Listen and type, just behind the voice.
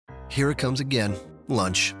Here it comes again.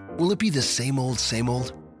 Lunch. Will it be the same old, same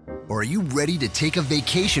old? Or are you ready to take a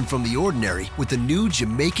vacation from the ordinary with the new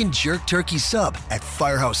Jamaican Jerk Turkey Sub at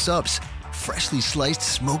Firehouse Subs? Freshly sliced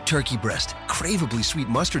smoked turkey breast, craveably sweet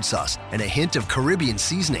mustard sauce, and a hint of Caribbean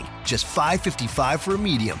seasoning. Just $5.55 for a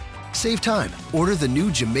medium. Save time. Order the new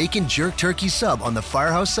Jamaican Jerk Turkey Sub on the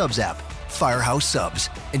Firehouse Subs app. Firehouse Subs.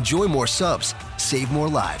 Enjoy more subs. Save more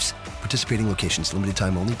lives. Participating locations. Limited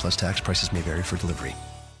time only, plus tax. Prices may vary for delivery.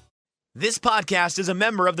 This podcast is a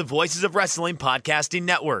member of the Voices of Wrestling Podcasting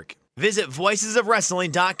Network. Visit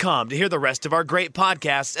voicesofwrestling.com to hear the rest of our great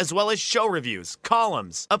podcasts, as well as show reviews,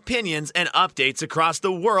 columns, opinions, and updates across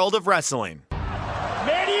the world of wrestling.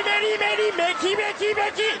 Many, Becky,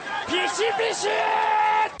 Pishy.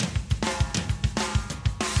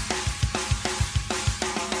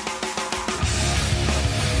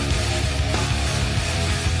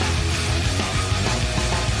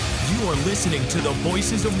 You are listening to the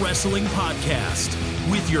Voices of Wrestling podcast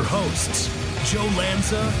with your hosts, Joe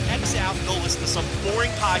Lanza. X out and go listen to some boring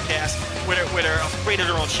podcast where they're afraid of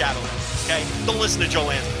their own shadow. Okay? Don't listen to Joe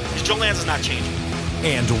Lanza, because Joe Lanza's not changing.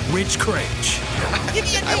 And Rich Craich. Give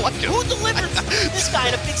me a name. Like who delivers this guy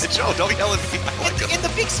in a big spot? Joe, don't yell at me. I like in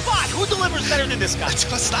the big spot, who delivers better than this guy?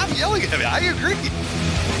 Stop yelling at me. I agree.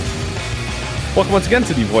 Welcome once again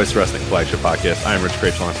to the Voice Wrestling Flagship podcast. I am Rich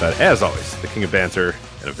Craich, alongside, as always, the King of Banter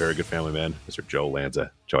and a very good family man, Mr. Joe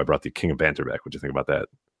Lanza. Joe, I brought the King of Banter back. What do you think about that?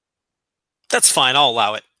 That's fine. I'll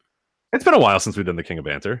allow it. It's been a while since we've done the King of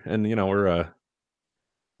Banter, and we're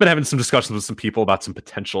been having some discussions with some people about some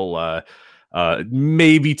potential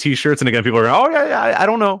maybe t-shirts. And again, people are I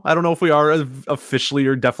don't know if we are officially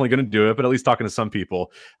or definitely going to do it, but at least talking to some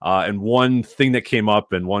people. And one thing that came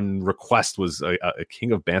up and one request was a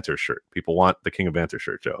King of Banter shirt. People want the King of Banter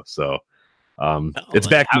shirt, Joe. So it's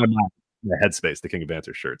back in the headspace, the King of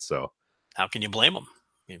Banter shirt. So how can you blame them?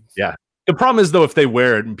 Yeah. The problem is, though, if they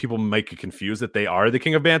wear it and people might get confused that they are the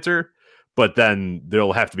King of Banter, but then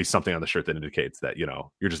there'll have to be something on the shirt that indicates that,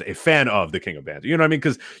 you're just a fan of the King of Banter. You know what I mean?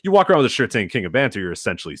 Because you walk around with a shirt saying King of Banter, you're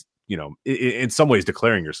essentially, in some ways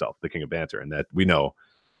declaring yourself the King of Banter. And that we know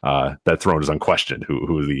that throne is unquestioned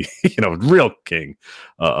who the, real king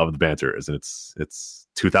of the banter is. And it's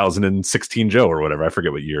 2016 Joe or whatever. I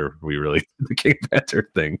forget what year we really did the King of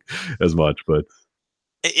Banter thing as much, but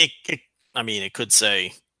it could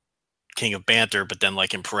say King of Banter, but then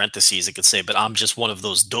like in parentheses it could say, but I'm just one of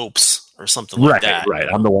those dopes or something like that. Right.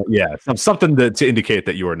 I'm the one. Yeah. Something to indicate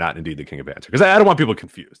that you are not indeed the King of Banter. Because I don't want people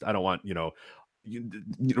confused. I don't want,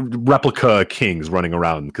 replica kings running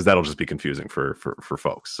around, because that'll just be confusing for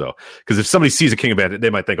folks. So, because if somebody sees a King of Banter, they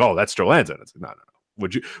might think, oh, that's Joe Lanza. And it's like, no.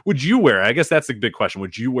 Would you wear, I guess that's the big question.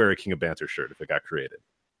 Would you wear a King of Banter shirt if it got created?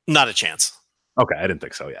 Not a chance. Okay, I didn't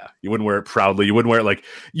think so. Yeah, you wouldn't wear it proudly. You wouldn't wear it like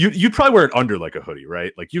you'd probably wear it under like a hoodie,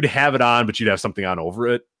 right? Like you'd have it on, but you'd have something on over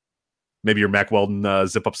it. Maybe your Mack Weldon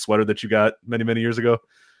zip up sweater that you got many years ago.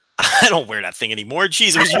 I don't wear that thing anymore.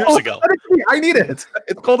 Jeez, it was years ago. Send it to me. I need it.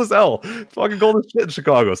 It's cold as hell. It's fucking cold as shit in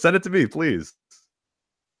Chicago. Send it to me, please.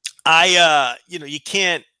 You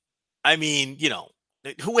can't.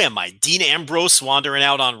 Who am I? Dean Ambrose wandering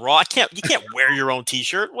out on Raw? You can't wear your own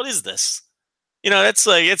T-shirt. What is this? That's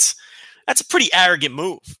like that's a pretty arrogant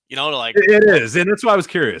move, it is. And that's why I was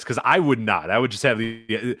curious, because I would not. I would just have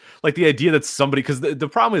the idea that somebody, because the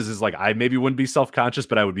problem is like, I maybe wouldn't be self-conscious,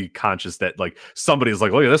 but I would be conscious that like somebody is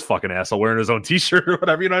like, look at this fucking asshole wearing his own T-shirt or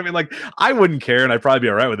whatever. You know what I mean? Like, I wouldn't care and I'd probably be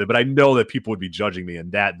all right with it, but I know that people would be judging me,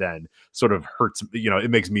 and that then sort of hurts,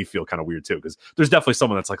 it makes me feel kind of weird too, because there's definitely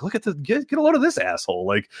someone that's like, look at get a load of this asshole,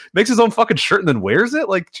 like makes his own fucking shirt and then wears it.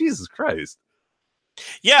 Like, Jesus Christ.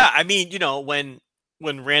 Yeah.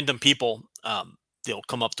 When random people, they'll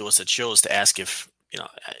come up to us at shows to ask if,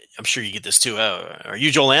 I'm sure you get this too. Are you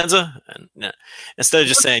Joe Lanza? And instead of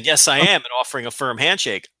just saying, yes, I am, and offering a firm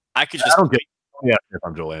handshake, I could just... Yeah, if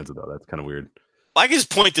I'm Joe Lanza, though. That's kind of weird. I can just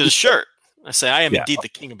point to the shirt. I say, I am indeed the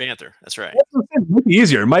King of Banter. That's right. It might be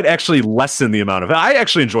easier. It might actually lessen the amount of... I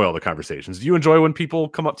actually enjoy all the conversations. Do you enjoy when people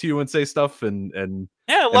come up to you and say stuff? And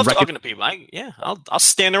yeah, I love talking to people. I'll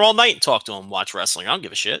stand there all night and talk to them, watch wrestling. I don't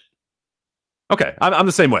give a shit. Okay, I'm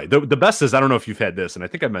the same way. The best is, I don't know if you've had this, and I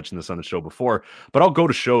think I mentioned this on the show before, but I'll go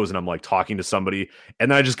to shows and I'm like talking to somebody, and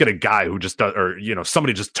then I just get a guy who just does, or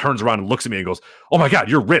somebody just turns around and looks at me and goes, "Oh my God,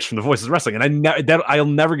 you're Rich from the Voices of Wrestling," and I'll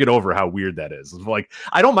never get over how weird that is. It's like,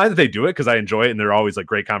 I don't mind that they do it because I enjoy it, and they're always like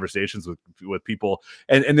great conversations with people.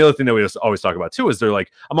 And the other thing that we just always talk about too is they're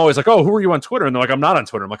like, I'm always like, "Oh, who are you on Twitter?" And they're like, "I'm not on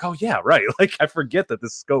Twitter." I'm like, "Oh yeah, right." Like, I forget that the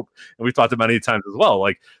scope, and we've talked about many times as well.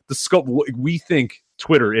 Like, the scope, we think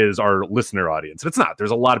Twitter is our listener audience. And it's not.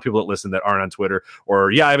 There's a lot of people that listen that aren't on Twitter,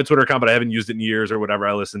 or I have a Twitter account, but I haven't used it in years or whatever.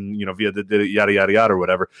 I listen, via the yada, yada, yada or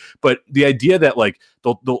whatever. But the idea that like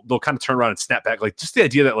they'll kind of turn around and snap back, like just the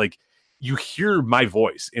idea that like you hear my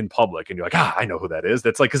voice in public and you're like, I know who that is.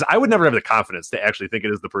 That's like, because I would never have the confidence to actually think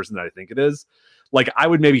it is the person that I think it is. Like I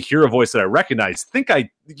would maybe hear a voice that I recognize, I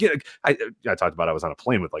talked about I was on a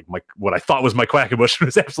plane with like what I thought was Mike Quackenbush, but it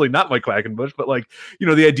was absolutely not Mike Quackenbush. But like,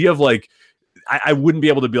 the idea of like, I wouldn't be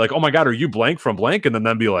able to be like, oh my God, are you blank from blank? And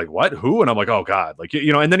then be like, what, who? And I'm like, oh God, like,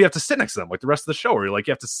 and then you have to sit next to them like the rest of the show, or like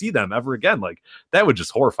you have to see them ever again. Like that would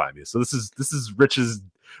just horrify me. So this is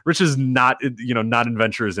Rich's not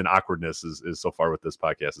adventures in awkwardness is so far what this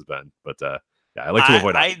podcast has been. But I like to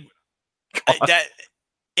avoid that.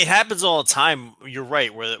 It happens all the time. You're right.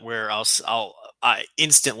 Where I'll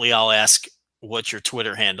instantly ask what's your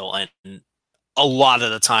Twitter handle, and a lot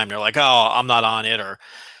of the time they're like, oh, I'm not on it, or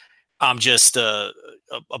I'm just a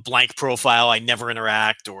blank profile. I never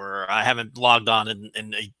interact, or I haven't logged on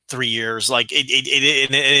in 3 years. Like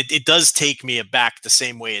it does take me aback the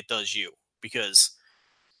same way it does you, because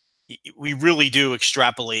we really do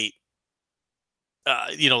extrapolate.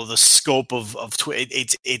 The scope of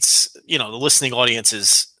it's the listening audience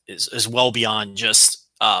is well beyond just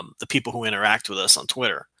the people who interact with us on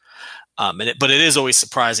Twitter. But it is always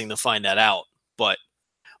surprising to find that out. But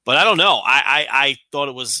I don't know. I thought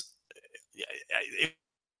it was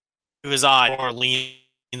odd.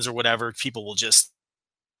 Orleans or whatever. People will just,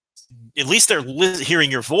 at least they're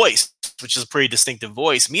hearing your voice, which is a pretty distinctive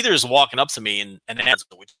voice. Either is walking up to me and answer,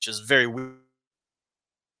 which is very weird.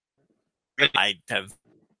 I have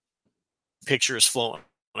pictures floating.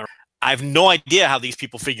 I have no idea how these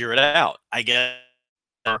people figure it out. I guess,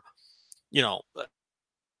 who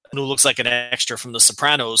looks like an extra from The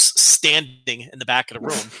Sopranos standing in the back of the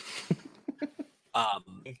room.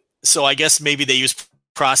 So I guess maybe they use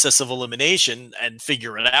process of elimination and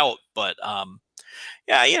figure it out. But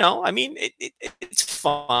it's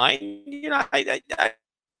fine.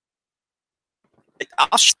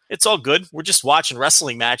 It's all good. We're just watching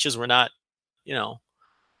wrestling matches. We're not,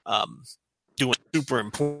 doing super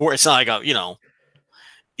important. It's not like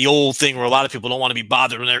the old thing where a lot of people don't want to be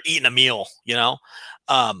bothered when they're eating a meal. I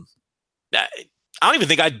don't even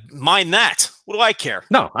think I'd mind that. What do I care?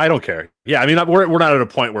 No, I don't care. Yeah, I mean, we're not at a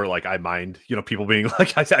point where like I mind, people being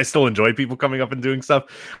like, I still enjoy people coming up and doing stuff.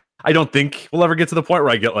 I don't think we'll ever get to the point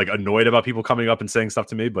where I get like annoyed about people coming up and saying stuff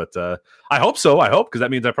to me, but I hope so. I hope, because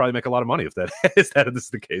that means I probably make a lot of money if that is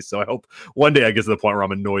the case. So I hope one day I get to the point where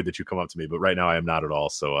I'm annoyed that you come up to me, but right now I am not at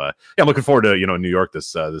all. So I'm looking forward to New York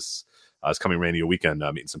this coming rainy weekend,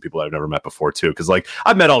 meeting some people that I've never met before too. Because like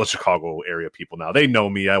I've met all the Chicago area people now. They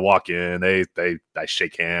know me. I walk in, I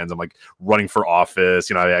shake hands. I'm like running for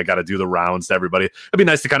office. I got to do the rounds to everybody. It'd be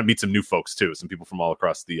nice to kind of meet some new folks too, some people from all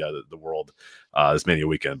across the world this Mania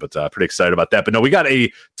weekend. But pretty excited about that. But no, we got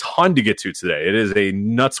a ton to get to today. It is a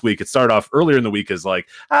nuts week. It started off earlier in the week as like,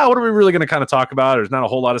 what are we really going to kind of talk about? There's not a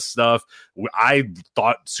whole lot of stuff. I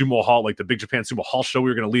thought Sumo Hall, like the Big Japan Sumo Hall show, we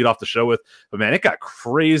were going to lead off the show with, but man, it got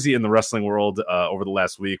crazy in the wrestling world over the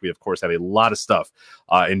last week. We of course have a lot of stuff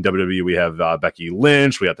in WWE. We have Becky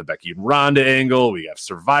Lynch. We got the Becky and Ronda angle. We have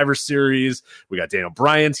Survivor Series. We got Daniel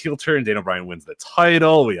Bryan's heel turn. Daniel Bryan wins the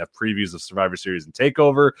title. We have previews of Survivor Series and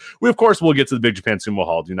Takeover. We of course will get to the Big Japan Sumo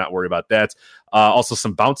Hall. Do not worry about that. Also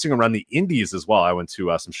some bouncing around the indies as well. I went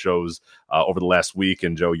to some shows over the last week,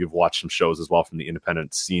 and Joe, you've watched some shows as well from the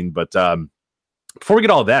independent scene. But before we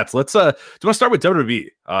get all that, let's do you want to start with WWE?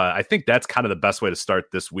 I think that's kind of the best way to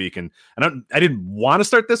start this week. And I didn't want to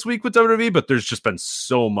start this week with WWE, but there's just been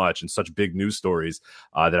so much and such big news stories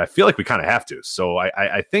that I feel like we kind of have to. So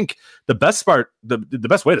I think the best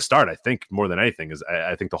way to start, I think more than anything, is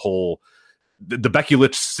I think the Becky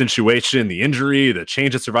Lynch situation, the injury, the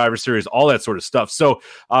change at Survivor Series, all that sort of stuff. So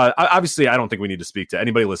obviously, I don't think we need to speak to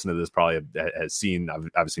anybody listening to this. Probably has seen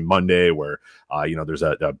obviously Monday where there's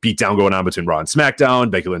a beatdown going on between Raw and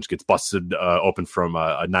SmackDown. Becky Lynch gets busted open from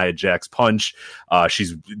a Nia Jax punch.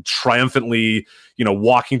 She's triumphantly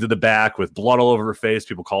walking to the back with blood all over her face.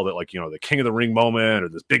 People called it like the King of the Ring moment, or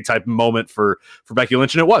this big type moment for Becky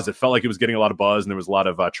Lynch, and it was. It felt like it was getting a lot of buzz, and there was a lot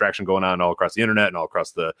of traction going on all across the internet and all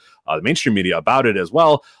across the mainstream media about it as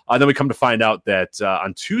well. Then we come to find out that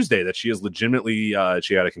on Tuesday that she is legitimately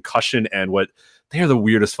she had a concussion, and they are the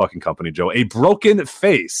weirdest fucking company, Joe. A broken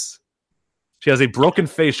face. She has a broken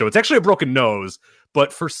face show. It's actually a broken nose,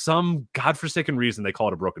 but for some godforsaken reason they call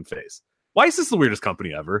it a broken face. Why is this the weirdest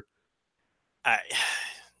company ever?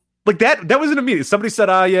 Like that was an immediate. Somebody said,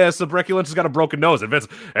 yeah, so Becky Lynch has got a broken nose. And Vince,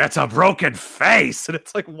 it's a broken face. And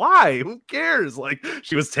it's like, why? Who cares? Like,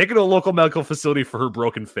 she was taken to a local medical facility for her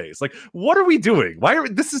broken face. Like, what are we doing?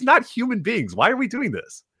 This is not human beings. Why are we doing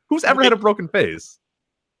this? Who's ever had a broken face?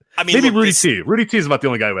 I mean, maybe Rudy T. Rudy T is about the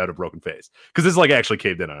only guy who had a broken face. Because this is like actually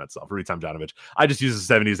caved in on itself. Rudy Tomjanovich. I just use a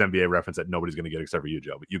 70s NBA reference that nobody's going to get except for you,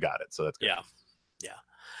 Joe. But you got it. So that's good.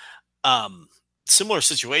 Yeah. Similar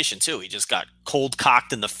situation too. He just got cold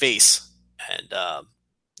cocked in the face and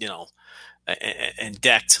and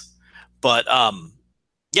decked. But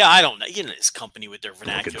yeah, I don't know. You know, this company with their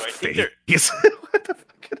vernacular. I think what the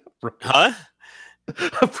fuck? Huh?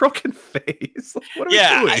 A broken face. What are we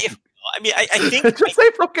doing? I think just say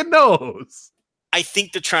broken nose. I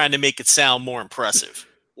think they're trying to make it sound more impressive.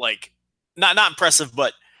 Like not impressive,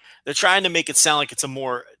 but they're trying to make it sound like it's a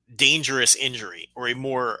more dangerous injury or a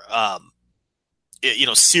more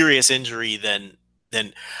serious injury than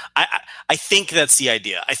I think that's the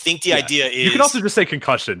idea. I think the idea is you can also just say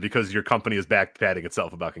concussion because your company is back patting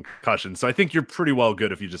itself about concussion. So I think you're pretty well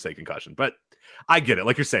good if you just say concussion. But I get it,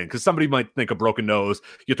 like you're saying, because somebody might think a broken nose.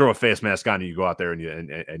 You throw a face mask on and you go out there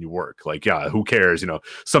and you work. Like, yeah, who cares? You know,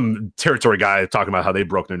 some territory guy talking about how they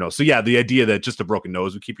broke their nose. So yeah, the idea that just a broken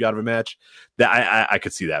nose would keep you out of a match, that I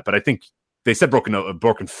could see that. But I think they said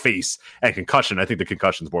broken face and concussion. I think the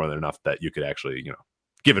concussion is more than enough that you could actually,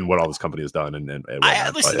 given what all this company has done and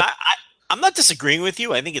I'm not disagreeing with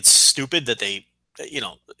you. I think it's stupid that they,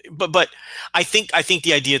 but I think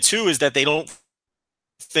the idea too is that they don't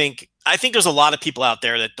think. I think there's a lot of people out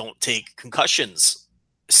there that don't take concussions,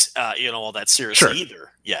 all that seriously either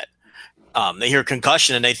yet. They hear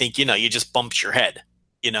concussion and they think, you just bumped your head,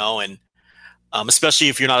 and especially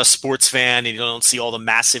if you're not a sports fan and you don't see all the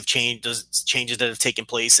massive changes that have taken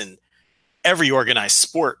place in every organized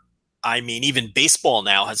sport. I mean, even baseball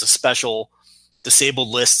now has a special disabled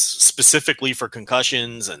list specifically for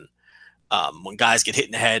concussions and when guys get hit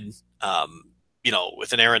in the head,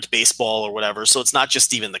 with an errant baseball or whatever. So it's not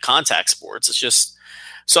just even the contact sports. It's just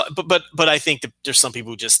so. But I think that there's some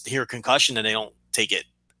people who just hear concussion and they don't take it.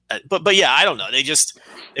 But yeah, I don't know.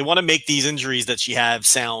 They want to make these injuries that she have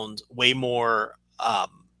sound way more, like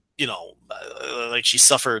she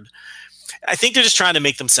suffered. I think they're just trying to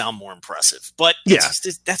make them sound more impressive. But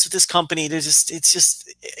that's what this company. It's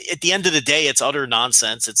just at the end of the day, it's utter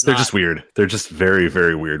nonsense. They're just weird. They're just very,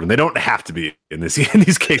 very weird when they don't have to be in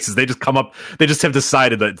these cases. They just come up. They just have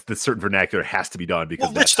decided that the certain vernacular has to be done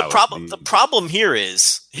because that's the problem. The problem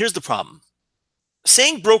here's the problem.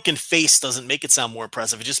 Saying broken face doesn't make it sound more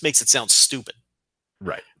impressive. It just makes it sound stupid.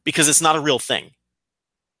 Right. Because it's not a real thing.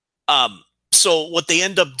 So what they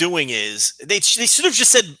end up doing is they should have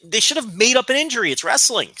just said they should have made up an injury. It's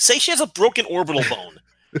wrestling. Say she has a broken orbital bone.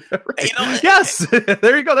 Right. Yes,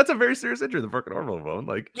 there you go. That's a very serious injury, the broken orbital bone.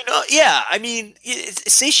 I mean,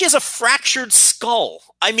 say she has a fractured skull.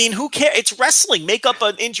 I mean, who cares? It's wrestling. Make up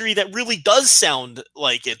an injury that really does sound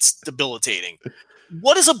like it's debilitating.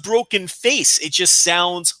 What is a broken face? It just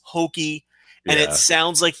sounds hokey, and it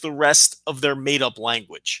sounds like the rest of their made-up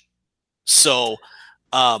language. So,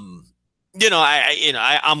 I'm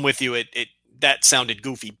with you. It that sounded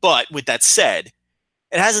goofy, but with that said,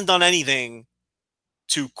 it hasn't done anything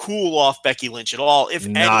to cool off Becky Lynch at all. If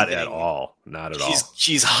not anything, at all.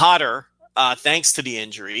 She's hotter thanks to the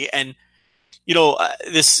injury, and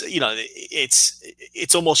it's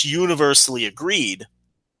almost universally agreed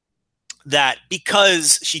that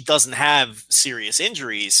because she doesn't have serious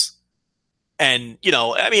injuries. And,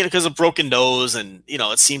 because of broken nose and,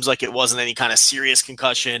 it seems like it wasn't any kind of serious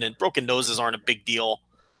concussion and broken noses aren't a big deal.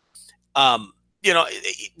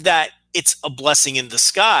 That it's a blessing in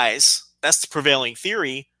disguise. That's the prevailing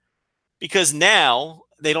theory because now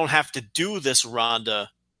they don't have to do this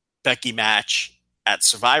Ronda Becky match at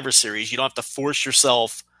Survivor Series. You don't have to force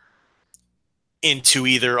yourself into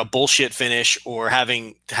either a bullshit finish or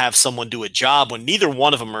having to have someone do a job when neither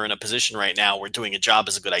one of them are in a position right now where doing a job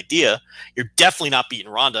is a good idea. You're definitely not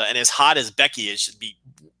beating Ronda. And as hot as Becky is, it should be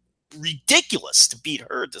ridiculous to beat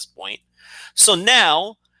her at this point. So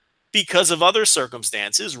now, because of other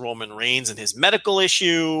circumstances, Roman Reigns and his medical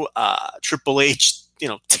issue, Triple H,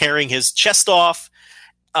 tearing his chest off,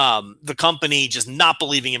 the company just not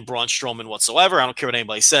believing in Braun Strowman whatsoever. I don't care what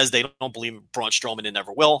anybody says. They don't believe in Braun Strowman and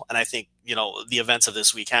never will. And I think, the events of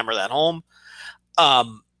this week hammer that home.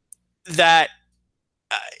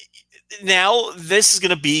 Now this is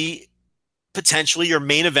going to be potentially your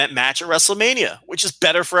main event match at WrestleMania, which is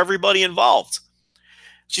better for everybody involved.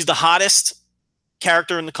 She's the hottest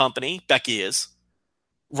character in the company. Becky is.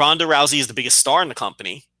 Ronda Rousey is the biggest star in the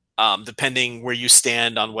company. depending where you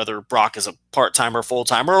stand on whether Brock is a part-timer,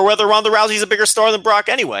 full-timer, or whether Ronda Rousey's a bigger star than Brock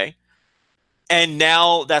anyway. And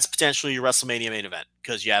now that's potentially your WrestleMania main event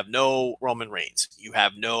because you have no Roman Reigns, you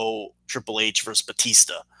have no Triple H versus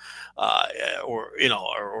Batista, or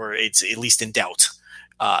it's at least in doubt.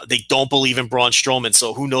 They don't believe in Braun Strowman,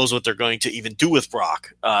 so who knows what they're going to even do with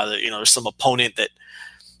Brock? There's some opponent that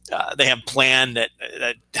they have planned that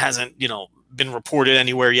hasn't been reported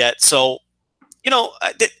anywhere yet. So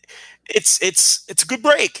it's a good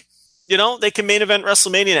break. They can main event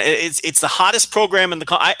WrestleMania. It's the hottest program in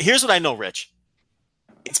the. Here's what I know, Rich.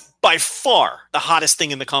 It's by far the hottest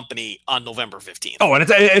thing in the company on November 15th. Oh, and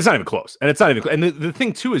it's not even close. And it's not even. And the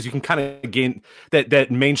thing too is you can kind of gain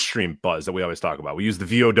that mainstream buzz that we always talk about. We use the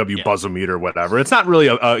VOW buzzometer or whatever. It's not really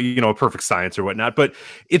a perfect science or whatnot, but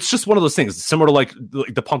it's just one of those things similar to like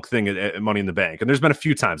the Punk thing at Money in the Bank. And there's been a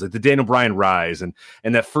few times like the Daniel Bryan rise and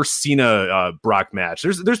that first Cena Brock match.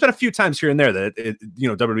 There's been a few times here and there that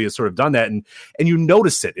WWE has sort of done that, and you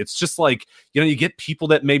notice it. It's just like you get people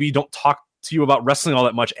that maybe don't talk to you about wrestling all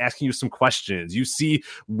that much, asking you some questions. You see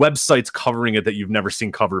websites covering it that you've never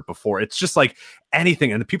seen covered before. It's just like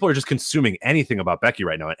anything, and the people are just consuming anything about Becky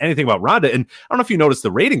right now and anything about Ronda. And I don't know if you noticed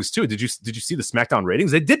the ratings too. Did you see the SmackDown ratings?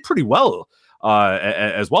 They did pretty well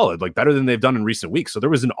as well, like better than they've done in recent weeks. So there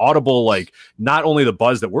was an audible, like, not only the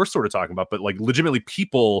buzz that we're sort of talking about, but like legitimately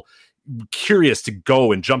people curious to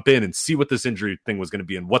go and jump in and see what this injury thing was going to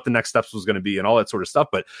be and what the next steps was going to be and all that sort of stuff.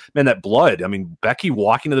 But man, that blood, I mean, Becky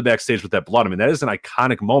walking to the backstage with that blood, I mean, that is an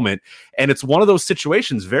iconic moment. And it's one of those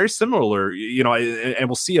situations very similar, and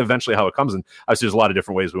we'll see eventually how it comes. And obviously there's a lot of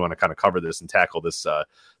different ways we want to kind of cover this and tackle this,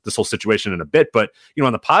 this whole situation in a bit. But,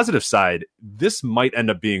 on the positive side, this might end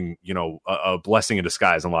up being, a blessing in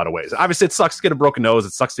disguise in a lot of ways. Obviously it sucks to get a broken nose.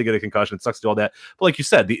 It sucks to get a concussion. It sucks to do all that. But like you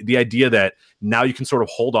said, the idea that now you can sort of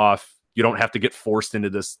hold off. You don't have to get forced into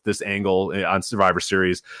this angle on Survivor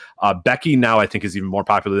Series. Becky now, I think, is even more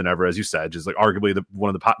popular than ever, as you said. Is like arguably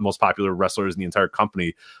one of the most popular wrestlers in the entire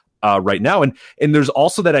company right now. And there's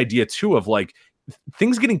also that idea too of like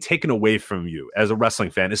things getting taken away from you as a wrestling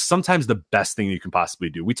fan is sometimes the best thing you can possibly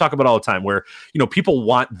do. We talk about all the time where people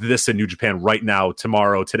want this in New Japan right now,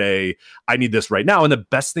 tomorrow, today. I need this right now, and the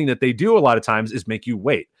best thing that they do a lot of times is make you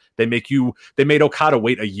wait. They made Okada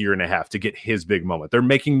wait a year and a half to get his big moment. They're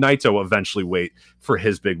making Naito eventually wait for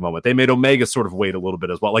his big moment. They made Omega sort of wait a little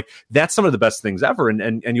bit as well. Like, that's some of the best things ever.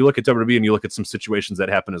 And you look at WWE and you look at some situations that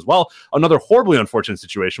happen as well. Another horribly unfortunate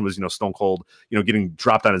situation was, Stone Cold, getting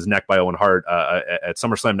dropped on his neck by Owen Hart at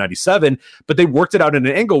SummerSlam 97. But they worked it out in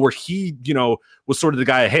an angle where he, was sort of the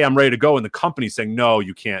guy, hey, I'm ready to go. And the company saying, no,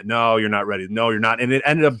 you can't. No, you're not ready. No, you're not. And it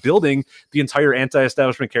ended up building the entire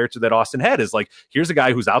anti-establishment character that Austin had. Is like, here's a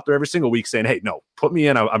guy who's out there every single week saying, hey, no, put me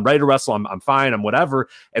in. I'm ready to wrestle. I'm fine. I'm whatever.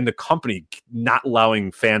 And the company not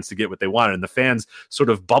allowing fans to get what they wanted. And the fans sort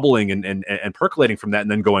of bubbling and percolating from that and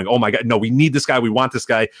then going, oh my God, no, we need this guy. We want this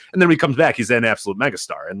guy. And then when he comes back, he's an absolute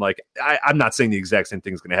megastar. And like, I'm not saying the exact same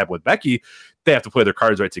thing is going to happen with Becky. They have to play their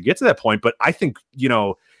cards right to get to that point. But I think,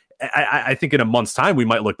 I think in a month's time, we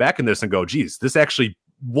might look back in this and go, geez, this actually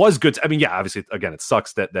was good. I mean, yeah, obviously, again, it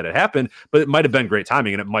sucks that it happened, but it might have been great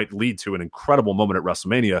timing, and it might lead to an incredible moment at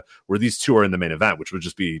WrestleMania where these two are in the main event, which would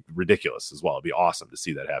just be ridiculous as well. It'd be awesome to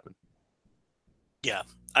see that happen. Yeah.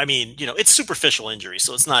 I mean, it's superficial injury,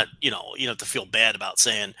 so it's not, you don't have to feel bad about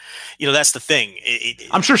saying, that's the thing.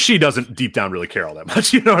 I'm sure she doesn't deep down really care all that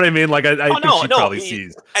much. You know what I mean? Like, I think she probably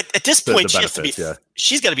sees at this point, the benefits,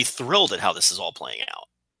 she's got to be thrilled at how this is all playing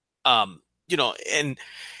out.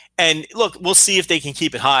 And look, we'll see if they can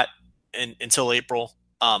keep it hot until April.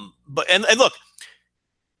 But look,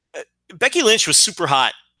 Becky Lynch was super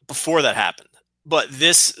hot before that happened, but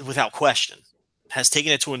this, without question, has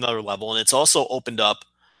taken it to another level, and it's also opened up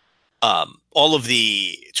all of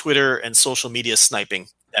the Twitter and social media sniping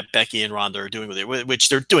that Becky and Ronda are doing with it, which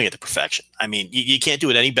they're doing it to perfection. I mean, you can't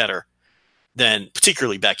do it any better than,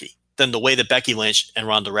 particularly Becky, than the way that Becky Lynch and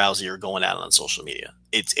Ronda Rousey are going at it on social media.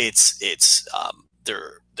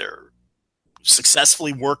 They're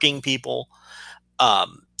successfully working people.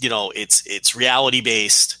 It's reality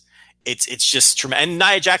based. It's just tremendous. And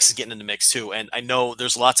Nia Jax is getting in the mix too. And I know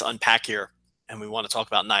there's lots to unpack here, and we want to talk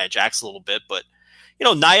about Nia Jax a little bit, but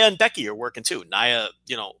Nia and Becky are working too. Nia,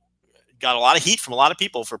 got a lot of heat from a lot of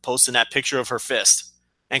people for posting that picture of her fist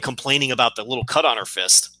and complaining about the little cut on her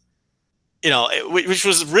fist. Which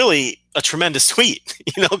was really a tremendous tweet,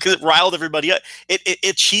 because it riled everybody up. It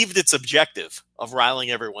achieved its objective of riling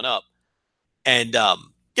everyone up. And,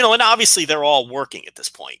 and obviously they're all working at this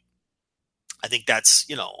point. I think that's,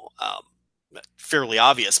 fairly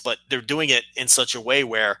obvious, but they're doing it in such a way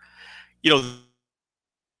where,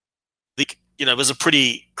 it was a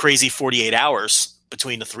pretty crazy 48 hours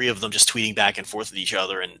between the three of them just tweeting back and forth with each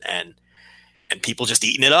other and people just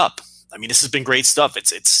eating it up. I mean, this has been great stuff.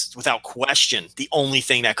 It's without question the only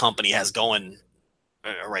thing that company has going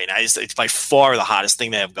right now. It's by far the hottest thing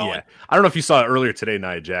they have going. Yeah. I don't know if you saw it earlier today,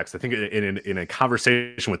 Nia Jax. I think in a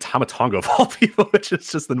conversation with Tama Tonga of all people, which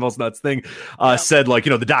is just the most nuts thing, said like,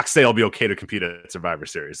 the docs say I'll be okay to compete at Survivor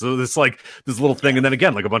Series. So it's like this little thing, and then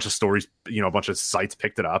again, like a bunch of stories, a bunch of sites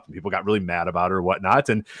picked it up, and people got really mad about her or whatnot.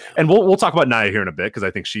 And we'll talk about Nia here in a bit because I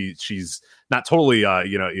think she's not totally,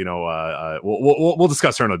 we'll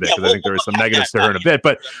discuss her in a bit because I think there is some negatives to her in a bit.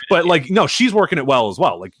 But like, no, she's working it well as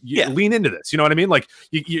well. Like, lean into this. You know what I mean? Like,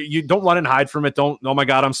 you don't run and hide from it. Don't, oh my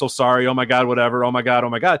God, I'm so sorry. Oh my God, whatever. Oh my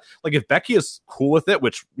God. Like, if Becky is cool with it,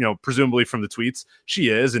 which, presumably from the tweets, she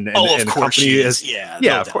is. And the company is.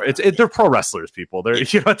 Yeah, of course. They're pro wrestlers, people. They're, at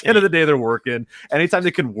the end of the day, they're working. Anytime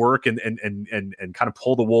they can work and kind of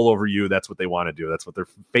pull the wool over you, that's what they want to do. That's what their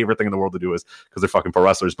favorite thing in the world to do is because they're fucking pro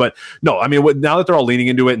wrestlers. But no, I mean, now that they're all leaning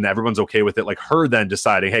into it and everyone's okay with it, like her then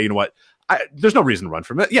deciding, hey, you know what? There's no reason to run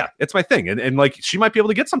from it. Yeah, it's my thing. And like, she might be able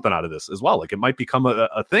to get something out of this as well. Like, it might become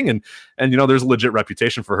a thing. And there's a legit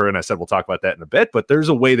reputation for her. And I said, we'll talk about that in a bit, but there's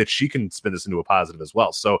a way that she can spin this into a positive as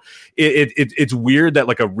well. So it's weird that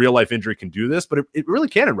like a real life injury can do this, but it really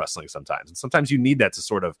can in wrestling sometimes. And sometimes you need that to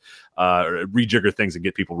sort of rejigger things and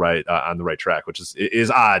get people right on the right track, which is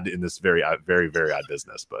odd in this very, very, very odd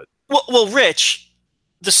business. But well, Rich,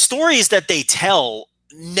 the stories that they tell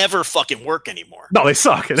never fucking work anymore. No, they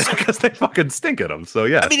suck because they fucking stink at them. So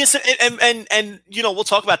yeah, I mean, it's and we'll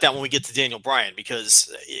talk about that when we get to Daniel Bryan,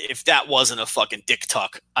 because if that wasn't a fucking dick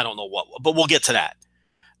tuck, I don't know what. But we'll get to that.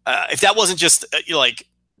 If that wasn't just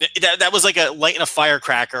that was like a light in a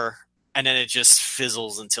firecracker, and then it just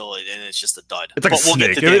fizzles until it's just a dud. It's like a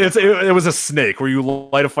snake. It was a snake where you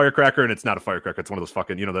light a firecracker and it's not a firecracker. It's one of those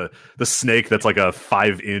fucking the snake that's like a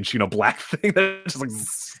 5-inch black thing that's just like.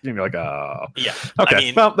 Yeah. Okay. I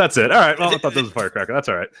mean, well, that's it. All right. Well, I thought this was a firecracker. That's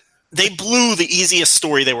all right. They blew the easiest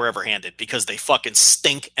story they were ever handed because they fucking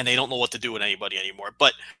stink and they don't know what to do with anybody anymore.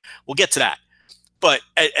 But we'll get to that. But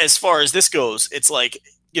as far as this goes, it's like,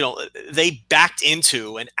 they backed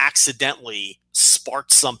into and accidentally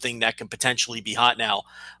sparked something that can potentially be hot now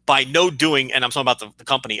by no doing, and I'm talking about the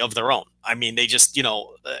company of their own. I mean, they just,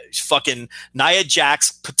 fucking Nia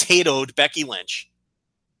Jax potatoed Becky Lynch.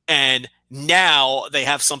 And now they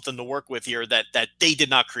have something to work with here that they did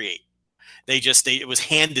not create. It was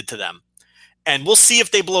handed to them. And we'll see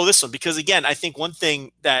if they blow this one. Because again, I think one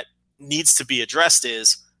thing that needs to be addressed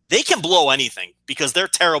is they can blow anything because they're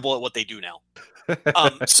terrible at what they do now.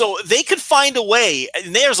 So they could find a way,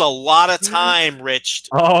 and there's a lot of time, Rich.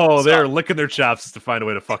 They're licking their chops to find a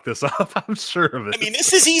way to fuck this up. I'm sure of it. I mean,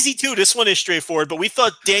 this is easy too. This one is straightforward, but we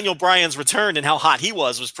thought Daniel Bryan's return and how hot he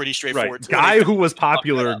was pretty straightforward. Right. Guy who was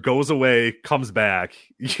popular goes away, comes back.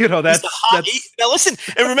 That's now listen,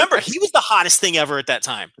 and remember, he was the hottest thing ever at that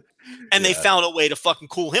time, and they found a way to fucking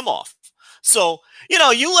cool him off. So,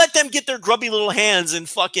 you let them get their grubby little hands and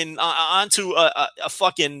fucking onto a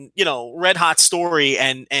fucking, red hot story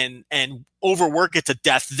and overwork it to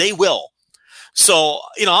death. They will. So,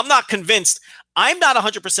 I'm not convinced. I'm not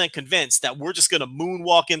 100% convinced that we're just going to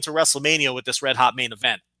moonwalk into WrestleMania with this red hot main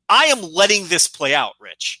event. I am letting this play out,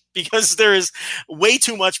 Rich, because there is way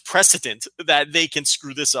too much precedent that they can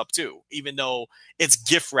screw this up too, even though it's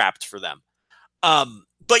gift wrapped for them.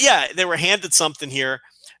 But yeah, they were handed something here.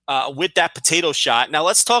 With that potato shot. Now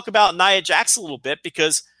let's talk about Nia Jax a little bit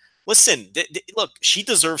because, listen, look, she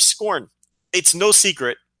deserves scorn. It's no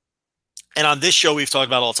secret. And on this show, we've talked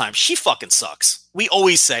about it all the time. She fucking sucks. We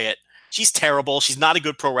always say it. She's terrible. She's not a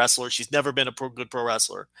good pro wrestler. She's never been a good pro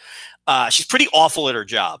wrestler. She's pretty awful at her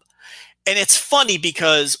job. And it's funny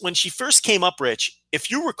because when she first came up, Rich,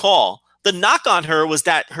 if you recall, the knock on her was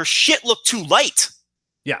that her shit looked too light.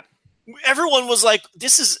 Yeah. Everyone was like,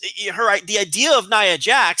 this is her. The idea of Nia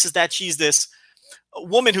Jax is that she's this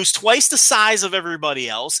woman who's twice the size of everybody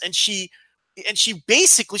else. And she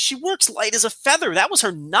basically, she works light as a feather. That was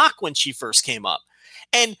her knock when she first came up.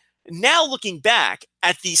 And now looking back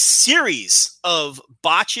at the series of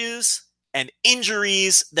botches and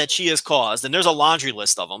injuries that she has caused, and there's a laundry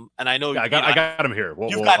list of them. And I know I got them here.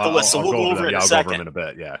 You've got the list, so we'll go over it in a second. I'll go over them in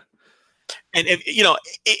a bit. Yeah. And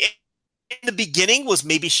if, in the beginning was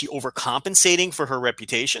maybe she overcompensating for her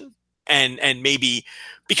reputation and maybe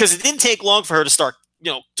because it didn't take long for her to start,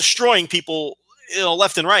 destroying people,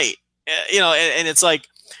 left and right, and it's like,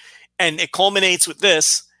 and it culminates with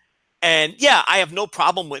this. And yeah, I have no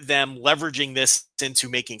problem with them leveraging this into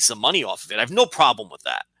making some money off of it. I have no problem with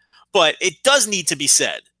that, but it does need to be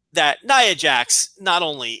said that Nia Jax not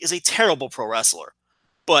only is a terrible pro wrestler,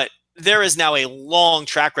 but there is now a long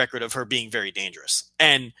track record of her being very dangerous.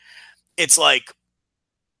 And it's like,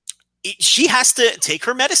 she has to take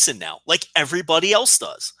her medicine now, like everybody else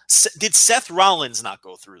does. Did Seth Rollins not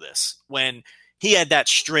go through this when he had that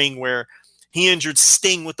string where he injured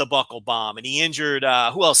Sting with the buckle bomb, and he injured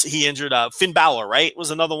who else? He injured Finn Balor, right?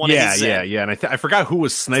 Was another one. Yeah. And I forgot who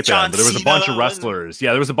was sniping him, but there was a bunch of wrestlers.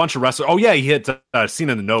 Yeah, there was a bunch of wrestlers. Oh yeah, he hit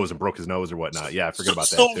Cena in the nose and broke his nose or whatnot. Yeah, I forget about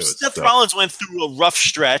that too. Seth Rollins went through a rough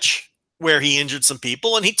stretch where he injured some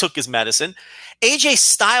people and he took his medicine. AJ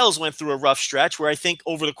Styles went through a rough stretch where I think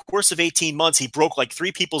over the course of 18 months, he broke like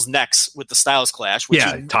 3 people's necks with the Styles Clash.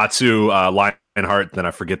 Tatsu, Lionheart, then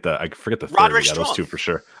I forget the third. Roderick Yeah, Strong. those two for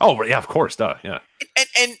sure. Oh, yeah, of course, duh, yeah.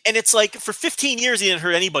 And it's like for 15 years, he didn't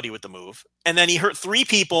hurt anybody with the move. And then he hurt 3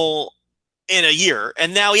 people in a year.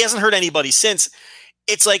 And now he hasn't hurt anybody since.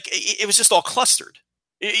 It's like, it was just all clustered.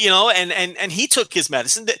 And he took his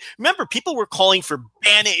medicine. Remember, people were calling for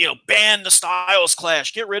ban the Styles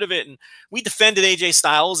Clash, get rid of it. And we defended AJ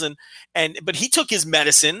Styles, but he took his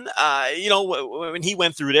medicine. When he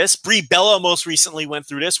went through this, Brie Bella most recently went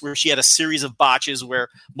through this, where she had a series of botches where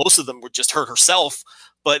most of them were just hurt herself.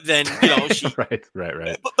 But then, she right.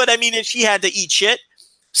 But I mean, she had to eat shit.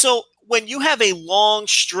 So when you have a long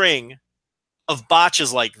string of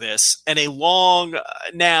botches like this and a long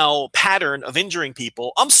now pattern of injuring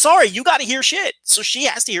people, I'm sorry, you got to hear shit. So she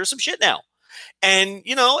has to hear some shit now. And,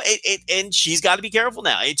 and she's got to be careful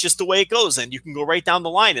now. It's just the way it goes. And you can go right down the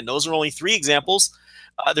line. And those are only 3 examples.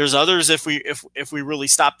 There's others if we really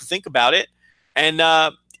stop to think about it.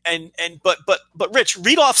 But Rich,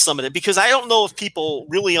 read off some of it, because I don't know if people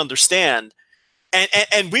really understand.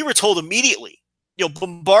 And we were told immediately,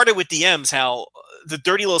 bombarded with DMs, how the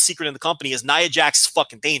dirty little secret in the company is Nia Jax is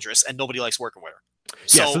fucking dangerous and nobody likes working with her.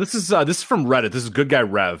 So this is from Reddit. This is Good Guy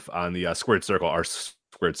Rev on the Squared Circle, our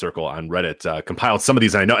Squared Circle on Reddit, compiled some of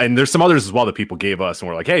these. I know, and there's some others as well that people gave us, and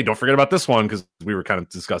we're like, hey, don't forget about this one, because we were kind of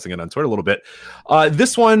discussing it on Twitter a little bit.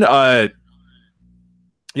 This one, you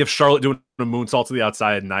have Charlotte doing a moonsault to the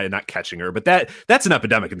outside and Nia not catching her, but that's an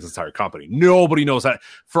epidemic in this entire company. Nobody knows that.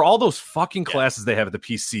 For all those fucking classes they have at the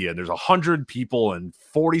PC, and there's 100 people and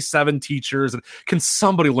 47 teachers, and can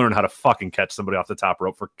somebody learn how to fucking catch somebody off the top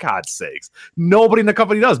rope, for God's sakes? Nobody in the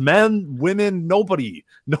company does. Men, women, nobody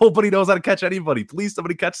knows how to catch anybody. Please,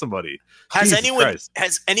 somebody catch somebody. Has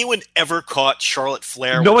anyone ever caught Charlotte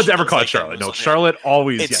Flair? No one's ever caught Charlotte. No, Charlotte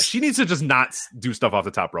always. She needs to just not do stuff off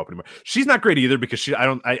the top rope anymore. She's not great either, because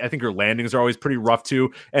I think her landings are always pretty rough too.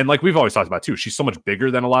 And like we've always talked about too, she's so much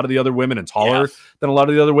bigger than a lot of the other women and taller than a lot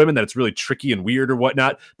of the other women that it's really tricky and weird or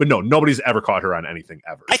whatnot. But no, nobody's ever caught her on anything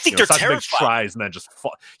ever. I think they're terrified. Tries and then just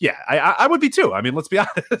fall. Yeah, I would be too. I mean, let's be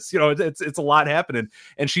honest. It's a lot happening,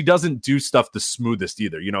 and she doesn't do stuff the smoothest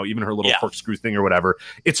either. Even her little corkscrew thing or whatever.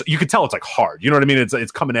 You can tell it's like hard. You know what I mean?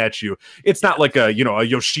 It's coming at you. It's not like a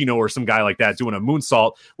Yoshino or some guy like that doing a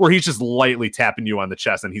moonsault where he's just lightly tapping you on the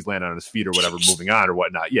chest and he's landing on his feet or whatever, moving on or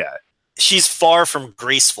whatnot. Yeah. She's far from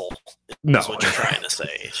graceful. No, is what you're trying to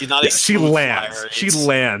say. She's not. She lands. She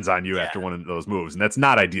lands on you after one of those moves, and that's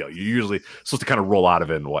not ideal. You're usually supposed to kind of roll out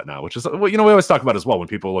of it and whatnot, which is we always talk about as well when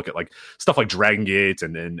people look at like stuff like Dragon Gate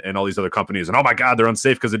and all these other companies, and oh my god, they're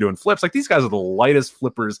unsafe because they're doing flips. Like, these guys are the lightest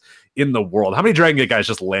flippers in the world. How many Dragon Gate guys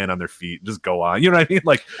just land on their feet and just go on? You know what I mean?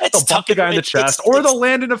 Like, they'll bump the guy in the chest, or they'll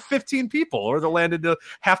land into 15 people, or they'll land into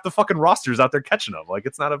half the fucking rosters out there catching them. Like,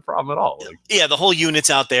 it's not a problem at all. Like, yeah, the whole unit's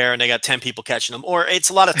out there and they got 10 people catching them, or it's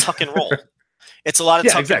a lot of tuck and roll. It's a lot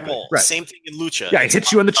of tuck and roll. Right. Same thing in lucha. Yeah, I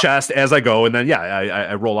hit you in the chest as I go, and then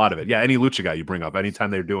I roll out of it. Yeah, any lucha guy you bring up, anytime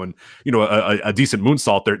they're doing a decent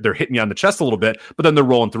moonsault, they're hitting you on the chest a little bit, but then they're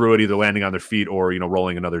rolling through it, either landing on their feet or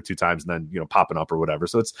rolling another 2 times and then popping up or whatever.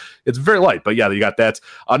 So it's very light. But yeah, you got that.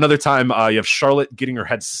 Another time you have Charlotte getting her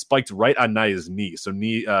head spiked right on Nia's knee. So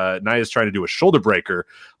Nia's trying to do a shoulder breaker,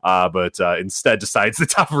 but instead decides the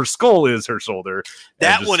top of her skull is her shoulder.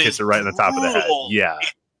 That one hits her right on the top of the head. Yeah.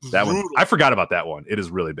 That one, I forgot about that one. It is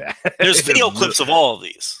really bad. There's video clips of all of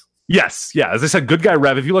these. Yes, yeah. As I said, Good Guy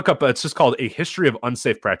Rev. If you look up, it's just called "A History of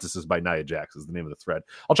Unsafe Practices" by Nia Jax is the name of the thread.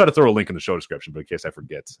 I'll try to throw a link in the show description, but in case I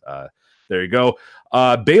forget, there you go.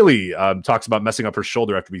 Bailey talks about messing up her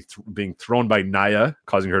shoulder after being thrown by Nia,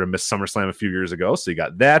 causing her to miss SummerSlam a few years ago. So you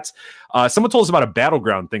got that. Someone told us about a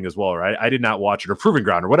Battleground thing as well, right? I did not watch it, or Proving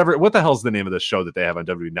Ground, or whatever. What the hell is the name of the show that they have on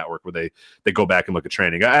WWE Network where they go back and look at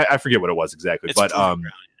training? I forget what it was exactly, but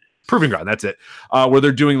Proving Ground, that's it. Where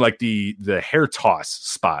they're doing like the hair toss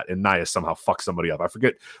spot, and Nia somehow fucks somebody up. I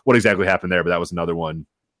forget what exactly happened there, but that was another one.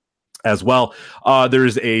 as well.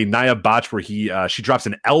 There's a Nia botch where she drops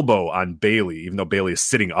an elbow on Bailey, even though Bailey is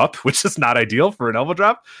sitting up, which is not ideal for an elbow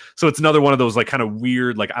drop. So it's another one of those like kind of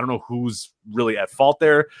weird, like I don't know who's really at fault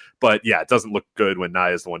there, but yeah, it doesn't look good when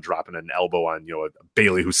Nia is the one dropping an elbow on, a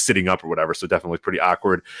Bailey who's sitting up or whatever. So definitely pretty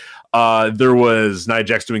awkward. There was Nia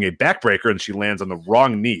Jax doing a backbreaker and she lands on the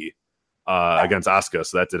wrong knee against Asuka,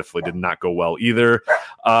 so that definitely did not go well either.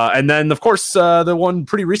 And then, of course, the one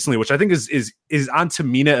pretty recently, which I think is on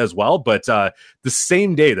Tamina as well, but the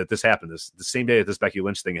same day that this happened, the same day that this Becky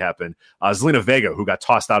Lynch thing happened, Zelina Vega, who got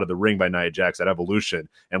tossed out of the ring by Nia Jax at Evolution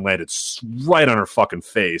and landed right on her fucking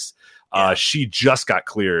face, she just got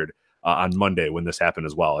cleared on Monday when this happened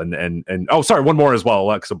as well. And oh, sorry, one more as well.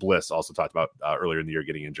 Alexa Bliss also talked about earlier in the year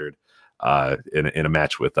getting injured in a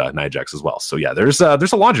match with Nia Jax as well. So yeah, there's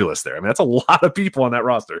a laundry list there. I mean, that's a lot of people on that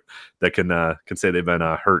roster that can say they've been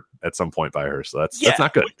hurt at some point by her. So that's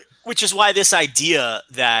not good. Which is why this idea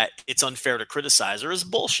that it's unfair to criticize her is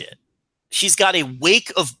bullshit. She's got a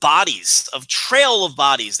wake of bodies, of trail of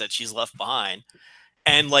bodies that she's left behind,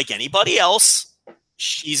 and like anybody else,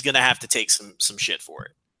 she's gonna have to take some shit for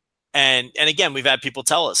it. And again, we've had people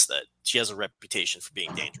tell us that she has a reputation for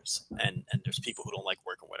being dangerous, and there's people who don't like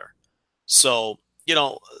working with her. So,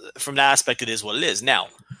 from that aspect, it is what it is. Now,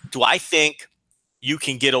 do I think you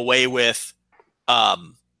can get away with,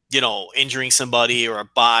 injuring somebody or a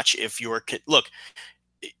botch if you're – look,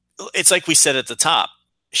 it's like we said at the top.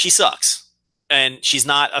 She sucks, and she's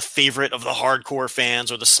not a favorite of the hardcore fans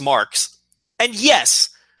or the smarks. And, yes,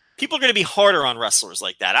 people are going to be harder on wrestlers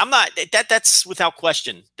like that. I'm not – that's without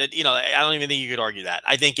question. That I don't even think you could argue that.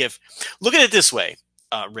 I think look at it this way,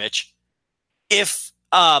 Rich. If –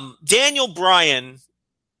 Daniel Bryan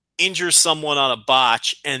injures someone on a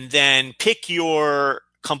botch and then pick your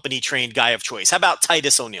company trained guy of choice. How about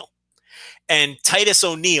Titus O'Neil? And Titus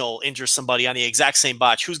O'Neil injures somebody on the exact same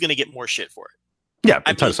botch. Who's going to get more shit for it? Yeah,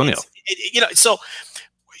 Titus O'Neil. So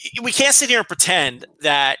we can't sit here and pretend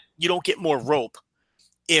that you don't get more rope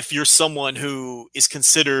if you're someone who is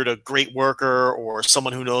considered a great worker or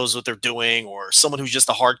someone who knows what they're doing or someone who's just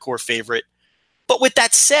a hardcore favorite. But with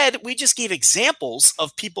that said, we just gave examples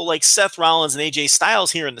of people like Seth Rollins and AJ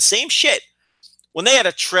Styles hearing the same shit when they had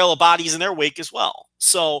a trail of bodies in their wake as well.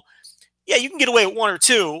 So, yeah, you can get away with one or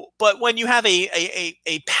two, but when you have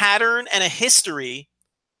a pattern and a history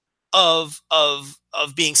of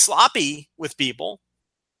being sloppy with people,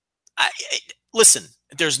 listen,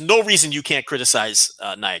 there's no reason you can't criticize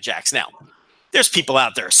Nia Jax. Now, there's people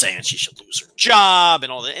out there saying she should lose her job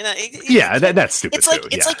and all that. And that's stupid.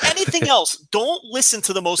 It's like anything else. Don't listen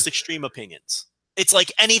to the most extreme opinions. It's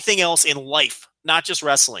like anything else in life, not just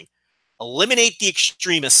wrestling. Eliminate the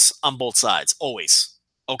extremists on both sides, always.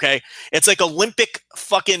 Okay? It's like Olympic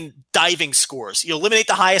fucking diving scores. You eliminate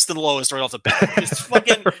the highest and the lowest right off the bat. Just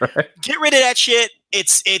fucking get rid of that shit.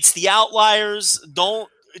 It's the outliers. Don't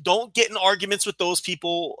get in arguments with those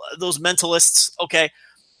people, those mentalists. Okay?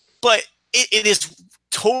 But it is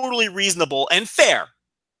totally reasonable and fair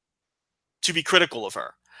to be critical of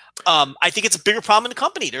her. I think it's a bigger problem in the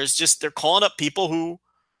company. They're calling up people who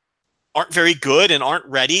aren't very good and aren't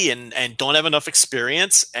ready and don't have enough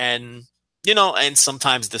experience. And, and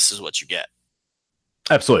sometimes this is what you get.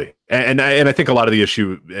 Absolutely. And I think a lot of the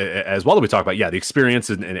issue as well that we talk about, the experience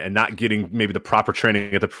and not getting maybe the proper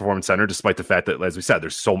training at the performance center, despite the fact that, as we said,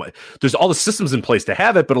 there's all the systems in place to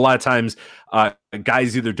have it. But a lot of times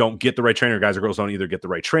guys either don't get the right training or guys or girls don't either get the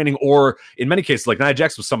right training. Or in many cases, like Nia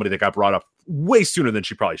Jax was somebody that got brought up way sooner than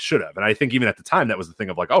she probably should have. And I think even at the time, that was the thing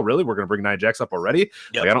of like, oh, really? We're going to bring Nia Jax up already?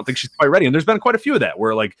 Yep. Like, I don't think she's quite ready. And there's been quite a few of that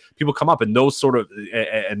where like people come up and those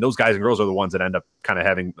guys and girls are the ones that end up kind of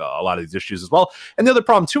having a lot of these issues as well. And the other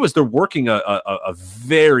problem too is they're working a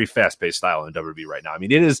very fast-paced style in WWE right now. I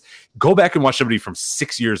mean, it is, go back and watch WWE from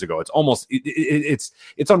 6 years ago. It's almost it's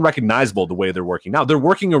unrecognizable the way they're working now. They're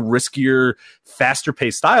working a riskier,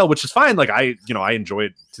 faster-paced style, which is fine. Like I enjoy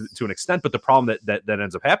it to an extent, but the problem that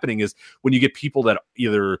ends up happening is when you get people that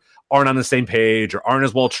either aren't on the same page or aren't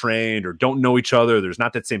as well trained or don't know each other, there's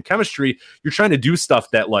not that same chemistry. You're trying to do stuff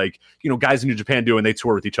that like, guys in New Japan do, and they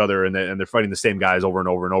tour with each other and they're fighting the same guys over and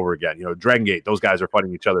over and over again. Dragon Gate, those guys are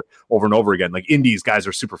fighting each other over and over again. Like indies guys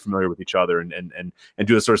are super familiar with each other and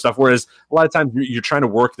do this sort of stuff. Whereas a lot of times you're trying to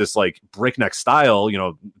work this like breakneck style,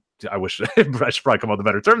 I wish I should probably come up with a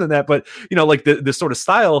better term than that, but like this sort of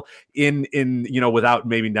style in without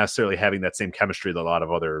maybe necessarily having that same chemistry that a lot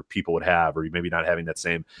of other people would have, or maybe not having that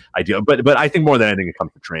same idea. But I think more than anything, it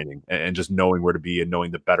comes to training and just knowing where to be and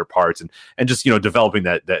knowing the better parts and just developing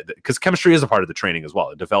that because chemistry is a part of the training as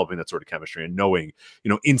well, developing that sort of chemistry and knowing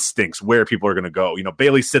instincts where people are going to go.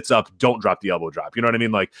 Bailey sits up, don't drop the elbow drop. You know what I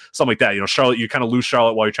mean? Like something like that. Charlotte, you kind of lose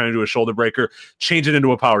Charlotte while you're trying to do a shoulder breaker, change it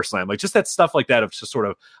into a power slam, like just that stuff like that of just sort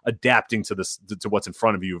of adapting to what's in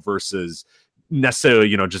front of you versus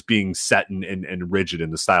necessarily just being set and rigid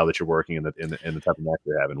in the style that you're working in the type of match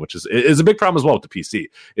you're having, which is a big problem as well with the PC,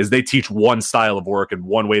 is they teach one style of work and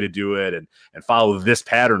one way to do it and follow this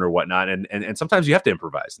pattern or whatnot, and sometimes you have to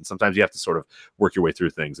improvise and sometimes you have to sort of work your way through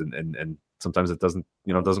things and sometimes it doesn't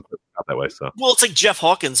doesn't work out that way. So well, it's like Jeff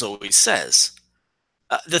Hawkins always says,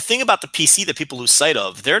 the thing about the PC that people lose sight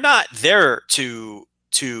of, they're not there to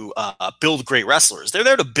build great wrestlers. They're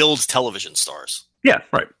there to build television stars. Yeah,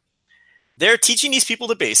 right. They're teaching these people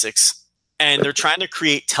the basics, and they're trying to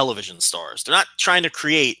create television stars. They're not trying to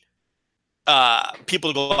create people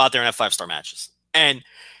to go out there and have 5-star matches. And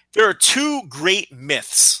there are two great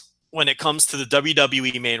myths when it comes to the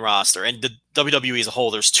WWE main roster and the WWE as a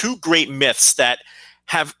whole. There's two great myths that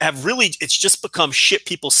have really, it's just become shit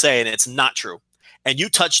people say, and it's not true. And you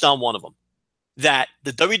touched on one of them, that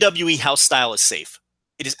the WWE house style is safe.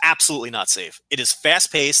 It is absolutely not safe. It is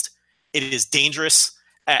fast-paced. It is dangerous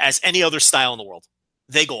as any other style in the world.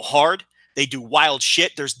 They go hard. They do wild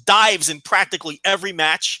shit. There's dives in practically every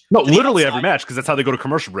match. No, literally every match, because that's how they go to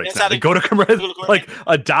commercial breaks now. They go to commercial, like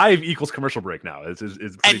a dive equals commercial break now. It's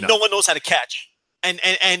and no one knows how to catch. And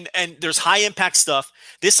there's high impact stuff.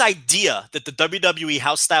 This idea that the WWE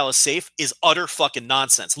house style is safe is utter fucking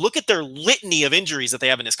nonsense. Look at their litany of injuries that they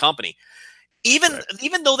have in this company. Even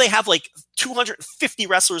though they have like 250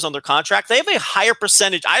 wrestlers on their contract, they have a higher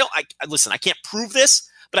percentage. Listen, I can't prove this,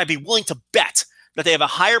 but I'd be willing to bet that they have a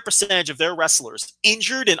higher percentage of their wrestlers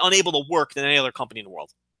injured and unable to work than any other company in the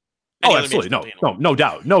world. Oh, absolutely. No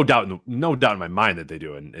doubt in my mind that they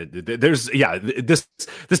do. And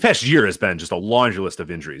this past year has been just a laundry list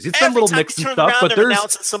of injuries. It's been little nicks and stuff, but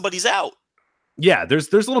there's somebody's out. Yeah,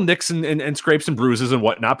 there's little nicks and scrapes and bruises and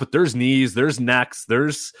whatnot, but there's knees, there's necks,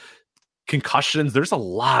 there's concussions. There's a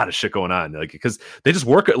lot of shit going on, like, because they just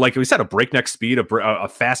work at, like we said, a breakneck speed, a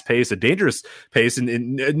fast pace, a dangerous pace,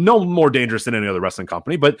 and no more dangerous than any other wrestling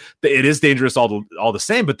company, but it is dangerous all the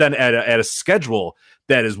same. But then at a schedule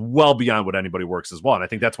that is well beyond what anybody works as well. And I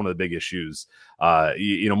think that's one of the big issues,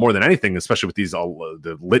 more than anything, especially with these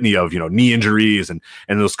the litany of knee injuries and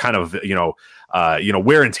those kind of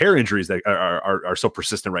wear and tear injuries that are so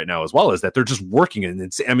persistent right now, as well as that they're just working. And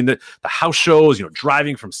the house shows,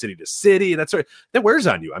 driving from city to city, that wears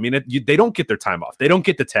on you. I mean, they don't get their time off. They don't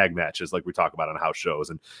get the tag matches like we talk about on house shows,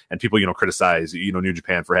 and people criticize New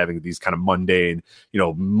Japan for having these kind of mundane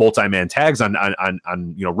multi-man tags on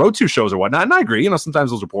road to shows or whatnot. And I agree, sometimes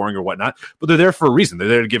those are boring or whatnot, but they're there for a reason. They're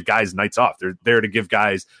there to give guys nights off. They're there to give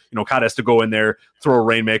guys, Kata has to go in there, throw a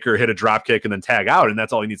rainmaker, hit a drop kick, and then tag out, and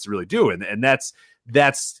that's all he needs to really do. And that's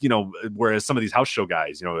whereas some of these house show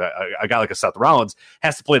guys, a guy like a Seth Rollins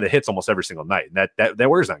has to play the hits almost every single night, and that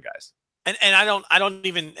wears on guys. And I don't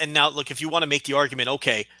even, and now look, if you want to make the argument,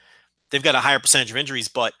 okay, they've got a higher percentage of injuries,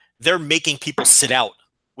 but they're making people sit out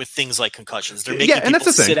with things like concussions. They're making and that's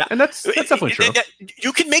the thing. Sit out. And that's definitely true.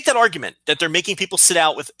 You can make that argument that they're making people sit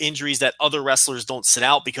out with injuries that other wrestlers don't sit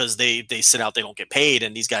out because they sit out, they don't get paid,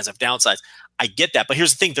 and these guys have downsides. I get that, but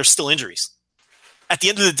here's the thing: they're still injuries. At the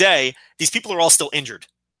end of the day, these people are all still injured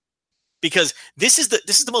because this is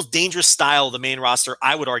the most dangerous style of the main roster,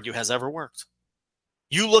 I would argue, has ever worked.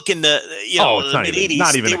 You look in the the mid-80s,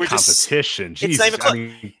 not even a competition. It's not even close.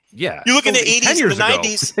 You look in the 80s and the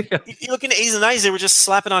 90s. You look in the 80s and 90s, they were just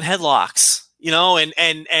slapping on headlocks,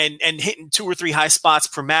 and hitting 2 or 3 high spots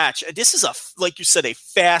per match. This is like you said, a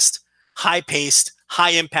fast, high-paced,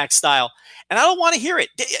 high-impact style. And I don't want to hear it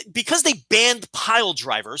because they banned pile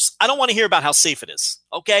drivers. I don't want to hear about how safe it is.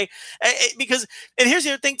 Okay. And here's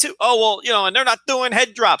the other thing too. Oh, well, and they're not doing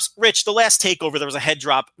head drops. Rich, the last takeover, there was a head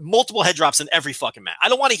drop, multiple head drops in every fucking match. I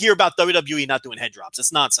don't want to hear about WWE not doing head drops.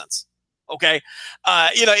 It's nonsense. Okay.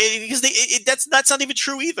 Because that's not even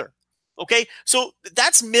true either. Okay. So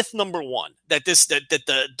that's myth number one, that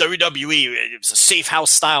the WWE is a safe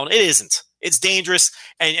house style. It isn't. It's dangerous,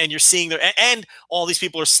 and you're seeing and all these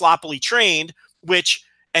people are sloppily trained,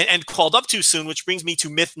 and called up too soon, which brings me to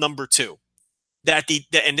myth number 2,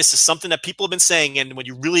 and this is something that people have been saying, and when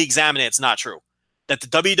you really examine it, it's not true, that the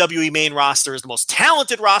WWE main roster is the most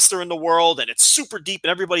talented roster in the world, and it's super deep, and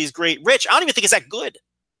everybody's great. Rich, I don't even think it's that good.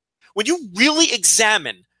 When you really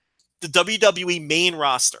examine the WWE main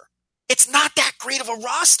roster, it's not that great of a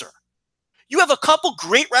roster. You have a couple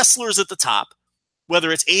great wrestlers at the top,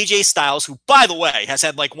 whether it's AJ Styles, who, by the way, has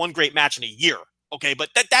had like one great match in a year. Okay, but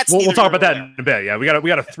that's we'll talk about that in a bit. Yeah, we got a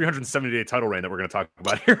 370-day title reign that we're going to talk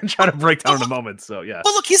about here and try to break down in a moment. So yeah,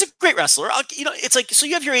 but look, he's a great wrestler. It's like, so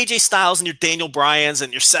you have your AJ Styles and your Daniel Bryans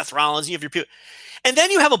and your Seth Rollins. And you have your people, and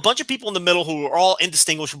then you have a bunch of people in the middle who are all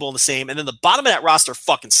indistinguishable and the same. And then the bottom of that roster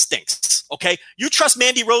fucking stinks. Okay, you trust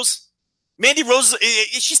Mandy Rose? Mandy Rose,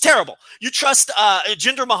 she's terrible. You trust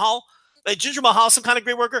Jinder Mahal? Ginger Mahal, some kind of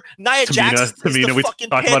great worker. Nia Jax, Tamina, we talked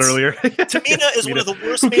about earlier. Tamina is one of the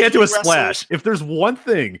worst. Who can't do a wrestlers. splash? If there's one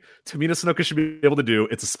thing Tamina Snuka should be able to do,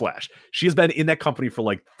 it's a splash. She has been in that company for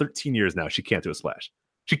like 13 years now. She can't do a splash.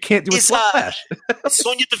 She can't do a splash.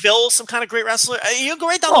 Sonya Deville, some kind of great wrestler. You go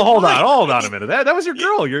right down. Hold on a minute. That was your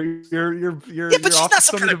girl. You're but she's not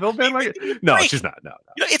some Sonya kind of Deville fan. No, she's not. No.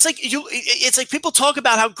 It's like people talk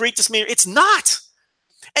about how great this man. It's not.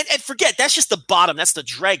 And forget, that's just the bottom. That's the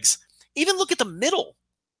dregs. Even look at the middle.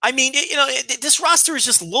 I mean, this roster is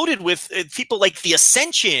just loaded with people like the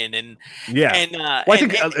Ascension and I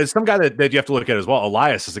think some guy that you have to look at as well.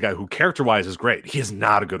 Elias is a guy who character-wise is great. He is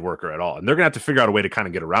not a good worker at all, and they're gonna have to figure out a way to kind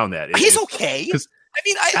of get around that. He's okay. I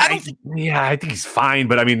mean, I don't think. Yeah, I think he's fine,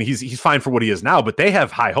 but I mean, he's fine for what he is now. But they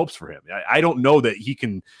have high hopes for him. I don't know that he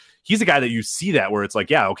can. He's a guy that you see that where it's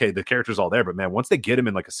like, yeah, okay, the character's all there, but man, once they get him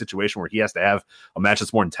in like a situation where he has to have a match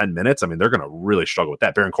that's more than 10 minutes, I mean, they're going to really struggle with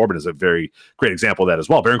that. Baron Corbin is a very great example of that as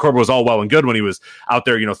well. Baron Corbin was all well and good when he was out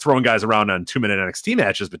there, throwing guys around on 2-minute NXT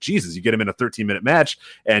matches, but Jesus, you get him in a 13-minute match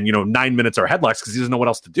and, 9 minutes are headlocks because he doesn't know what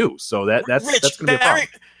else to do. So that's going to be a problem.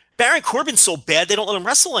 Baron Corbin's so bad, they don't let him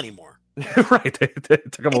wrestle anymore. Right. They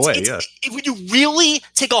took him away. When you really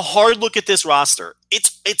take a hard look at this roster,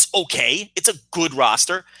 it's okay. It's a good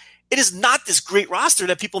roster. It is not this great roster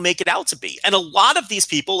that people make it out to be. And a lot of these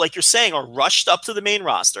people, like you're saying, are rushed up to the main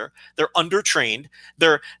roster. They're undertrained.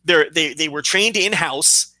 They were trained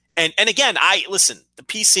in-house. And again, the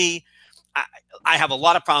PC, I have a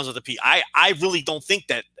lot of problems with the PC. I really don't think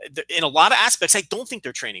that in a lot of aspects, I don't think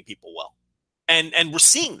they're training people well. And we're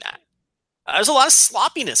seeing that. There's a lot of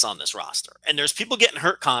sloppiness on this roster. And there's people getting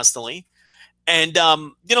hurt constantly. And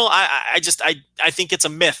I think it's a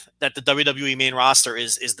myth that the WWE main roster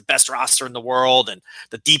is the best roster in the world and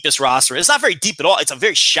the deepest roster. It's not very deep at all. It's a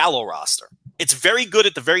very shallow roster. It's very good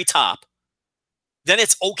at the very top. Then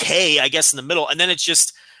it's okay, I guess, in the middle, and then it's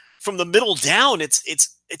just from the middle down. It's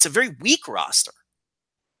a very weak roster.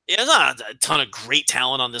 There's not a ton of great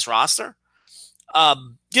talent on this roster.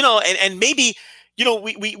 And maybe.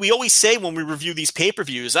 We always say when we review these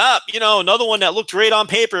pay-per-views, another one that looked great on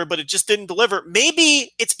paper, but it just didn't deliver.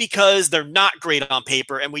 Maybe it's because they're not great on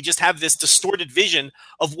paper, and we just have this distorted vision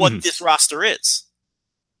of what this roster is.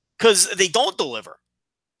 Because they don't deliver.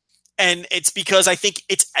 And it's because I think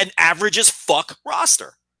it's an average as fuck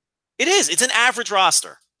roster. It is. It's an average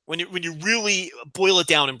roster when you really boil it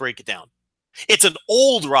down and break it down. It's an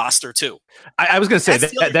old roster too. I was going to say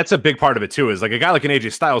that's a big part of it too. Is like a guy like an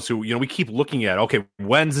AJ Styles who we keep looking at. Okay,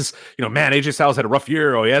 when's this? Man, AJ Styles had a rough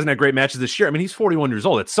year. Oh, he hasn't had great matches this year. I mean, he's 41 years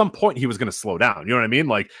old. At some point, he was going to slow down. You know what I mean?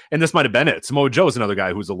 Like, and this might have been it. Samoa Joe is another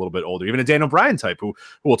guy who's a little bit older. Even a Daniel Bryan type who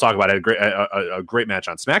we'll talk about had a great match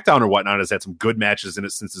on SmackDown or whatnot. Has had some good matches in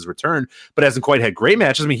it since his return, but hasn't quite had great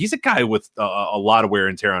matches. I mean, he's a guy with a lot of wear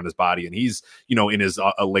and tear on his body, and he's in his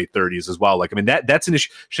late 30s as well. Like, I mean, that's an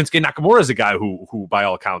issue. Shinsuke Nakamura is a guy who by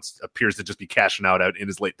all accounts appears to just be cashing out in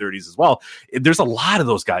his late 30s as well. There's a lot of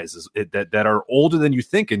those guys that are older than you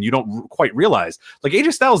think, and you don't quite realize. Like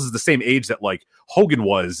AJ Styles is the same age that like Hogan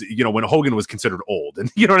was, when Hogan was considered old,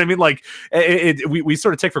 and you know what I mean. Like we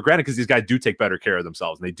sort of take for granted because these guys do take better care of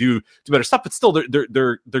themselves and they do better stuff, but still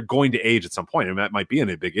they're going to age at some point, and that might be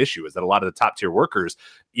a big issue. Is that a lot of the top tier workers,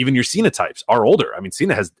 even your Cena types, are older. I mean,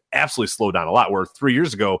 Cena has absolutely slowed down a lot. Where 3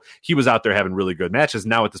 years ago he was out there having really good matches.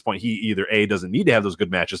 Now at this point, he either A, doesn't need to have those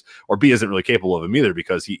good matches, or B, isn't really capable of them either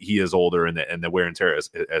because he is older and the wear and tear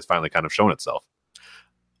has finally kind of shown itself.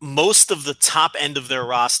 Most of the top end of their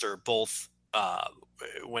roster, both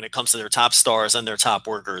when it comes to their top stars and their top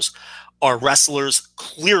workers, are wrestlers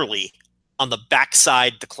clearly on the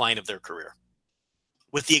backside decline of their career,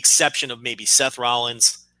 with the exception of maybe Seth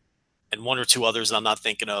Rollins and one or two others I'm not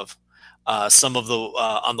thinking of. Some of the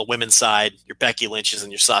on the women's side, your Becky Lynch's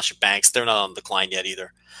and your Sasha Banks, they're not on decline yet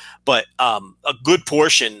either. But a good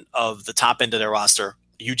portion of the top end of their roster,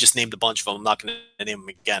 you just named a bunch of them, I'm not going to name them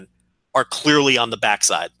again, are clearly on the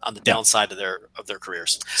backside, on the downside of their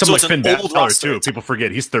careers. Someone like Finn Balor too. People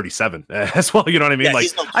forget he's 37 as well. You know what I mean?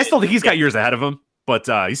 Yeah, I still think he's got years ahead of him, but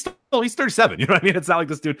he's 37. You know what I mean? It's not like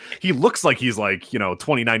this dude. He looks like he's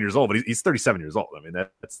 29 years old, but he's 37 years old. I mean,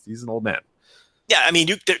 he's an old man. Yeah, I mean,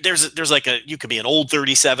 there's like you could be an old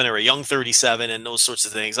 37 or a young 37 and those sorts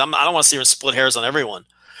of things. I don't want to see her split hairs on everyone,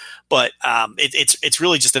 but it's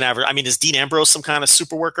really just an average. I mean, is Dean Ambrose some kind of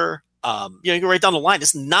super worker? You go right down the line.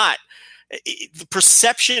 It's not. The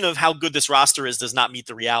perception of how good this roster is does not meet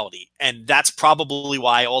the reality, and that's probably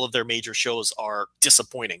why all of their major shows are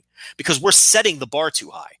disappointing, because we're setting the bar too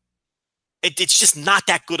high. It's just not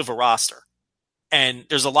that good of a roster, and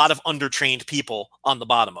there's a lot of undertrained people on the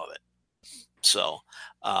bottom of it. So,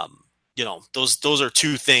 those are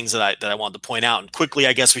two things that I wanted to point out. And quickly,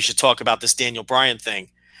 I guess we should talk about this Daniel Bryan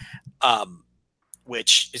thing,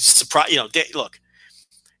 which is surprise. Look,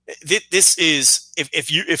 this is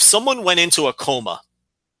if someone went into a coma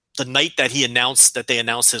the night that they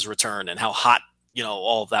announced his return, and how hot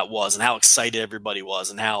all of that was, and how excited everybody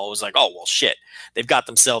was, and how it was like, oh well, shit, they've got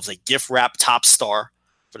themselves a gift wrap top star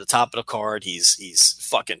for the top of the card. He's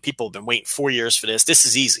fucking, people have been waiting 4 years for this. This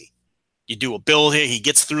is easy. You do a build here, he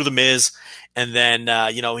gets through the Miz, and then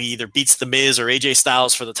he either beats the Miz or AJ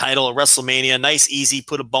Styles for the title at WrestleMania. Nice, easy,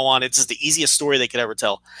 put a bow on it. It's just the easiest story they could ever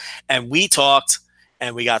tell. And we talked,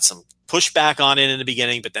 and we got some pushback on it in the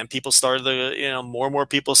beginning, but then people started more and more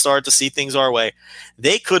people started to see things our way.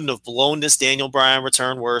 They couldn't have blown this Daniel Bryan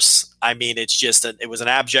return worse. I mean, it's just it was an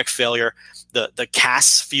abject failure. The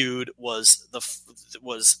Cass feud was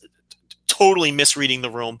totally misreading the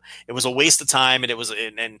room. It was a waste of time, and it was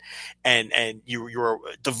and you were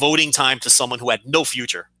devoting time to someone who had no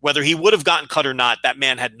future. Whether he would have gotten cut or not, that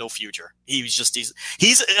man had no future. He was just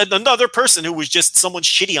he's another person who was just someone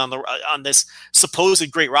shitty on this supposed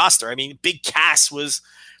great roster. I mean, Big Cass was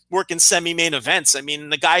working semi-main events. I mean,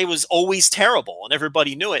 the guy was always terrible, and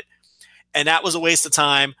everybody knew it. And that was a waste of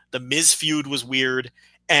time. The Miz feud was weird,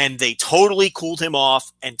 and they totally cooled him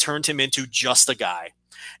off and turned him into just a guy.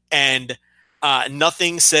 And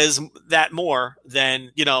nothing says that more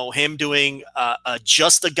than him doing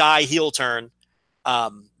just a guy heel turn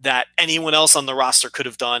that anyone else on the roster could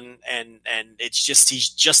have done, and it's just he's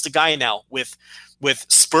just a guy now with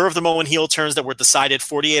spur of the moment heel turns that were decided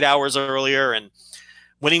 48 hours earlier, and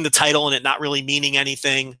winning the title and it not really meaning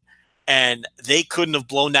anything. And they couldn't have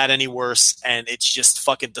blown that any worse. And it's just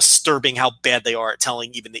fucking disturbing how bad they are at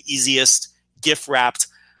telling even the easiest gift wrapped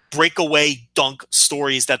breakaway dunk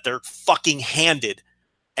stories that they're fucking handed.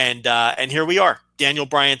 And here we are. Daniel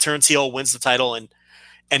Bryan turns heel, wins the title,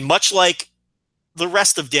 and much like the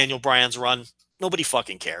rest of Daniel Bryan's run, nobody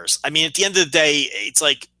fucking cares. I mean, at the end of the day, it's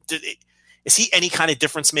like, is he any kind of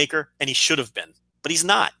difference maker? And he should have been, but he's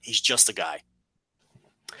not. He's just a guy.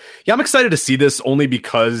 Yeah, I'm excited to see this only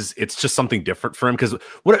because it's just something different for him. Because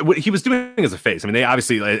what he was doing as a face, I mean, they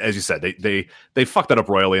obviously, as you said, they fucked that up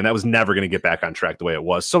royally, and that was never going to get back on track the way it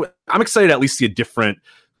was. So I'm excited to at least see a different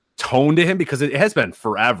tone to him, because it has been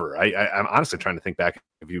forever. I'm honestly trying to think back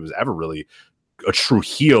if he was ever really a true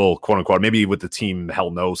heel, quote unquote, maybe with the Team Hell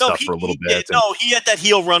No stuff for a little bit. He had that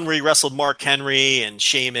heel run where he wrestled Mark Henry and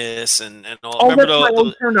Sheamus and all. Oh, remember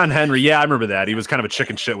the turn on Henry? Yeah, I remember that. He was kind of a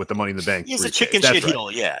chicken shit with the Money in the Bank. He's a chicken shit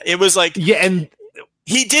heel. Yeah, it was like, yeah, and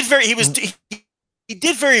he did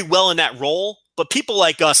very well in that role. But people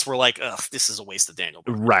like us were like, "Ugh, this is a waste of Daniel."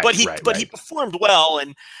 Right, but he performed well,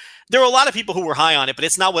 and there were a lot of people who were high on it. But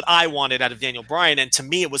it's not what I wanted out of Daniel Bryan, and to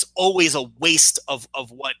me, it was always a waste of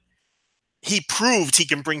what he proved he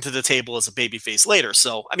can bring to the table as a babyface later.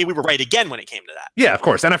 So, I mean, we were right again when it came to that. Yeah, of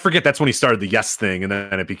course. And I forget that's when he started the Yes thing, and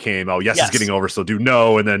then it became, yes is getting over, so do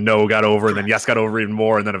No, and then No got over, and then Yes got over even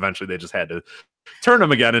more, and then eventually they just had to turn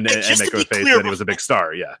him again and make him a face, and then he was a big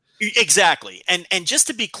star, yeah. Exactly. And just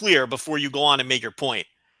to be clear, before you go on and make your point,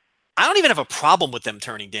 I don't even have a problem with them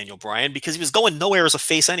turning Daniel Bryan, because he was going nowhere as a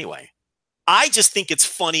face anyway. I just think it's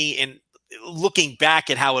funny in looking back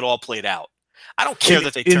at how it all played out. I don't care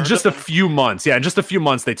that they turned in just a few months. Yeah, in just a few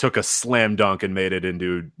months, they took a slam dunk and made it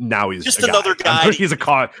into, now he's just another guy. He's a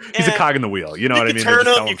cog. He's a cog in the wheel. You know what I mean? Turn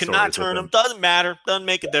him. You cannot turn him. Doesn't matter. Doesn't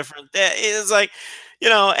make a difference. It's like,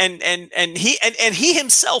 and he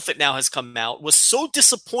himself, it now has come out, was so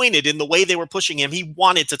disappointed in the way they were pushing him. He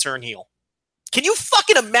wanted to turn heel. Can you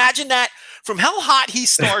fucking imagine that? From how hot he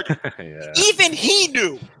started, yeah. Even he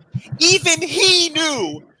knew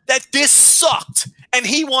that this sucked, and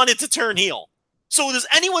he wanted to turn heel. So does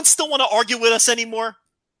anyone still want to argue with us anymore?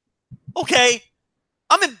 Okay.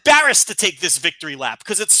 I'm embarrassed to take this victory lap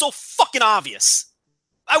because it's so fucking obvious.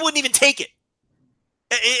 I wouldn't even take it.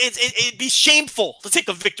 It'd be shameful to take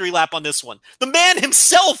a victory lap on this one. The man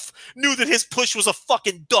himself knew that his push was a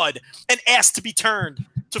fucking dud and asked to be turned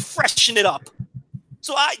to freshen it up.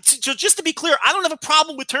 So just to be clear, I don't have a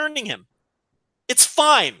problem with turning him. It's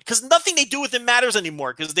fine, because nothing they do with him matters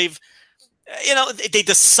anymore, because they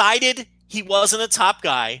decided he wasn't a top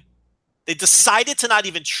guy, They decided to not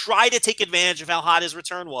even try to take advantage of how hot his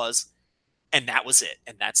return was, and that was it.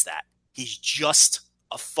 And that's that. He's just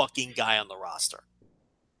a fucking guy on the roster.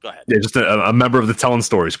 Go ahead. Yeah, just a member of the Telling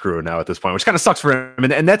Stories crew now at this point, which kind of sucks for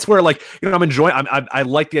him. And that's where, like, I'm enjoying. I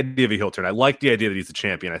like the idea of a heel turn. I like the idea that he's the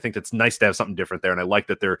champion. I think it's nice to have something different there. And I like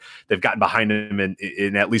that they've gotten behind him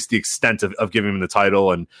in at least the extent of giving him the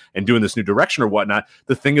title and doing this new direction or whatnot.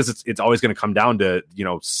 The thing is, it's always going to come down to,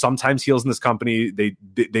 sometimes heels in this company,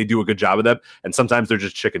 they do a good job of them, and sometimes they're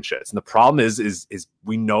just chicken shits. And the problem is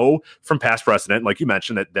we know from past precedent, like you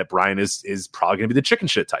mentioned, that Brian is probably going to be the chicken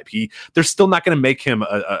shit type. They're still not going to make him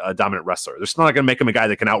a dominant wrestler. They're still not going to make him a guy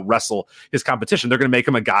that can out wrestle his competition. They're going to make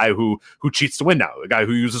him a guy who cheats to win now, a guy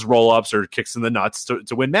who uses roll ups or kicks in the nuts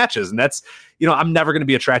to win matches. And that's, I'm never going to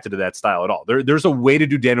be attracted to that style at all. There's a way to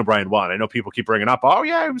do Daniel Bryan well. And I know people keep bringing up, oh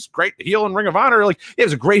yeah, he was great heel in Ring of Honor. Like, yeah, he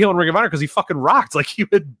was a great heel in Ring of Honor because he fucking rocked. Like, he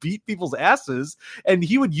would beat people's asses and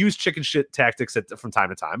he would use chicken shit tactics from time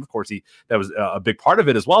to time. Of course, that was a big part of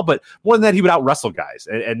it as well. But more than that, he would out wrestle guys,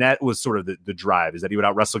 and that was sort of the drive, is that he would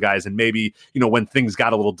out wrestle guys. And maybe when things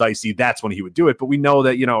got a little dicey, that's when he would do it. But we know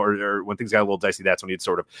that or when things got a little dicey, that's when he'd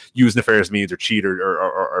sort of use nefarious means or cheat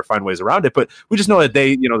or find ways around it. But we just know that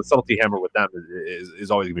they, the subtlety hammer with them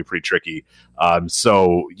is always going to be pretty tricky.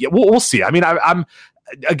 So yeah, we'll see. I mean, I'm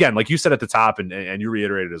again, like you said at the top, and you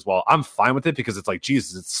reiterated as well, I'm fine with it because it's like,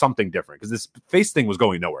 Jesus, it's something different, because this face thing was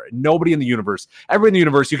going nowhere. Nobody in the universe, everybody in the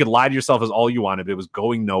universe, you could lie to yourself as all you wanted, but it was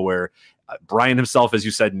going nowhere. Brian himself, as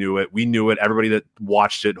you said, knew it. We knew it. Everybody that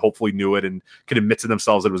watched it hopefully knew it and could admit to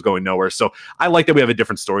themselves that it was going nowhere. So I like that we have a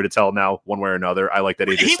different story to tell now, one way or another. I like that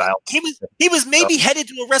AJ Styles. He was maybe headed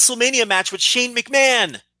to a WrestleMania match with Shane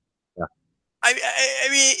McMahon. Yeah. I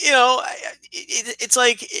mean, it's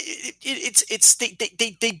like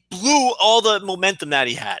they blew all the momentum that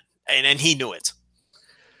he had, and he knew it.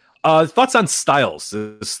 Thoughts on Styles?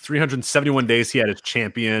 This 371 days he had as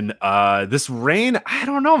champion. This reign, I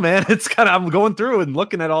don't know, man. It's kind of, I'm going through and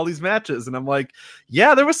looking at all these matches, and I'm like,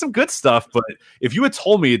 yeah, there was some good stuff. But if you had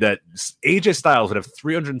told me that AJ Styles would have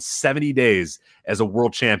 370 days as a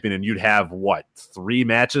world champion, and you'd have 3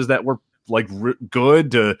 matches that were like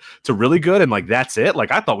good to really good, and like that's it,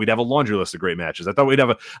 like I thought we'd have a laundry list of great matches. I thought we'd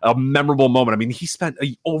have a memorable moment. I mean, he spent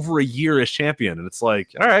over a year as champion, and it's like,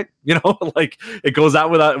 all right, like it goes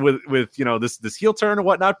out with this heel turn and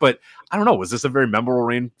whatnot. But I don't know, was this a very memorable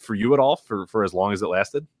reign for you at all for as long as it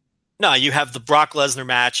lasted? No, you have the Brock Lesnar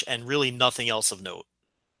match and really nothing else of note.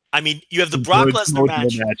 I mean, you have the Brock Lesnar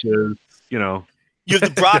matches, You have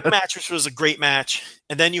the Brock match, which was a great match,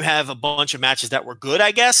 and then you have a bunch of matches that were good,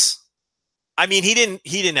 I guess. I mean, he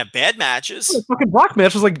didn't have bad matches. The fucking Brock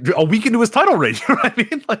match was like a week into his title reign. You know what I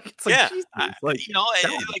mean? Like, it's like, yeah, Jesus, like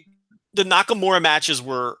the Nakamura matches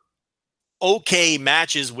were okay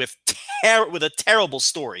matches with a terrible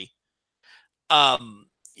story. And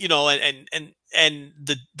the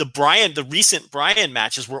recent Bryan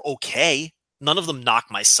matches were okay. None of them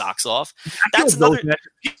knocked my socks off. That's another.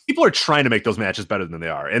 People are trying to make those matches better than they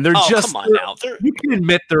are, and they're come on now. You can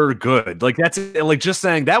admit they're good. Like that's like just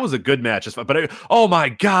saying that was a good match. But oh my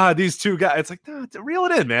god, these two guys. It's like, no, reel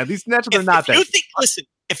it in, man. These matches are not that. Listen,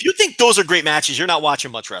 if you think those are great matches, you're not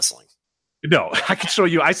watching much wrestling. No, I can show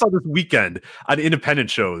you. I saw this weekend on independent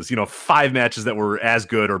shows, 5 matches that were as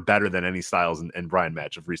good or better than any Styles and Bryan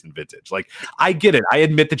match of recent vintage. Like, I get it. I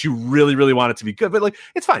admit that you really, really want it to be good, but like,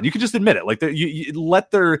 it's fine. You can just admit it. Like, you let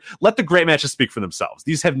the great matches speak for themselves.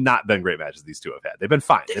 These have not been great matches these two have had. They've been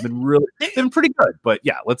fine. They've been pretty good. But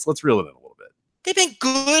yeah, let's reel it in a little bit. They've been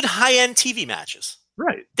good high-end TV matches.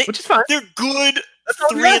 Right. Which is fine. They're good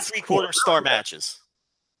 3 3/4 star matches.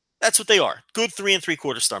 That's what they are. Good 3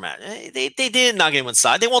 3/4 star match. They did not get one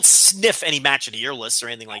side. They won't sniff any match of the year list or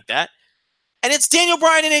anything like that. And it's Daniel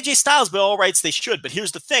Bryan and AJ Styles, by all rights they should. But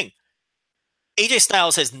here's the thing. AJ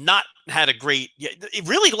Styles has not had a great,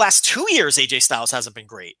 really the last 2 years AJ Styles hasn't been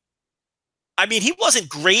great. I mean, he wasn't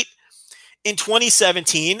great in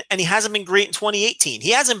 2017 and he hasn't been great in 2018.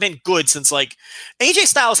 He hasn't been good since AJ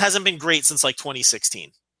Styles hasn't been great since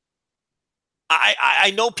 2016.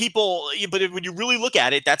 I know people, but when you really look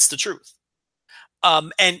at it, that's the truth.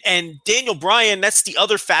 And Daniel Bryan, that's the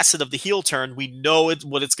other facet of the heel turn. We know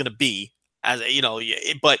what it's going to be,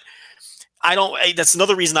 but I don't. That's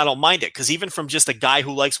another reason I don't mind it, because even from just a guy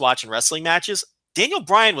who likes watching wrestling matches, Daniel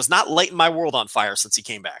Bryan was not lighting my world on fire since he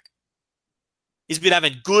came back. He's been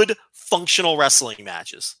having good, functional wrestling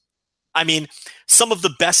matches. I mean, some of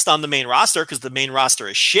the best on the main roster, because the main roster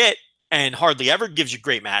is shit and hardly ever gives you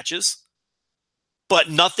great matches. But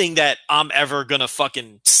nothing that I'm ever going to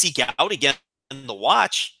fucking seek out again to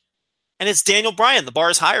watch. And it's Daniel Bryan. The bar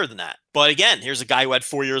is higher than that. But again, here's a guy who had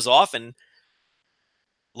 4 years off and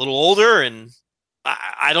a little older, and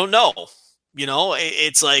I don't know.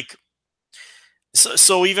 It's like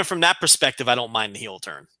so. Even from that perspective, I don't mind the heel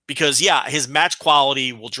turn because his match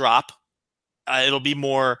quality will drop. It'll be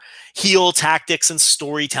more heel tactics and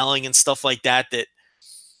storytelling and stuff like that.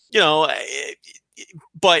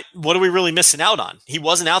 But what are we really missing out on? He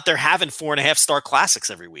wasn't out there having 4.5-star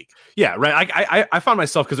classics every week. Yeah, right. I found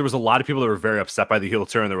myself, because there was a lot of people that were very upset by the heel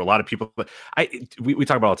turn. There were a lot of people, but we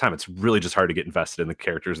talk about all the time. It's really just hard to get invested in the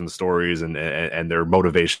characters and the stories and their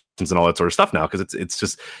motivations and all that sort of stuff now, because it's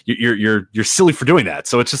just you're silly for doing that.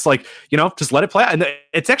 So it's just like, just let it play out. And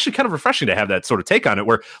it's actually kind of refreshing to have that sort of take on it,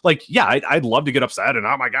 where like, I'd love to get upset and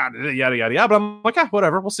oh my god, yada yada yada, but I'm like,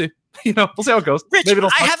 whatever, we'll see. We'll see how it goes. Rich, Maybe I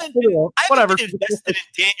haven't been invested in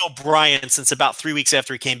Daniel Bryan since about 3 weeks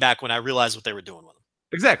after he came back, when I realized what they were doing with him.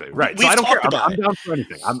 Exactly, right. So I don't care. I'm down for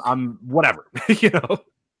anything. I'm whatever.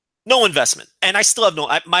 No investment, and I still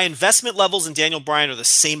have my investment levels in Daniel Bryan are the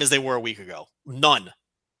same as they were a week ago. None.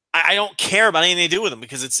 I don't care about anything they do with him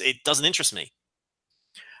because it doesn't interest me.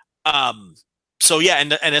 So yeah,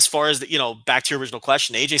 and as far as back to your original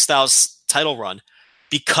question, AJ Styles title run,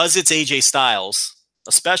 because it's AJ Styles,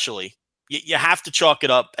 especially, you have to chalk it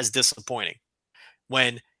up as disappointing.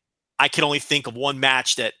 When I can only think of one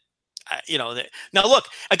match that, now look,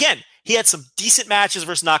 again, he had some decent matches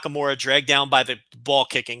versus Nakamura, dragged down by the ball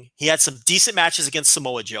kicking. He had some decent matches against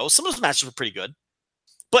Samoa Joe. Some of those matches were pretty good,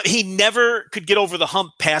 but he never could get over the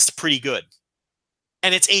hump past pretty good.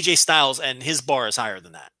 And it's AJ Styles, and his bar is higher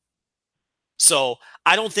than that. So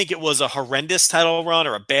I don't think it was a horrendous title run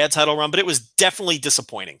or a bad title run, but it was definitely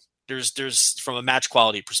disappointing. There's from a match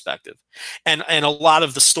quality perspective, and a lot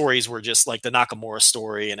of the stories were just like the Nakamura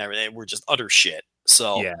story and everything were just utter shit.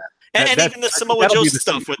 So yeah, and even the Samoa Joe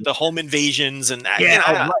stuff with the home invasions and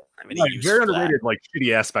very underrated, like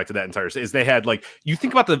shitty aspect of that entire is they had like, you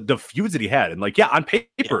think about the feuds that he had, and like on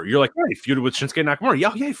paper you're like, he feuded with Shinsuke Nakamura,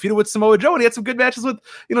 he feuded with Samoa Joe, and he had some good matches with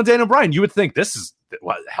Daniel Bryan. You would think this is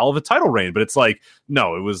hell of a title reign, but it's like,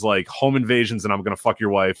 no, it was like home invasions and I'm gonna fuck your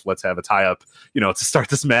wife, let's have a tie-up to start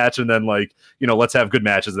this match, and then like let's have good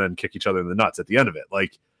matches and then kick each other in the nuts at the end of it.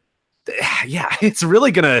 Like, it's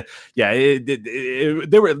really gonna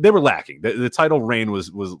they were lacking. The title reign was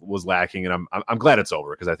lacking, and I'm glad it's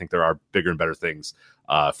over, because I think there are bigger and better things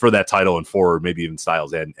for that title and for maybe even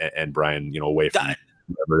Styles and Bryan away from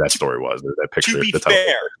whatever that story was, or that picture.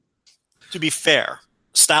 To be fair,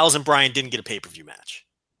 Styles and Bryan didn't get a pay-per-view match.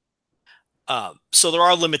 So there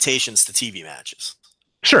are limitations to TV matches.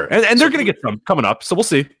 Sure, and they're going to get some coming up, so we'll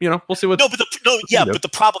see. We'll see what. But the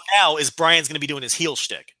problem now is Bryan's going to be doing his heel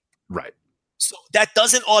shtick. Right. So that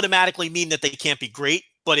doesn't automatically mean that they can't be great,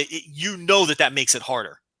 but that makes it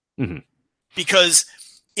harder. Mm-hmm. Because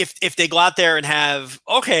if they go out there and have,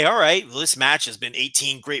 okay, all right, well, this match has been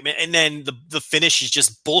 18 great minutes, and then the finish is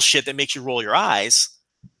just bullshit that makes you roll your eyes,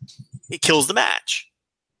 it kills the match.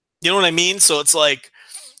 You know what I mean? So it's like,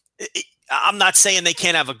 I'm not saying they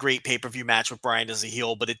can't have a great pay-per-view match with Bryan as a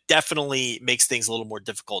heel, but it definitely makes things a little more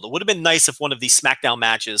difficult. It would have been nice if one of these SmackDown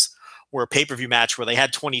matches were a pay-per-view match where they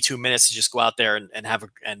had 22 minutes to just go out there and have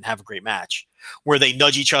a great match, where they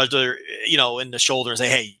nudge each other, in the shoulder and say,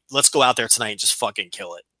 hey, let's go out there tonight and just fucking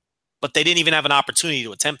kill it. But they didn't even have an opportunity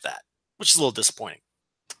to attempt that, which is a little disappointing.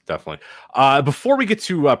 Definitely. Before we get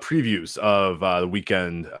to previews of the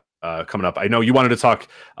weekend coming up, I know you wanted to talk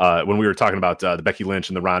when we were talking about the Becky Lynch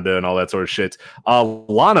and the Ronda and all that sort of shit.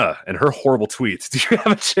 Lana and her horrible tweets. Do you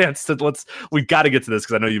have a chance to we got to get to this,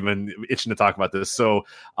 because I know you've been itching to talk about this. So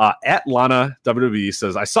at Lana WWE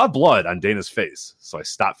says, I saw blood on Dana's face, so I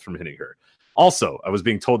stopped from hitting her. Also, I was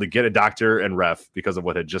being told to get a doctor and ref because of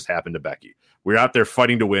what had just happened to Becky. We're out there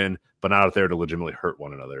fighting to win, but not out there to legitimately hurt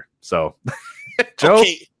one another. So, Joe.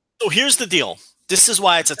 Okay, so here's the deal. This is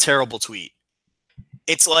why it's a terrible tweet.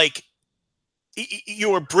 It's like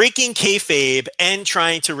you are breaking kayfabe and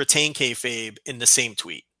trying to retain kayfabe in the same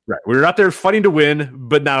tweet. Right. We're out there fighting to win,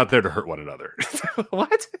 but not out there to hurt one another.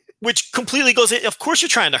 What? Which completely goes, of course you're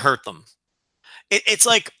trying to hurt them. It's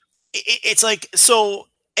like, so,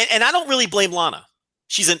 and I don't really blame Lana.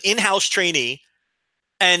 She's an in-house trainee,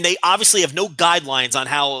 and they obviously have no guidelines on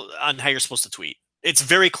how you're supposed to tweet. It's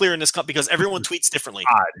very clear in this company because everyone tweets differently.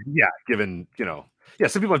 Yeah, given,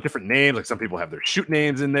 some people have different names. Like some people have their shoot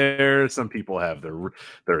names in there. Some people have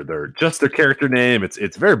their just their character name.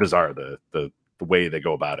 It's very bizarre the way they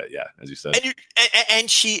go about it. Yeah, as you said. And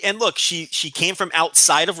she came from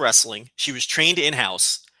outside of wrestling. She was trained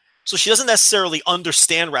in-house, so she doesn't necessarily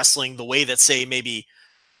understand wrestling the way that, say, maybe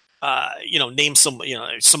name some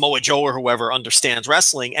Samoa Joe or whoever understands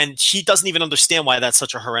wrestling, and she doesn't even understand why that's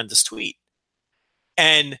such a horrendous tweet.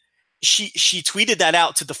 And she tweeted that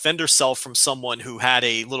out to defend herself from someone who had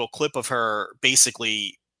a little clip of her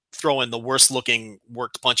basically throwing the worst looking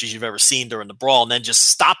worked punches you've ever seen during the brawl and then just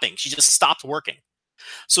stopping. She just stopped working.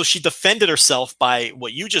 So she defended herself by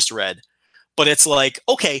what you just read, but it's like,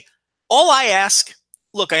 okay, all I ask,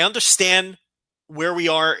 look, I understand where we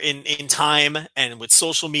are in time and with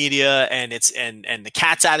social media and and the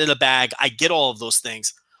cat's out of the bag. I get all of those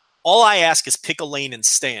things. All I ask is pick a lane and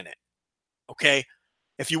stay in it. Okay.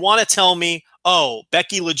 If you want to tell me, oh,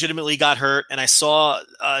 Becky legitimately got hurt and I saw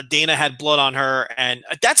Dana had blood on her, and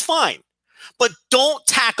that's fine. But don't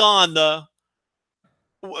tack on the,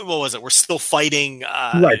 what was it? We're still fighting.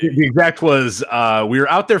 Right. The exact was, we were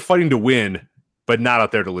out there fighting to win, but not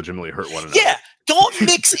out there to legitimately hurt one another. Yeah. Don't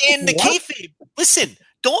mix in the kayfabe. Listen,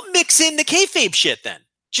 don't mix in the kayfabe shit then.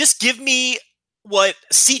 Just give me what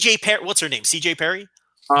CJ Perry, what's her name? CJ Perry?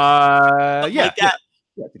 Yeah. Like that.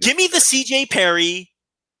 Yeah. Give me the CJ Perry.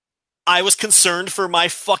 I was concerned for my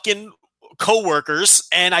fucking coworkers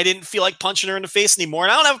and I didn't feel like punching her in the face anymore.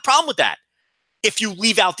 And I don't have a problem with that. If you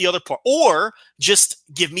leave out the other part, or just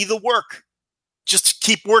give me the work, just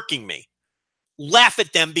keep working me. Laugh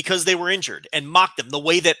at them because they were injured and mock them the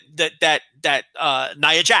way that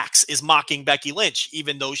Nia Jax is mocking Becky Lynch,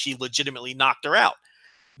 even though she legitimately knocked her out.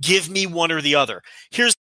 Give me one or the other.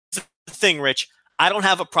 Here's the thing, Rich. I don't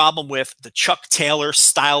have a problem with the Chuck Taylor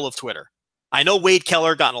style of Twitter. I know Wade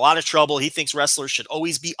Keller got in a lot of trouble. He thinks wrestlers should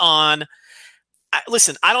always be on.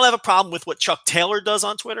 Listen, I don't have a problem with what Chuck Taylor does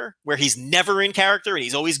on Twitter, where he's never in character and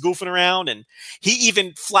he's always goofing around. And he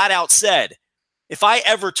even flat out said, if I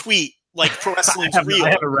ever tweet like pro wrestling's real. I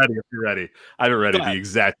haven't read it if you're ready. I haven't read the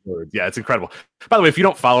exact words. Yeah, it's incredible. By the way, if you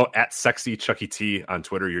don't follow at Sexy Chucky T on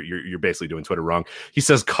Twitter, you're basically doing Twitter wrong. He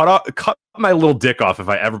says, cut my little dick off if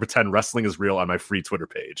I ever pretend wrestling is real on my free Twitter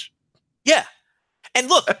page. Yeah. And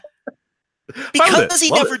look, because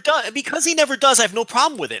he never does, I have no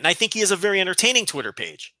problem with it. And I think he has a very entertaining Twitter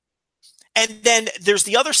page. And then there's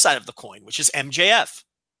the other side of the coin, which is MJF,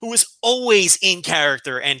 who is always in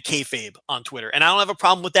character and kayfabe on Twitter. And I don't have a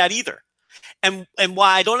problem with that either. And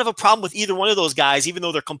why I don't have a problem with either one of those guys, even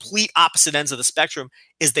though they're complete opposite ends of the spectrum,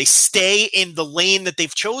 is they stay in the lane that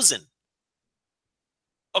they've chosen.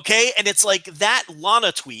 Okay? And it's like that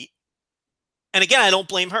Lana tweet. And again, I don't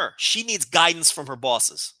blame her. She needs guidance from her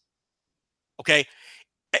bosses. Okay?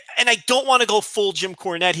 And I don't want to go full Jim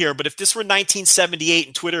Cornette here, but if this were 1978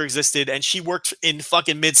 and Twitter existed and she worked in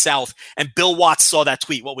fucking Mid-South and Bill Watts saw that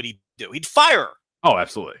tweet, what would he do? He'd fire her. Oh,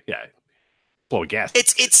 absolutely. Yeah. Blow a gas.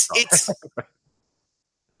 It's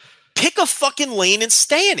pick a fucking lane and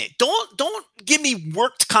stay in it. Don't give me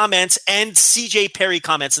worked comments and CJ Perry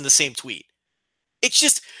comments in the same tweet. It's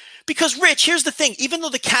just because, Rich, here's the thing. Even though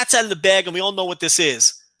the cat's out of the bag and we all know what this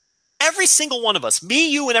is, every single one of us, me,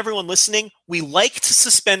 you, and everyone listening, we like to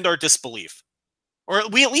suspend our disbelief. Or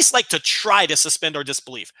we at least like to try to suspend our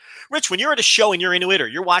disbelief. Rich, when you're at a show and you're into it, or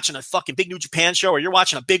you're watching a fucking big New Japan show, or you're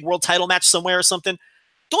watching a big world title match somewhere or something,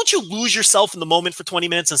 don't you lose yourself in the moment for 20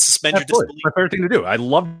 minutes and suspend your disbelief? It's my favorite thing to do. I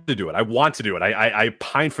love to do it. I want to do it. I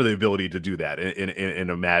pine for the ability to do that in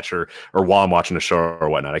a match or while I'm watching a show or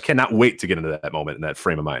whatnot. I cannot wait to get into that moment in that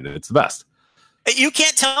frame of mind. It's the best. You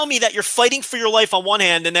can't tell me that you're fighting for your life on one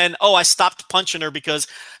hand and then, I stopped punching her because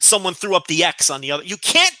someone threw up the X on the other. You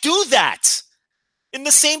can't do that in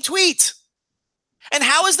the same tweet. And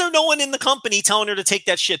how is there no one in the company telling her to take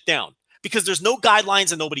that shit down? Because there's no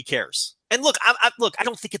guidelines and nobody cares. And look, I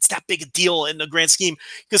don't think it's that big a deal in the grand scheme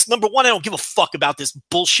because, number one, I don't give a fuck about this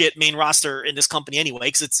bullshit main roster in this company anyway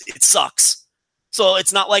because it sucks. So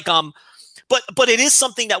it's not like but it is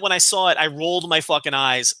something that when I saw it, I rolled my fucking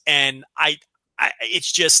eyes and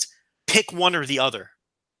it's just pick one or the other.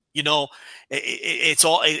 You know, it's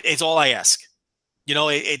all I ask. You know,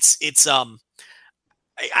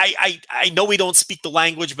 I know we don't speak the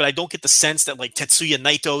language, but I don't get the sense that like Tetsuya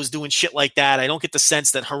Naito is doing shit like that. I don't get the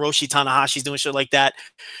sense that Hiroshi Tanahashi is doing shit like that.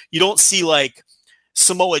 You don't see like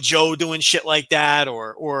Samoa Joe doing shit like that,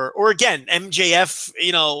 or again MJF.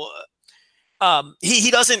 You know,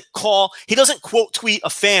 he doesn't quote tweet a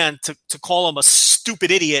fan to call him a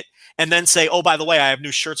stupid idiot and then say, oh, by the way, I have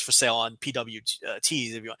new shirts for sale on PWTs.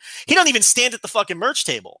 If you want. He don't even stand at the fucking merch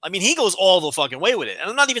table. I mean, he goes all the fucking way with it. And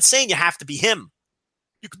I'm not even saying you have to be him.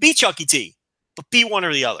 You could be Chucky T, but be one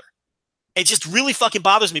or the other. It just really fucking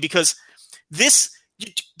bothers me because the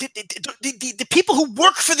people who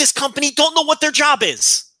work for this company don't know what their job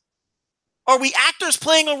is. Are we actors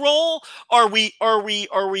playing a role? Are we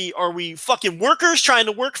fucking workers trying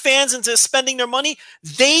to work fans into spending their money?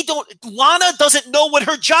 Lana doesn't know what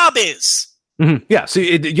her job is. Mm-hmm. Yeah, so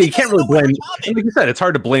you can't really blame. Like you said, it's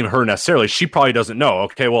hard to blame her necessarily. She probably doesn't know.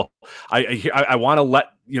 Okay, well, I want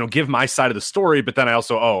to give my side of the story, but then I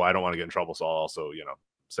also I don't want to get in trouble, so I'll also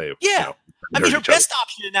say I mean, her best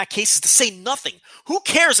option in that case is to say nothing. Who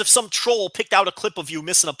cares if some troll picked out a clip of you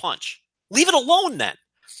missing a punch? Leave it alone then.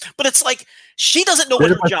 But it's like she doesn't know what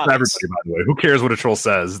her job is. Everybody, by the way, who cares what a troll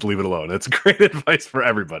says? Leave it alone. It's great advice for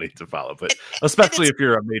everybody to follow, but especially if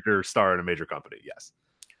you're a major star in a major company. Yes.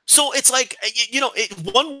 So it's like,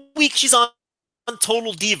 1 week she's on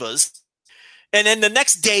Total Divas, and then the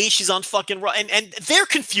next day she's on fucking Raw, and they're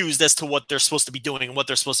confused as to what they're supposed to be doing and what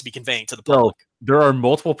they're supposed to be conveying to the public. So there are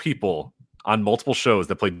multiple people on multiple shows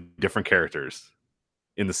that play different characters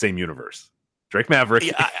in the same universe. Drake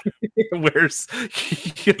Maverick wears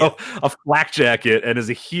a flak jacket and is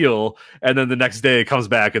a heel, and then the next day comes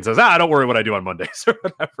back and says, don't worry what I do on Mondays or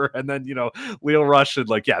whatever. And then Leo Rush and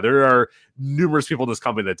there are numerous people in this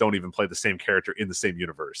company that don't even play the same character in the same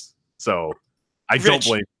universe. So I don't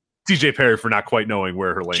blame TJ Perry for not quite knowing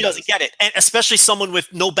where her lane is. She doesn't get it, and especially someone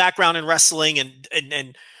with no background in wrestling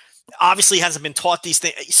and obviously hasn't been taught these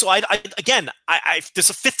things. So I this is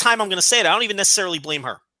the fifth time I'm going to say it. I don't even necessarily blame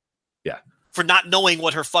her. Yeah. For not knowing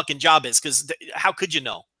what her fucking job is, because how could you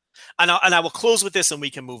know? And I will close with this, and we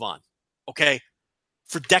can move on. Okay,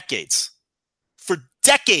 for decades,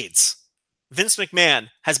 Vince McMahon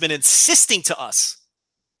has been insisting to us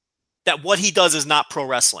that what he does is not pro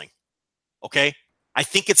wrestling. Okay, I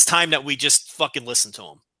think it's time that we just fucking listen to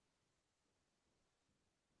him.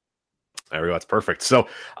 There we go. That's perfect. So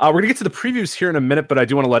we're going to get to the previews here in a minute, but I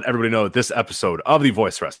do want to let everybody know that this episode of the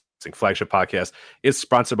Voice Wrestling Flagship Podcast is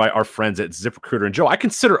sponsored by our friends at ZipRecruiter. And Joe, I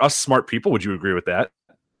consider us smart people. Would you agree with that?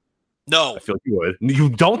 No. I feel like you would. You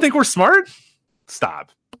don't think we're smart?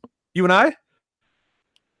 Stop. You and I?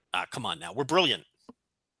 Come on now. We're brilliant.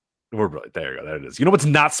 We're brilliant. There you go. There it is. You know what's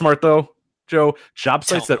not smart, though? Joe, job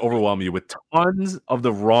sites that overwhelm you with tons of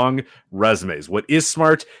the wrong resumes. What is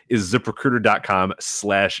smart is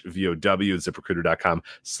ZipRecruiter.com/VOW,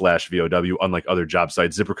 ZipRecruiter.com/VOW. Unlike other job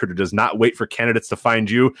sites, ZipRecruiter does not wait for candidates to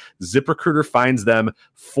find you. ZipRecruiter finds them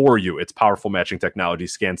for you. Its powerful matching technology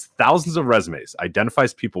scans thousands of resumes,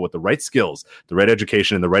 identifies people with the right skills, the right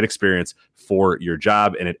education, and the right experience for your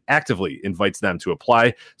job, and it actively invites them to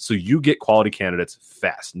apply so you get quality candidates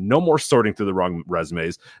fast. No more sorting through the wrong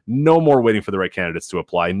resumes. No more waiting for the right candidates to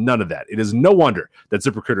apply. None of that. It is no wonder that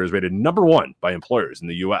ZipRecruiter is rated #1 by employers in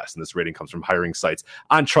the U.S. And this rating comes from hiring sites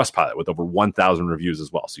on Trustpilot with over 1,000 reviews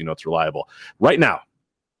as well. So it's reliable. Right now,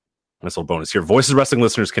 this little bonus here. Voices Wrestling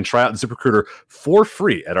listeners can try out ZipRecruiter for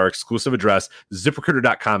free at our exclusive address,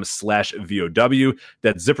 ZipRecruiter.com/VOW.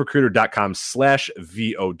 That's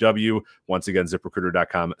ZipRecruiter.com/VOW. Once again,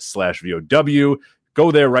 ZipRecruiter.com/VOW.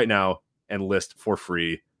 Go there right now and list for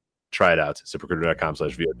free. Try it out.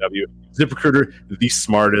 ZipRecruiter.com/VOW. ZipRecruiter, the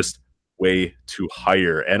smartest way to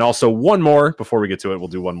hire. And also one more before we get to it, we'll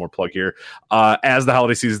do one more plug here. As the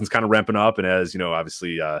holiday season's kind of ramping up, and as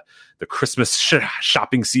obviously the Christmas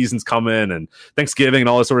shopping season's coming and Thanksgiving and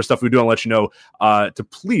all this sort of stuff, we do want to let you know to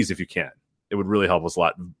please, if you can, it would really help us a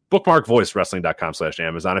lot. Bookmark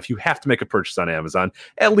voicewrestling.com/Amazon. If you have to make a purchase on Amazon,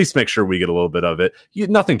 at least make sure we get a little bit of it.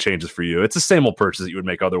 Nothing changes for you. It's the same old purchase that you would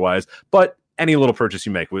make otherwise, but any little purchase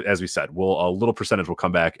you make, as we said, a little percentage will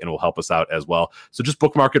come back and will help us out as well. So just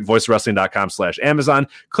bookmark it, voicewrestling.com/Amazon.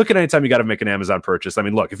 Click it anytime you got to make an Amazon purchase. I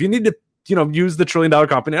mean, look, if you need to, use the $1 trillion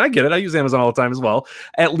company, and I get it, I use Amazon all the time as well,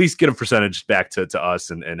 at least get a percentage back to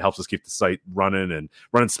us and helps us keep the site running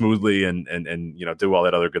smoothly and do all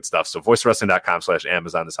that other good stuff. So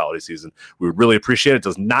voicewrestling.com/Amazon this holiday season. We would really appreciate it. It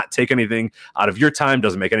does not take anything out of your time,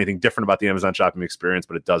 doesn't make anything different about the Amazon shopping experience,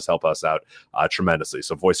 but it does help us out tremendously.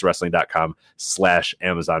 So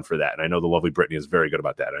voicewrestling.com/Amazon for that. And I know the lovely Brittany is very good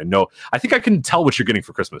about that. I think I can tell what you're getting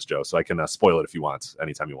for Christmas, Joe, so I can spoil it if you want,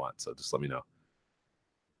 anytime you want. So just let me know.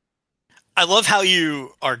 I love how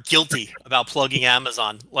you are guilty about plugging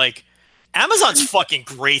Amazon. Like, Amazon's fucking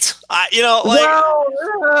great. They've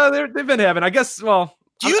been having, I guess, well,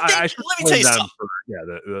 do you think, let me tell you something.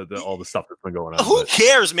 All the stuff that's been going on. Who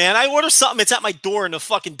cares, man? I order something, it's at my door in a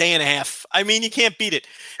fucking day and a half. I mean, you can't beat it.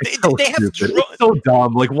 They have it's so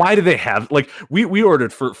dumb. Like, why do they have, we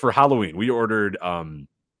ordered for Halloween, we ordered,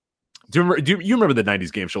 do you remember the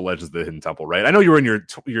 90s game show Legends of the Hidden Temple, right? I know you were in your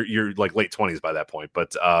like late 20s by that point,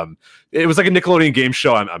 but it was like a Nickelodeon game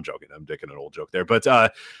show. I'm joking. I'm making an old joke there. But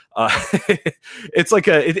It's like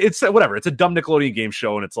it's whatever. It's a dumb Nickelodeon game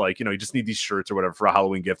show, and it's like, you just need these shirts or whatever for a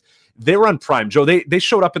Halloween gift. They were on Prime, Joe. They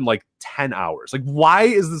showed up in like 10 hours. Like, why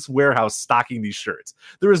is this warehouse stocking these shirts?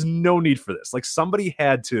 There is no need for this. Like, somebody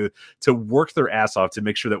had to work their ass off to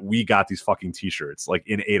make sure that we got these fucking t-shirts like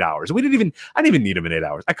in 8 hours. I didn't even need them in 8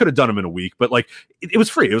 hours. I could have done them in a week, but like it was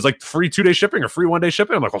free. It was like free 2-day shipping or free 1-day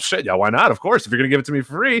shipping. I'm like, well, shit, yeah, why not? Of course, if you're gonna give it to me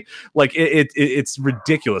for free. Like, it's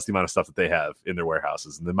ridiculous the amount of stuff that they have in their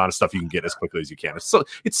warehouses and the amount of stuff you can get as quickly as you can.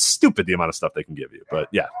 It's stupid the amount of stuff they can give you. But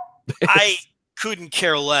yeah, I couldn't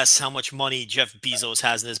care less how much money Jeff Bezos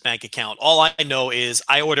has in his bank account. All I know is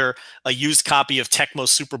I order a used copy of Tecmo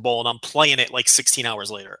Super Bowl and I'm playing it like 16 hours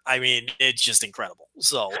later. I mean, it's just incredible.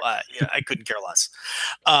 So yeah, I couldn't care less.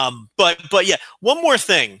 But yeah, one more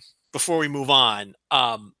thing before we move on.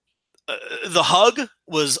 The hug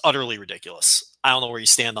was utterly ridiculous. I don't know where you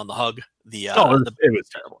stand on the hug. It was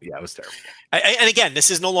terrible. Yeah, it was terrible. And again, this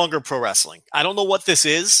is no longer pro wrestling. I don't know what this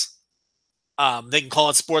is. They can call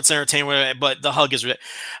it sports entertainment, but the hug is ridiculous.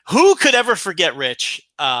 Who could ever forget, Rich,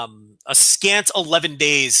 a scant 11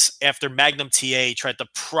 days after Magnum TA tried to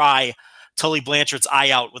pry Tully Blanchard's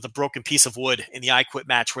eye out with a broken piece of wood in the I Quit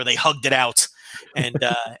match where they hugged it out. And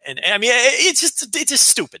I mean, it's just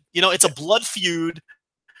stupid. It's a blood feud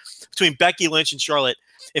between Becky Lynch and Charlotte.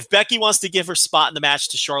 If Becky wants to give her spot in the match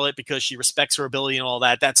to Charlotte because she respects her ability and all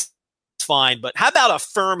that, that's fine. But how about a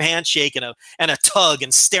firm handshake and a tug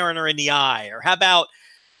and staring her in the eye? Or how about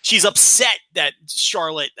she's upset that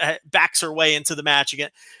Charlotte backs her way into the match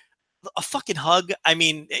again? A fucking hug. I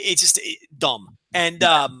mean, it's just dumb. And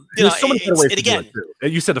again,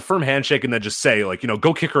 you said the firm handshake and then just say like,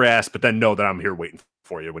 go kick her ass, but then know that I'm here waiting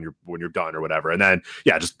for you when you're done or whatever. And then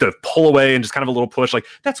just to pull away and just kind of a little push. Like,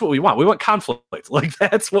 that's what we want. We want conflict. Like,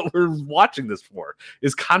 that's what we're watching this for,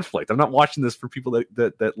 is conflict. I'm not watching this for people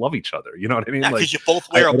that love each other. You know what I mean? Because you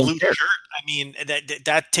both wear a blue shirt. I mean,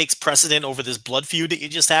 that takes precedent over this blood feud that you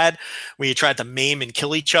just had where you tried to maim and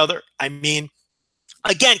kill each other. I mean,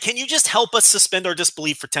 again, can you just help us suspend our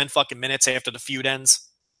disbelief for 10 fucking minutes after the feud ends?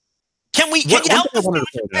 Can you help us do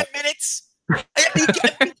it for 10 minutes? I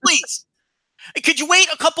mean, please. Could you wait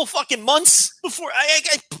a couple fucking months before?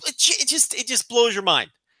 It just blows your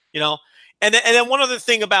mind, And then one other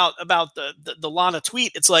thing about the Lana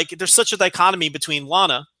tweet, it's like there's such a dichotomy between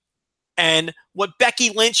Lana and what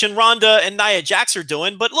Becky Lynch and Ronda and Nia Jax are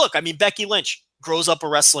doing. But look, I mean, Becky Lynch grows up a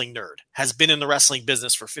wrestling nerd, has been in the wrestling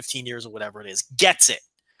business for 15 years or whatever it is, gets it,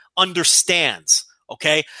 understands.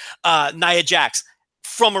 Okay, Nia Jax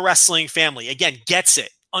from a wrestling family, again, gets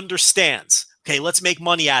it, understands. Okay, let's make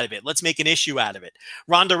money out of it. Let's make an issue out of it.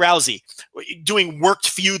 Ronda Rousey doing worked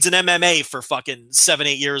feuds in MMA for fucking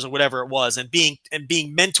 7-8 years or whatever it was, and being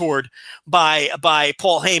mentored by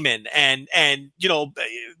Paul Heyman and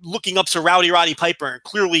looking up to Roddy Piper, and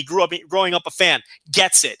clearly growing up a fan,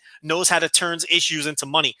 gets it, knows how to turn issues into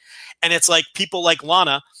money. And it's like people like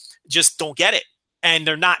Lana just don't get it, and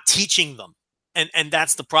they're not teaching them. And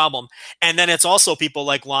that's the problem. And then it's also people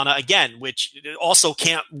like Lana, again, which also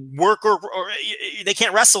can't work or they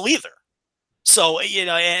can't wrestle either. So,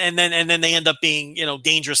 and then they end up being,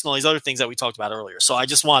 dangerous and all these other things that we talked about earlier. So I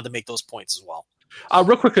just wanted to make those points as well.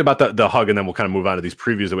 Real quickly about the hug, and then we'll kind of move on to these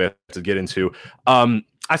previews that we have to get into.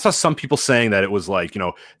 I saw some people saying that it was like,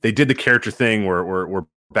 they did the character thing where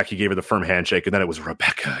Becky gave her the firm handshake, and then it was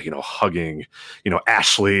Rebecca, hugging,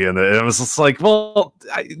 Ashley, and it was just like, well,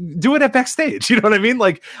 do it at backstage. You know what I mean?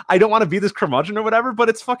 Like, I don't want to be this curmudgeon or whatever, but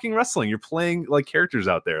it's fucking wrestling. You're playing like characters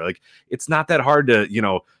out there. Like, it's not that hard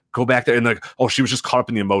to, go back there and like, oh, she was just caught up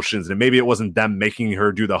in the emotions, and maybe it wasn't them making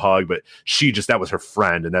her do the hug, but that was her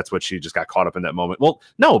friend, and that's what she just got caught up in that moment. Well,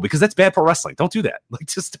 no, because that's bad pro wrestling. Don't do that. Like,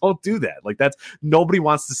 just don't do that. Like, nobody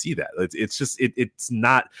wants to see that. It's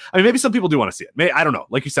not. I mean, maybe some people do want to see it. I don't know.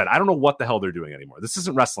 Like you said, I don't know what the hell they're doing anymore. This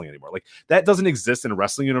isn't wrestling anymore. Like, that doesn't exist in a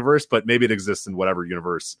wrestling universe, but maybe it exists in whatever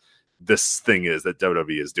universe this thing is that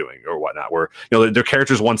WWE is doing or whatnot, where their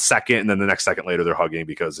characters 1 second and then the next second later they're hugging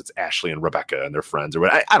because it's Ashley and Rebecca and their friends or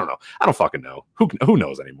what. I don't know. I don't fucking know. Who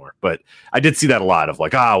knows anymore? But I did see that a lot of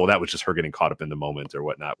like, well, that was just her getting caught up in the moment or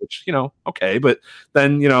whatnot, which, okay. But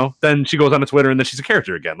then, then she goes on to Twitter and then she's a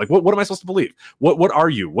character again. Like, what am I supposed to believe? What are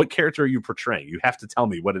you? What character are you portraying? You have to tell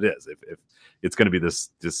me what it is. If it's going to be this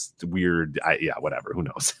weird, whatever. Who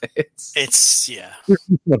knows? It's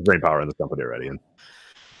brain power in the company already. And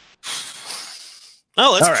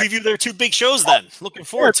let's preview their two big shows then. Looking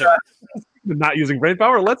forward to it. Not using brain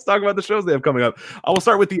power. Let's talk about the shows they have coming up. I will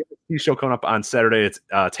start with the NXT show coming up on Saturday. It's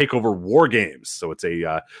TakeOver War Games. So it's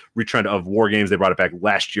a retrend of War Games. They brought it back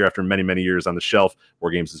last year after many, many years on the shelf.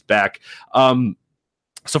 War Games is back.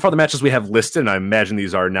 so far the matches we have listed, and I imagine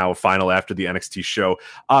these are now final after the NXT show.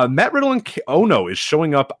 Matt Riddle and Ono is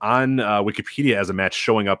showing up on Wikipedia as a match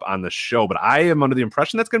showing up on the show, but I am under the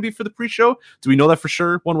impression that's going to be for the pre-show. Do we know that for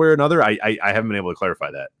sure, one way or another? I haven't been able to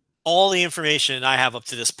clarify that. All the information I have up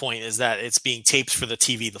to this point is that it's being taped for the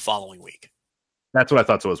TV the following week. That's what I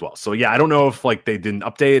thought so as well. So yeah, I don't know if like they didn't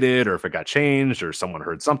update it or if it got changed or someone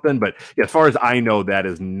heard something, but yeah, as far as I know, that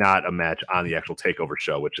is not a match on the actual TakeOver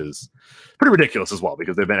show, which is pretty ridiculous as well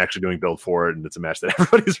because they've been actually doing build for it, and it's a match that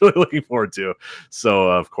everybody's really looking forward to.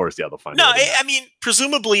 So of course, yeah, they'll find. No, I mean,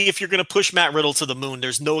 presumably, if you're going to push Matt Riddle to the moon,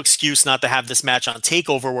 there's no excuse not to have this match on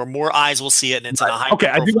TakeOver where more eyes will see it, and it's on a high. Okay,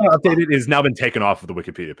 I do want to update it. It has now been taken off of the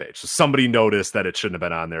Wikipedia page, so somebody noticed that it shouldn't have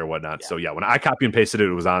been on there, and whatnot. Yeah. So yeah, when I copy and pasted it,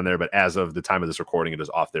 it was on there, but as of the time of this recording, it is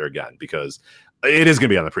off there again because it is going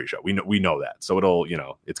to be on the pre-show. We know that, so it'll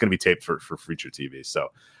it's going to be taped for future TV. So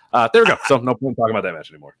there we go. So no point talking about that match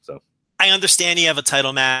anymore. So I understand you have a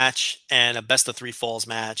title match and a best of 3 falls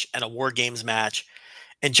match and a War Games match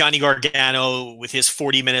and Johnny Gargano with his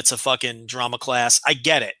 40 minutes of fucking drama class. I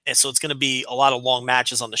get it, and so it's going to be a lot of long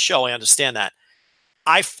matches on the show. I understand that.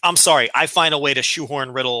 I'm sorry. I find a way to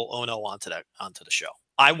shoehorn Riddle Ono onto the show.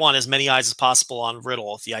 I want as many eyes as possible on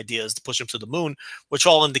Riddle if the idea is to push him to the moon, which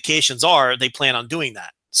all indications are they plan on doing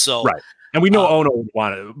that. So right. And we know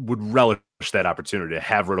Ono would relish that opportunity to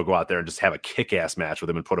have Riddle go out there and just have a kick-ass match with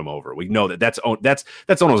him and put him over. We know that's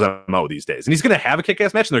Ono's MO these days. And he's going to have a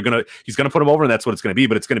kick-ass match and he's going to put him over, and that's what it's going to be,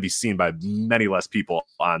 but it's going to be seen by many less people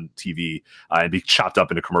on TV and be chopped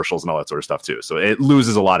up into commercials and all that sort of stuff too. So it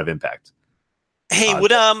loses a lot of impact. Hey,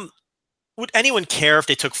 would anyone care if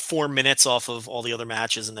they took 4 minutes off of all the other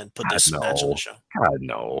matches and then put this match on the show? God,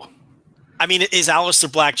 no. I mean, is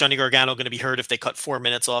Aleister Black, Johnny Gargano going to be hurt if they cut 4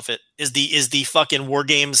 minutes off it? Is the fucking War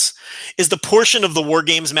Games, is the portion of the War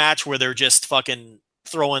Games match where they're just fucking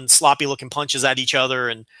throwing sloppy looking punches at each other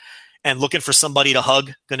and looking for somebody to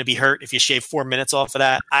hug going to be hurt if you shave 4 minutes off of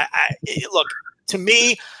that? Look, to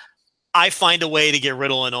me, I find a way to get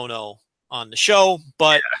Riddle and Ono on the show,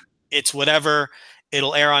 but it's whatever.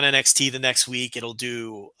 It'll air on NXT the next week. It'll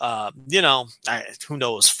do, who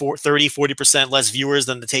knows, 40% less viewers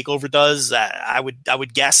than the TakeOver does. I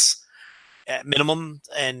would guess at minimum,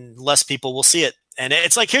 and less people will see it. And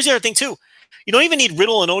it's like, here's the other thing too. You don't even need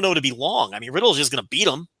Riddle and Ono to be long. I mean, Riddle's just going to beat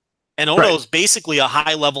him. And Ono's basically a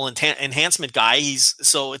high level enhancement guy.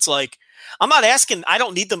 So it's like, I'm not asking, I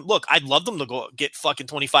don't need them. Look, I'd love them to go get fucking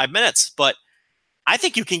 25 minutes, but I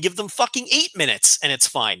think you can give them fucking 8 minutes and it's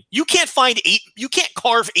fine. You can't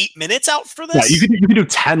carve 8 minutes out for this. Yeah, you can do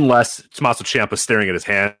 10 less Tommaso Ciampa staring at his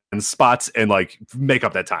hand spots and like make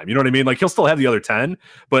up that time. You know what I mean? Like he'll still have the other 10,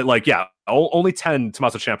 but like, yeah, only 10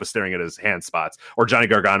 Tommaso Ciampa staring at his hand spots or Johnny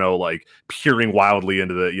Gargano like peering wildly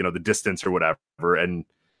into the distance or whatever. And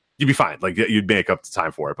you'd be fine. Like you'd make up the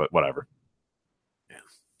time for it, but whatever. Yeah.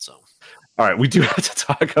 So. All right, we do have to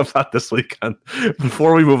talk about this weekend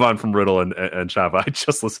before we move on from Riddle and Ciampa. I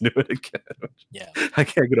just listened to it again. Yeah, I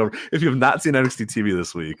can't get over. If you have not seen NXT TV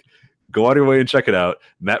this week, go out of your way and check it out.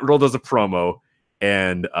 Matt Riddle does a promo,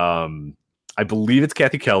 and I believe it's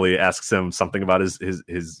Kathy Kelly asks him something about his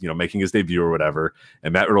making his debut or whatever,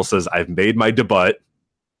 and Matt Riddle says, "I've made my debut."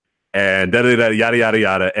 And yada yada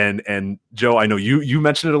yada. And Joe, I know you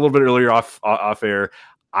mentioned it a little bit earlier off air.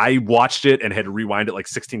 I watched it and had to rewind it like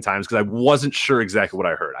 16 times because I wasn't sure exactly what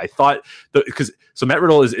I heard. I thought so Matt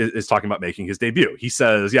Riddle is talking about making his debut. He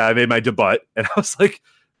says, "Yeah, I made my debut," and I was like,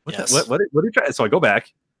 "What are you trying?" So I go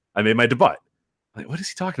back. I made my debut. I'm like, what is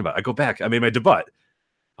he talking about? I go back. I made my debut.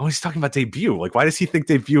 Oh, he's talking about debut. Like, why does he think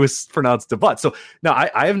debut is pronounced debut? So now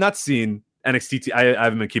I have not seen NXT. I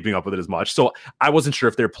haven't been keeping up with it as much, so I wasn't sure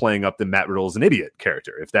if they're playing up the Matt Riddle's an idiot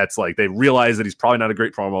character. If that's like they realize that he's probably not a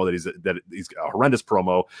great promo, that he's a horrendous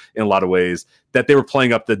promo in a lot of ways, that they were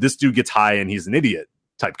playing up that this dude gets high and he's an idiot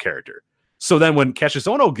type character. So then when Cassius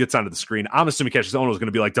Ohno gets onto the screen, I'm assuming Cassius Ohno is going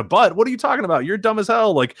to be like, "Bud, what are you talking about? You're dumb as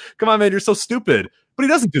hell. Like, come on, man, you're so stupid." But he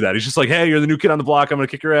doesn't do that. He's just like, "Hey, you're the new kid on the block. I'm going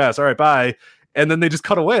to kick your ass. All right, bye." And then they just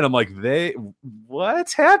cut away, and I'm like,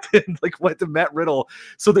 what's happened? Like, what did Matt Riddle?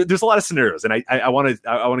 So there's a lot of scenarios, and I want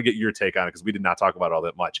to get your take on it because we did not talk about all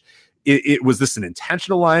that much. It was this an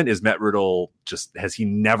intentional line? Is Matt Riddle has he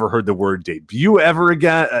never heard the word debut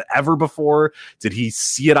ever before? Did he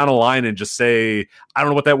see it on a line and just say, "I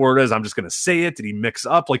don't know what that word is, I'm just going to say it"? Did he mix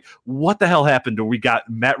up? Like, what the hell happened? We got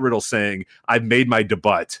Matt Riddle saying, "I've made my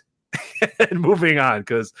debut," and moving on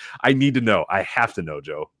because I need to know. I have to know,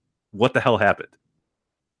 Joe. What the hell happened?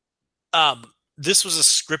 This was a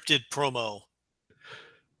scripted promo,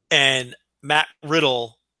 and Matt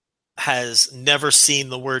Riddle has never seen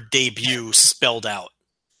the word debut spelled out.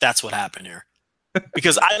 That's what happened here.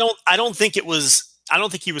 Because I don't think it was I don't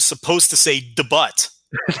think he was supposed to say debut.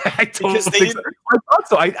 I totally think so. I thought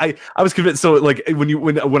so. I was convinced. So like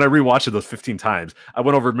when I rewatched it those 15 times, I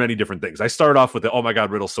went over many different things. I started off with oh my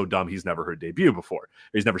God, Riddle's so dumb. He's never heard debut before.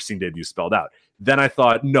 He's never seen debut spelled out. Then I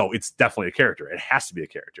thought, no, it's definitely a character. It has to be a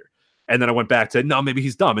character. And then I went back to, no, maybe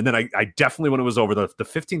he's dumb. And then I definitely, when it was over, the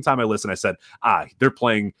 15th time I listened, I said, they're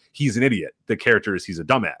playing, he's an idiot. The character is, he's a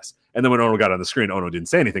dumbass. And then when Ono got on the screen, Ono didn't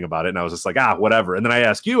say anything about it. And I was just like, whatever. And then I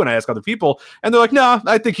asked you and I asked other people, and they're like, no,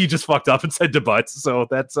 I think he just fucked up and said debut. So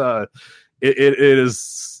that's, it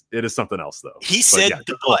is something else though. He said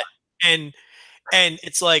debut. And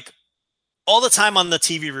it's like all the time on the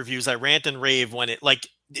TV reviews, I rant and rave when it like,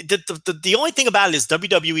 the only thing about it is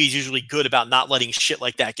WWE is usually good about not letting shit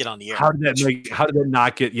like that get on the air. How did that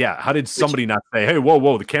not get? Yeah, how did somebody not say, "Hey,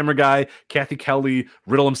 whoa, the camera guy, Kathy Kelly,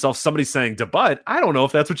 Riddle himself, somebody saying debut"? I don't know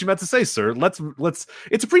if that's what you meant to say, sir. Let's.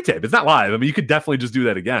 It's a pre-tape. It's not live. I mean, you could definitely just do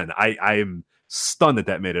that again. I am stunned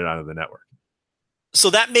that made it onto the network. So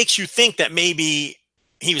that makes you think that maybe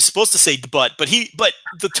he was supposed to say debut, but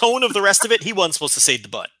the tone of the rest of it, he wasn't supposed to say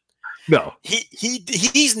debut. No,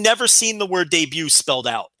 he's never seen the word debut spelled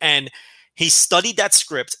out, and he studied that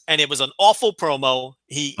script, and it was an awful promo.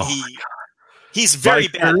 He's very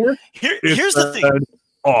bad. Here's the thing.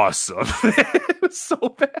 Awesome. It was so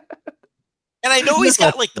bad. And I know he's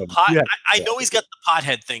got like the pot. Yeah. I know he's got the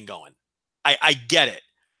pothead thing going. I get it.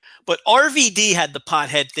 But RVD had the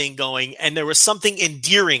pothead thing going, and there was something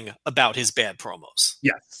endearing about his bad promos.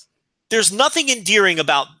 Yes. There's nothing endearing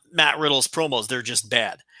about Matt Riddle's promos. They're just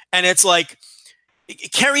bad. And it's like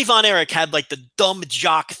Kerry Von Erich had like the dumb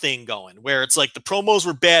jock thing going, where it's like the promos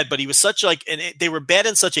were bad, but he was such like, they were bad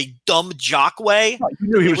in such a dumb jock way. You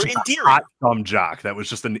knew he was just a hot, dumb jock that was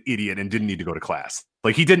just an idiot and didn't need to go to class.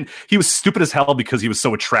 Like he was stupid as hell because he was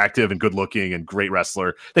so attractive and good looking and great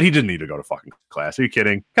wrestler that he didn't need to go to fucking class. Are you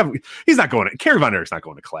kidding? He's not going to, Kerry Von Erich's not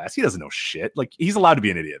going to class. He doesn't know shit. Like he's allowed to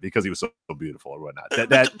be an idiot because he was so beautiful or whatnot.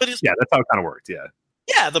 That's how it kind of worked. Yeah.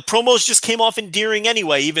 Yeah, the promos just came off endearing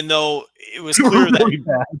anyway, even though it was clear really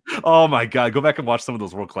that. Oh my God, go back and watch some of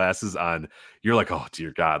those world classes on. You're like, oh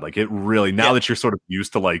dear God, like it really. Now that you're sort of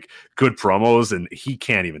used to like good promos, and he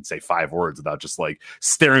can't even say 5 words without just like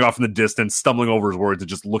staring off in the distance, stumbling over his words, and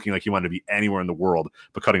just looking like he wanted to be anywhere in the world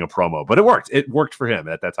but cutting a promo. But it worked. It worked for him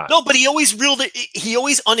at that time. No, but he always reeled it. He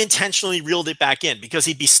always unintentionally reeled it back in because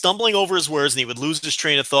he'd be stumbling over his words and he would lose his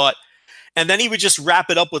train of thought, and then he would just wrap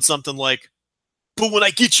it up with something like, "But when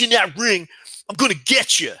I get you in that ring, I'm going to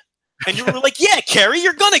get you." And you were like, yeah, Kerry,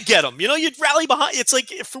 you're going to get him. You know, you'd rally behind. It's like,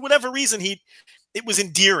 for whatever reason, it was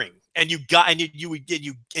endearing and you would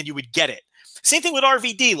get it. Same thing with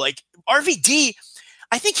RVD. Like RVD,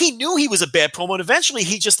 I think he knew he was a bad promo, and eventually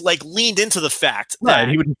he just like leaned into the fact that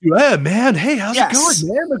he would just do, "Hey man, hey, how's it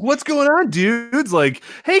going, man? Like, what's going on, dudes? Like,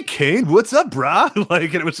 hey Kane, what's up, brah?"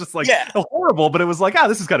 Like, and it was just like horrible, but it was like,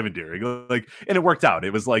 this is kind of endearing. Like, and it worked out.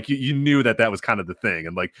 It was like you knew that was kind of the thing,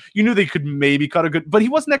 and like you knew they could maybe cut a good, but he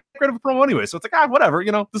wasn't that great of a promo anyway. So it's like, whatever,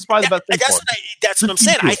 you know, this is probably the best thing. That's what I'm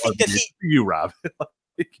saying. I think that you, Rob.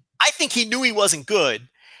 I think he knew he wasn't good.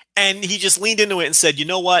 And he just leaned into it and said, "You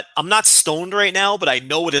know what? I'm not stoned right now, but I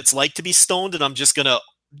know what it's like to be stoned, and I'm just going to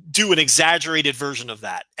do an exaggerated version of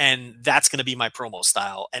that. And that's going to be my promo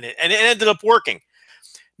style." And it ended up working.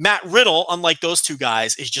 Matt Riddle, unlike those two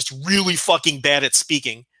guys, is just really fucking bad at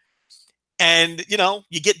speaking. And, you know,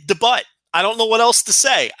 you get debut. I don't know what else to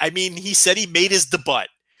say. I mean, he said he made his debut.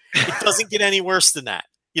 It doesn't get any worse than that,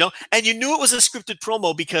 you know? And you knew it was a scripted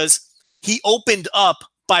promo because he opened up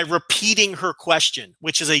by repeating her question,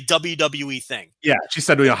 which is a WWE thing. Yeah, she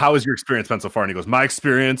said, "You know, how has your experience been so far?" And he goes, "My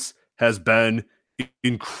experience has been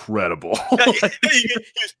incredible."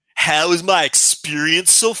 How has my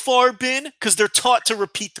experience so far been? Because they're taught to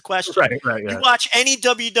repeat the question. Right, yeah. You watch any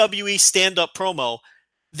WWE stand-up promo,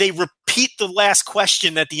 they repeat the last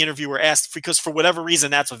question that the interviewer asked because for whatever reason,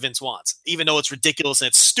 that's what Vince wants, even though it's ridiculous and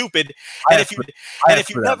it's stupid. But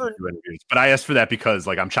I asked for that because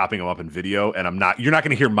like I'm chopping them up in video and you're not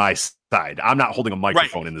going to hear my side. I'm not holding a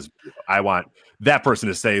microphone in this video. I want that person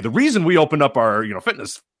to say, the reason we opened up our,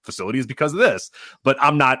 fitness facility is because of this, but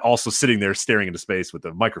I'm not also sitting there staring into space with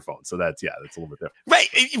the microphone. So that's a little bit different. Right.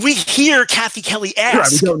 We hear Kathy Kelly ask.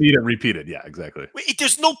 Right, we don't need it repeated. Yeah, exactly.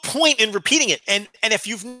 There's no point in repeating it. And if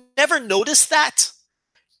you've never noticed that,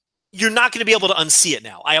 you're not going to be able to unsee it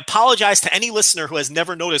now. I apologize to any listener who has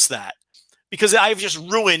never noticed that because I've just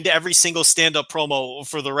ruined every single stand-up promo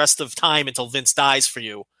for the rest of time until Vince dies for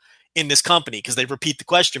you in this company because they repeat the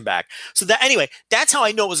question back. So that's how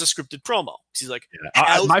I know it was a scripted promo. He's like,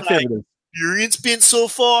 "How's my experience been so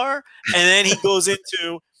far?" And then he goes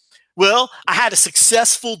into, "Well, I had a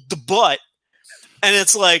successful debut," and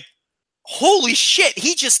it's like, holy shit,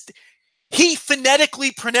 he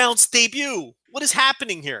phonetically pronounced debut. What is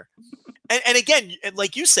happening here? And again,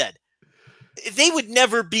 like you said, they would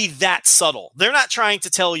never be that subtle. They're not trying to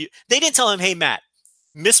tell you. They didn't tell him, hey, Matt,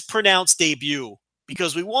 mispronounced debut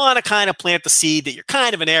because we want to kind of plant the seed that you're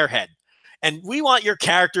kind of an airhead. And we want your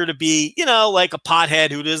character to be, like a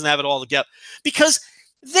pothead who doesn't have it all together. Because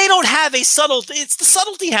they don't have a it's the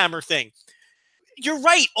subtlety hammer thing. You're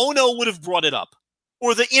right. Ono would have brought it up.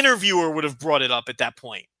 Or the interviewer would have brought it up at that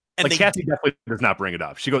point. And like Cassie definitely does not bring it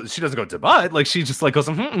up. She doesn't go to butt. Like she just like goes,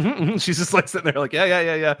 she's just like sitting there like,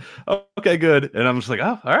 yeah. Oh, okay, good. And I'm just like,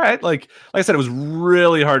 oh, all right. Like I said, it was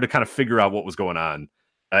really hard to kind of figure out what was going on.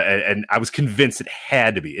 And I was convinced it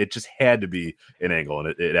had to be. It just had to be an angle,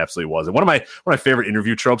 and it absolutely was. And one of my favorite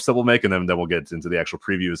interview tropes that we'll make, and then we'll get into the actual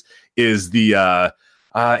previews, is the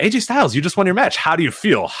AJ Styles, you just won your match. How do you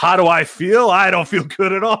feel? How do I feel? I don't feel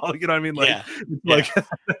good at all. You know what I mean? Like,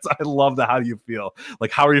 I love the how do you feel?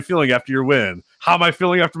 Like, how are you feeling after your win? How am I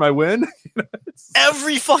feeling after my win?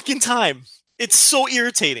 Every fucking time. It's so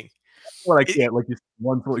irritating. What I can't,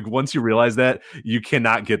 once you realize that, you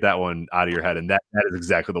cannot get that one out of your head. And that is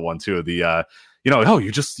exactly the one too. The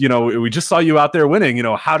we just saw you out there winning.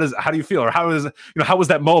 How do you feel? Or how was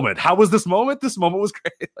that moment? How was this moment? This moment was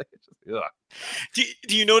great. Do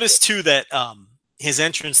you notice too that his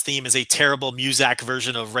entrance theme is a terrible Muzak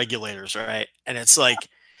version of Regulators, right? And it's like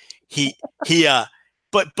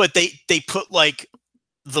but they put like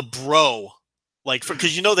the bro, like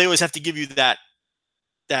because they always have to give you that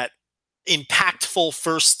impactful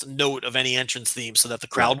first note of any entrance theme so that the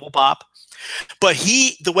crowd will pop. But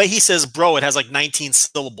the way he says bro, it has like 19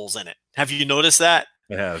 syllables in it. Have you noticed that?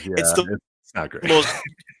 I have, yeah. It's not great.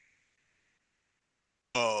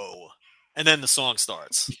 And then the song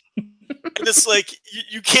starts. And it's like,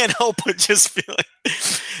 you can't help but just feel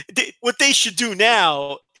like what they should do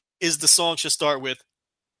now is the song should start with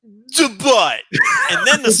butt, and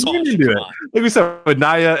then the song should come on. Like we said with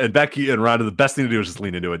Nia and Becky and Ronda, the best thing to do is just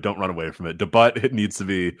lean into it. Don't run away from it. But it needs to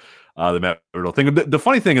be the Matt Riddle thing. The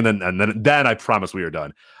funny thing, and then I promise we are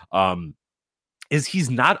done. Is he's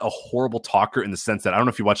not a horrible talker in the sense that I don't know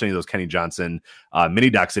if you watch any of those Kenny Johnson mini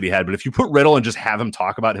docs that he had, but if you put Riddle and just have him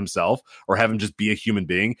talk about himself or have him just be a human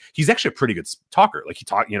being, he's actually a pretty good talker. Like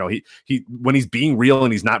he when he's being real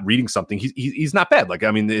and he's not reading something, he's not bad. Like,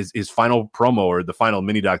 I mean, his final promo or the final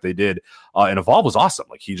mini doc they did in Evolve was awesome.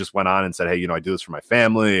 Like he just went on and said, hey, I do this for my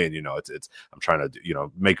family, and it's I'm trying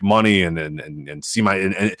to make money and see my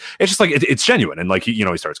and it's just like it's genuine, and like he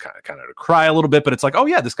starts kind of to cry a little bit, but it's like, oh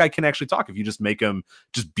yeah, this guy can actually talk if you just make him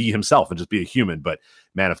just be himself and just be a human. But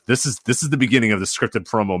man, if this is the beginning of the scripted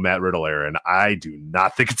promo Matt Riddle era, and I do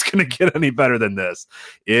not think it's going to get any better than this.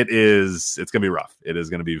 It's going to be rough. It is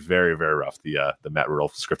going to be very, very rough, the Matt Riddle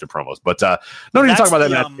scripted promos. But no need to talk about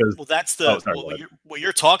that, Matt. That's what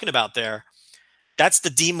you're talking about there. That's the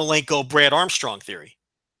Dean Malenko Brad Armstrong theory,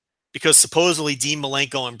 because supposedly Dean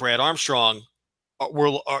Malenko and Brad Armstrong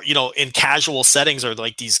are in casual settings are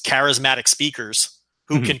like these charismatic speakers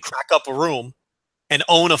who can crack up a room and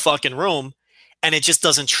own a fucking room, and it just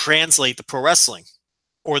doesn't translate to pro wrestling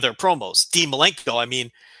or their promos. Dean Malenko, I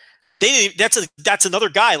mean, that's another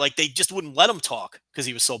guy, like they just wouldn't let him talk because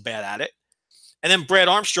he was so bad at it. And then Brad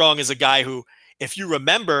Armstrong is a guy who, if you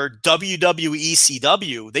remember WWE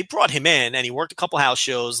CW, they brought him in and he worked a couple house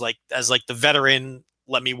shows as the veteran,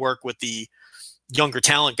 let me work with the younger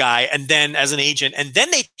talent guy, and then as an agent, and then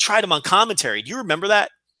they tried him on commentary. Do you remember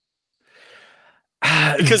that?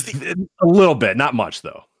 Because a little bit, not much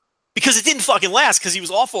though. Because it didn't fucking last, because he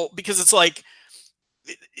was awful. Because it's like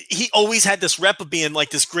he always had this rep of being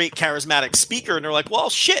like this great charismatic speaker, and they're like,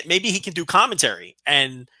 well, shit, maybe he can do commentary,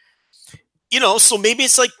 and so maybe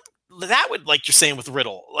it's like that would, like you're saying with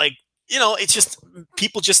Riddle, like it's just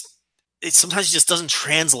people it sometimes just doesn't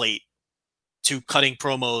translate to cutting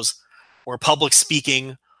promos or public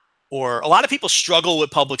speaking, or a lot of people struggle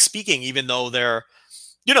with public speaking, even though they're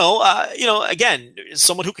again,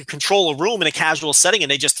 someone who can control a room in a casual setting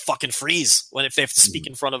and they just fucking freeze if they have to speak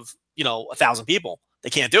in front of, 1,000 people.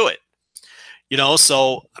 They can't do it.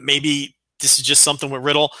 So maybe this is just something with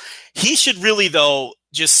Riddle. He should really, though,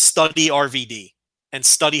 just study RVD and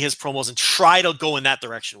study his promos and try to go in that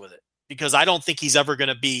direction with it, because I don't think he's ever going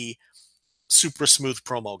to be super smooth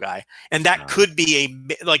promo guy. And that could be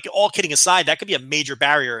like, all kidding aside, that could be a major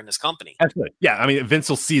barrier in this company. Absolutely. Yeah. I mean, Vince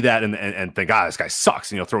will see that and think, this guy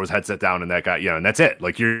sucks. And throw his headset down and that guy, and that's it.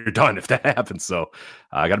 Like, you're done if that happens. So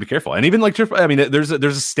I got to be careful. And even like, I mean, there's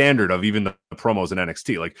a standard of even the promos in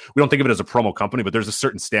NXT. Like, we don't think of it as a promo company, but there's a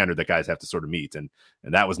certain standard that guys have to sort of meet. And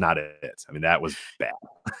that was not it. I mean, that was bad.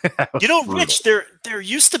 That was brutal. Rich, there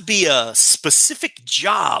used to be a specific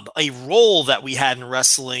job, a role that we had in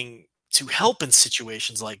wrestling to help in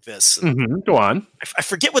situations like this. Mm-hmm. Go on. I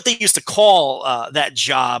forget what they used to call that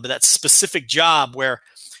job, that specific job, where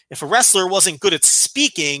if a wrestler wasn't good at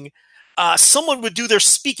speaking, someone would do their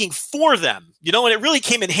speaking for them, and it really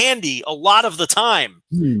came in handy a lot of the time,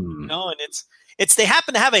 and it's they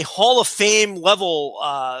happen to have a Hall of Fame level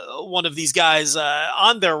one of these guys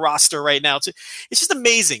on their roster right now. It's just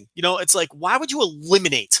amazing. It's like, why would you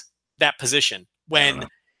eliminate that position when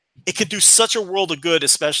it could do such a world of good,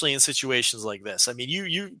 especially in situations like this? I mean,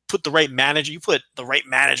 you put the right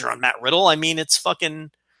manager on Matt Riddle. I mean, it's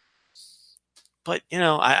fucking, but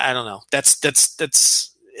I don't know. That's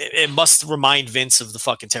it must remind Vince of the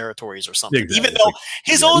fucking territories or something. Exactly. Even though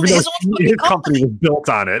his own company was built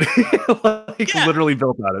on it, literally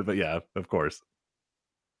built on it. But yeah, of course.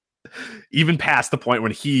 Even past the point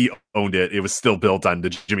when he owned it, it was still built on the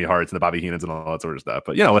Jimmy Harts and the Bobby Heenans and all that sort of stuff.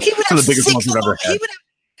 But it's some of the biggest ones we've ever had.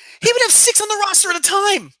 He would have 6 on the roster at a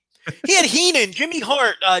time. He had Heenan, Jimmy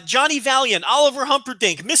Hart, Johnny Valiant, Oliver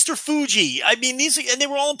Humperdinck, Mr. Fuji. I mean, and they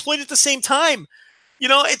were all employed at the same time.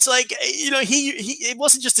 It's like, it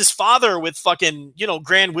wasn't just his father with fucking,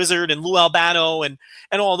 Grand Wizard and Lou Albano and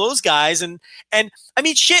all those guys. And I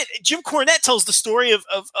mean, shit, Jim Cornette tells the story of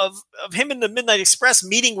him in the Midnight Express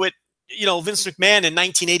meeting with, Vince McMahon in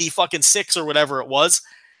 1986 or whatever it was.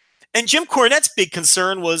 And Jim Cornette's big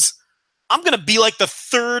concern was, I'm going to be like the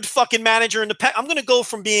third fucking manager in the pack. I'm going to go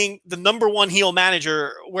from being the number one heel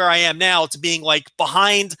manager where I am now to being like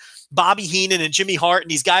behind Bobby Heenan and Jimmy Hart and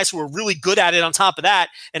these guys who are really good at it on top of that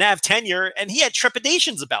and have tenure. And he had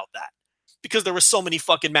trepidations about that because there were so many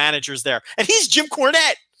fucking managers there. And he's Jim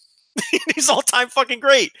Cornette. He's all-time fucking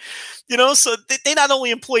great. So they not only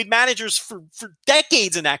employed managers for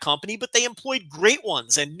decades in that company, but they employed great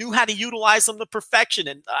ones and knew how to utilize them to perfection.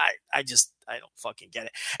 And I don't fucking get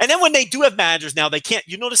it. And then when they do have managers now, they can't.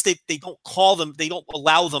 You notice they don't call them. They don't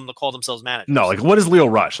allow them to call themselves managers. No, like, what is Leo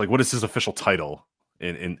Rush? Like, what is his official title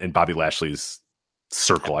in Bobby Lashley's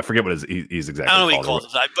circle? I forget what he's exactly. I don't know what he calls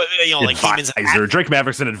it, but like Heyman's an advisor. Drake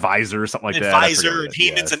Maverick's an advisor, something like that. Advisor, and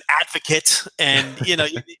Heyman's an advocate, and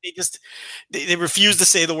they refuse to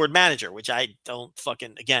say the word manager, which I don't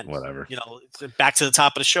fucking, again, whatever. Back to the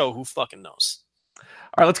top of the show. Who fucking knows?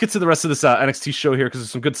 All right, let's get to the rest of this NXT show here because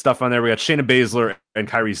there's some good stuff on there. We got Shayna Baszler and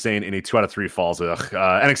Kairi Sane in a 2 out of 3 falls.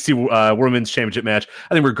 NXT Women's Championship match.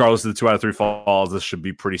 I think regardless of the 2 out of 3 falls, this should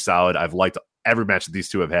be pretty solid. I've liked every match that these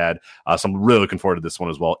two have had, so I'm really looking forward to this one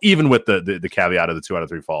as well. Even with the caveat of the 2 out of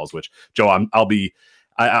 3 falls, which Joe, I'm not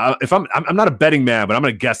a betting man, but I'm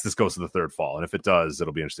going to guess this goes to the third fall, and if it does,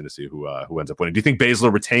 it'll be interesting to see who ends up winning. Do you think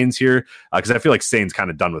Baszler retains here? Because I feel like Sane's kind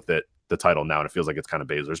of done with the title now, and it feels like it's kind of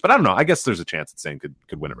Baszler's. But I don't know. I guess there's a chance that Sane could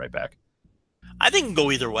win it right back. I think it can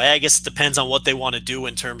go either way. I guess it depends on what they want to do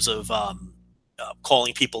in terms of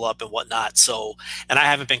calling people up and whatnot. So, and I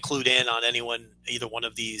haven't been clued in on either one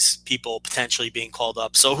of these people potentially being called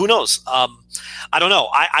up. So who knows? I don't know.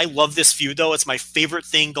 I love this feud though. It's my favorite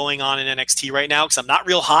thing going on in NXT right now because I'm not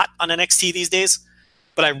real hot on NXT these days.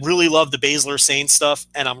 But I really love the Baszler Sane stuff,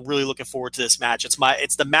 and I'm really looking forward to this match. It's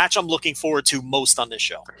the match I'm looking forward to most on this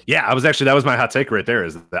show. Yeah, that was my hot take right there,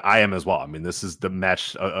 is that I am as well. I mean, this is the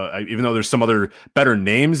match, even though there's some other better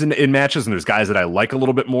names in matches, and there's guys that I like a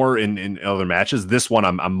little bit more in other matches, this one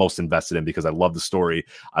I'm most invested in because I love the story,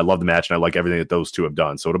 I love the match, and I like everything that those two have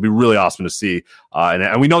done. So it'll be really awesome to see.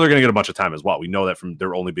 And we know they're going to get a bunch of time as well. We know that from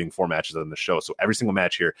there only being 4 matches on the show. So every single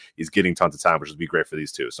match here is getting tons of time, which will be great for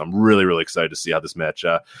these two. So I'm really, really excited to see how this match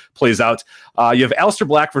plays out. You have Aleister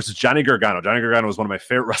Black versus Johnny Gargano. Johnny Gargano is one of my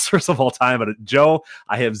favorite wrestlers of all time. But Joe,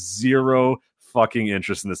 I have zero fucking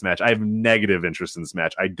interest in this match. I have negative interest in this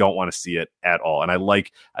match. I don't want to see it at all. And I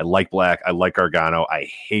like Black. I like Gargano. I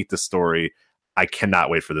hate the story. I cannot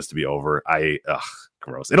wait for this to be over.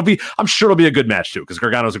 Gross. I'm sure it'll be a good match too, because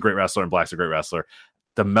Gargano's a great wrestler and Black's a great wrestler.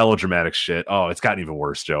 The melodramatic shit. Oh, it's gotten even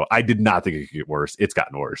worse, Joe. I did not think it could get worse. It's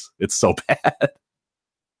gotten worse. It's so bad.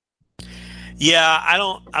 Yeah, I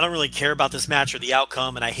don't really care about this match or the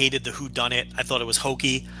outcome, and I hated the whodunit. I thought it was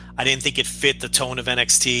hokey. I didn't think it fit the tone of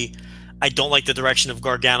NXT. I don't like the direction of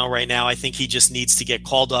Gargano right now. I think he just needs to get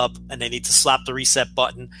called up, and they need to slap the reset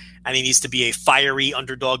button, and he needs to be a fiery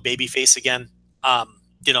underdog babyface again.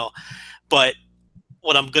 But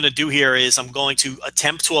what I'm going to do here is I'm going to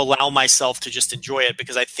attempt to allow myself to just enjoy it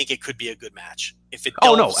because I think it could be a good match. If it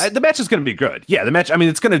Oh does, no, the match is going to be good. Yeah, the match. I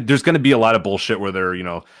mean, there's going to be a lot of bullshit where they're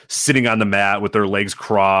sitting on the mat with their legs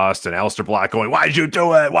crossed, and Aleister Black going, "Why'd you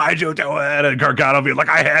do it? Why'd you do it?" And Gargano being like,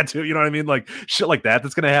 "I had to." You know what I mean? Like shit like that.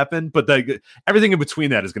 That's going to happen. But everything in between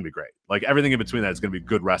that is going to be great. Like everything in between that is going to be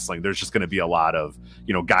good wrestling. There's just going to be a lot of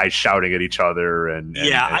guys shouting at each other and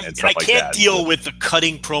stuff I like can't that. deal with the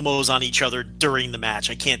cutting promos on each other during the match.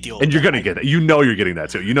 I can't deal. And you're going to get that. You're getting that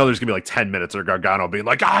too. There's going to be like 10 minutes of Gargano being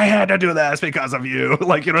like, "I had to do this because of you."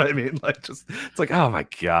 Like what I mean? Like it's like, oh my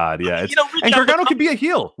god, yeah. And Gargano can be a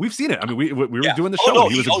heel. We've seen it. I mean, we were doing the show.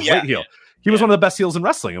 He was a great heel. He was one of the best heels in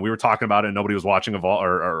wrestling, and we were talking about it, and nobody was watching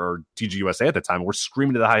or TGUSA at the time. We're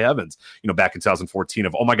screaming to the high heavens, back in 2014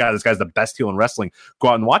 of, oh my god, this guy's the best heel in wrestling. Go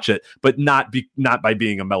out and watch it, but not by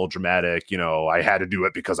being a melodramatic, I had to do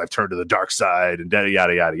it because I've turned to the dark side and yada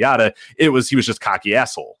yada yada. He was just cocky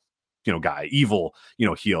asshole. Guy, evil,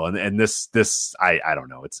 heel. And this, I don't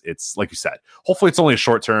know. It's like you said, hopefully it's only a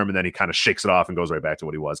short term and then he kind of shakes it off and goes right back to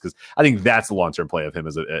what he was. Cause I think that's the long-term play of him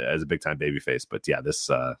as a big time baby face. But yeah, this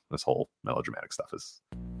whole melodramatic stuff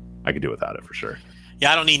I could do without it for sure.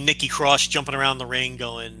 Yeah, I don't need Nikki Cross jumping around the ring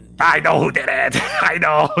going, "I know who did it. I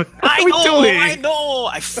know. I know.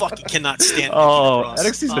 I fucking cannot stand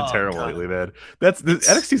NXT's been terrible lately, man.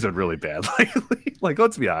 NXT's been really bad lately. Like,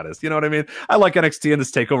 let's be honest. You know what I mean? I like NXT in this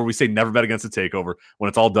takeover. We say never bet against the takeover. When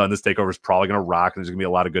it's all done, this takeover is probably going to rock, and there's going to be a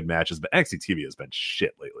lot of good matches. But NXT TV has been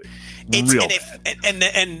shit lately.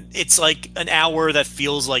 And it's like an hour that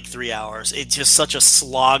feels like 3 hours. It's just such a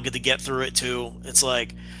slog to get through it too. It's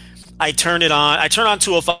like, I turn on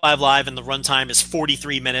 205 Live and the runtime is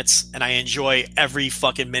 43 minutes and I enjoy every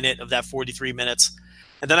fucking minute of that 43 minutes.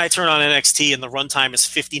 And then I turn on NXT and the runtime is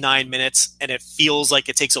 59 minutes and it feels like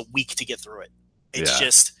it takes a week to get through it. It's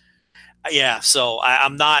just, so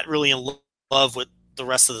I'm not really in love with the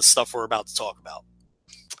rest of the stuff we're about to talk about.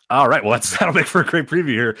 All right, well, that'll make for a great preview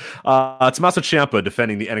here. Tommaso Ciampa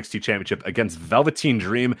defending the NXT Championship against Velveteen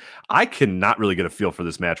Dream. I cannot really get a feel for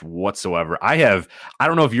this match whatsoever. I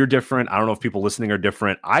don't know if you're different. I don't know if people listening are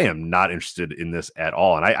different. I am not interested in this at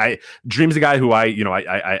all. And Dream's a guy who I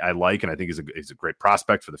like, and I think he's a great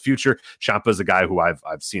prospect for the future. Ciampa is a guy who I've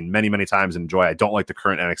seen many, many times and enjoy. I don't like the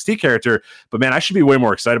current NXT character, but man, I should be way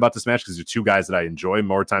more excited about this match because they're two guys that I enjoy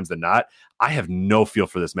more times than not. I have no feel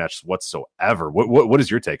for this match whatsoever. What is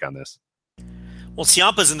your take on this? Well,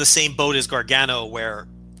 Ciampa's in the same boat as Gargano, where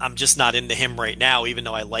I'm just not into him right now, even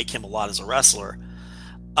though I like him a lot as a wrestler.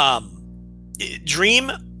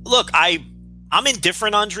 Dream, look, I'm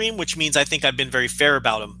indifferent on Dream, which means I think I've been very fair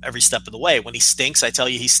about him every step of the way. When he stinks, I tell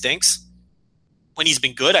you he stinks. When he's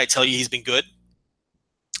been good, I tell you he's been good.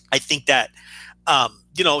 I think that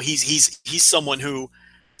he's someone who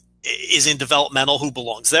is in developmental who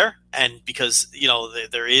belongs there, and because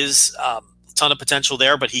there is a ton of potential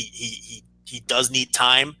there, but he does need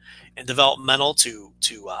time and developmental to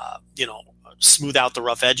smooth out the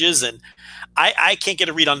rough edges. And I can't get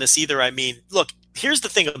a read on this either. I mean, look, here's the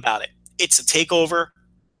thing about it: it's a takeover,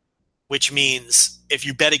 which means if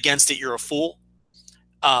you bet against it, you're a fool.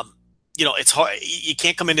 It's hard. You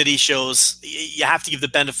can't come into these shows. You have to give the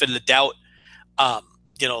benefit of the doubt.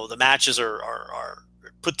 The matches are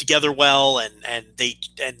put together well, and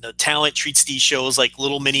the talent treats these shows like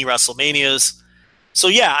little mini WrestleManias. So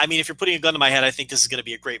yeah, I mean, if you're putting a gun to my head, I think this is going to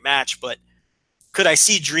be a great match. But could I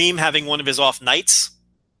see Dream having one of his off nights?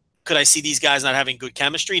 Could I see these guys not having good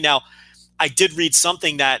chemistry? Now, I did read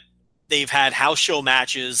something that they've had house show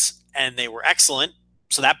matches and they were excellent,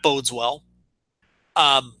 so that bodes well.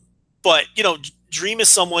 But Dream is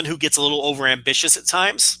someone who gets a little overambitious at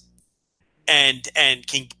times, and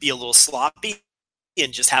can be a little sloppy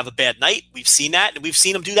and just have a bad night. We've seen that, and we've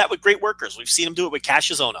seen him do that with great workers. We've seen him do it with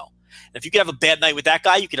Cassius Ohno. And if you could have a bad night with that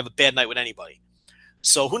guy, you could have a bad night with anybody.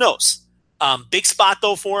 So who knows? Big spot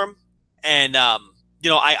though for him, and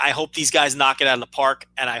I hope these guys knock it out of the park,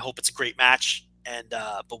 and I hope it's a great match. And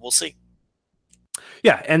but we'll see.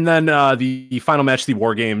 Yeah, and then the final match, the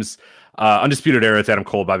War Games. Undisputed Era, it's Adam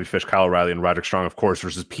Cole, Bobby Fish, Kyle O'Reilly, and Roderick Strong, of course,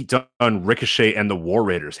 versus Pete Dunne, Ricochet, and the War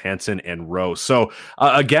Raiders, Hanson and Rowe. So,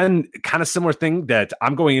 again, kind of similar thing that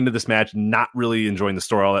I'm going into this match not really enjoying the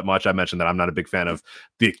story all that much. I mentioned that I'm not a big fan of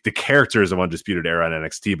the characters of Undisputed Era on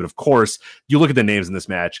NXT, but of course, you look at the names in this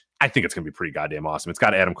match, I think it's going to be pretty goddamn awesome. It's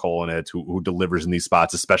got Adam Cole in it, who delivers in these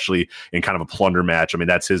spots, especially in kind of a plunder match. I mean,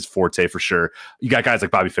 that's his forte for sure. You got guys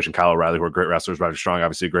like Bobby Fish and Kyle O'Reilly, who are great wrestlers. Roderick Strong,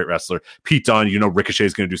 obviously a great wrestler. Pete Dunne, Ricochet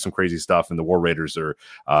is going to do some crazy stuff, and the War Raiders are,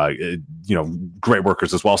 great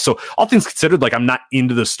workers as well. So all things considered, like I'm not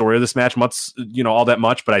into the story of this match much, all that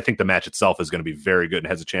much, but I think the match itself is going to be very good and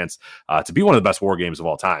has a chance to be one of the best War Games of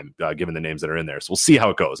all time, given the names that are in there. So we'll see how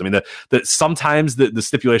it goes. I mean, sometimes the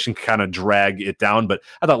stipulation can kind of drag it down, but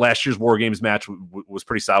I thought last year's War Games match was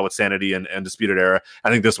pretty solid with Sanity and Disputed Era. I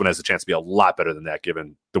think this one has a chance to be a lot better than that,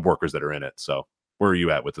 given the workers that are in it. So where are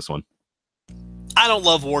you at with this one? I don't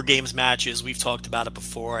love War Games matches. We've talked about it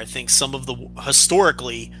before. I think some of the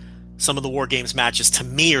War Games matches to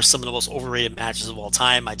me are some of the most overrated matches of all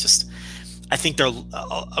time. I think they're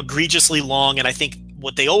egregiously long, and I think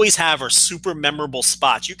what they always have are super memorable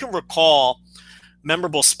spots. You can recall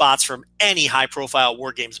memorable spots from any high-profile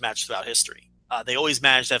War Games match throughout history. They always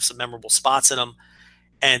manage to have some memorable spots in them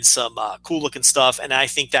and some cool-looking stuff, and I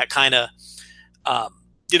think that kind of,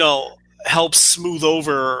 helps smooth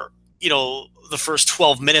over, the first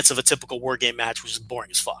 12 minutes of a typical War Game match, which is boring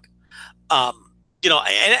as fuck. And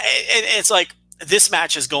it's like, this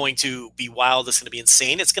match is going to be wild. It's going to be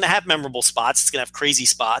insane. It's going to have memorable spots. It's going to have crazy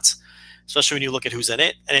spots, especially when you look at who's in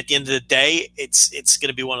it. And at the end of the day, it's going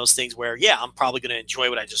to be one of those things where, yeah, I'm probably going to enjoy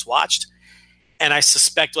what I just watched. And I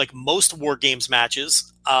suspect, like most War Games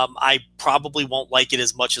matches, I probably won't like it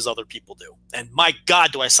as much as other people do. And my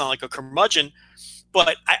God, do I sound like a curmudgeon?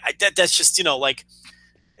 But that's just, like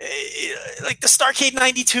the Starrcade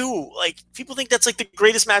 92, like people think that's like the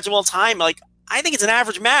greatest match of all time. Like, I think it's an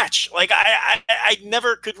average match. Like I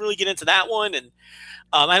never could really get into that one. And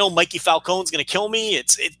I know Mikey Falcone's going to kill me.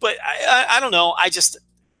 But I don't know.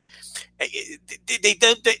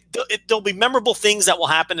 There'll be memorable things that will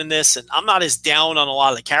happen in this. And I'm not as down on a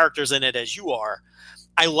lot of the characters in it as you are.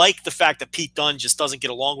 I like the fact that Pete Dunne just doesn't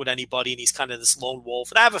get along with anybody, and he's kind of this lone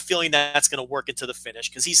wolf. And I have a feeling that that's going to work into the finish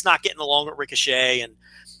because he's not getting along with Ricochet, and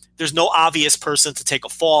there's no obvious person to take a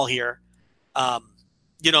fall here.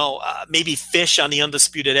 Maybe Fish on the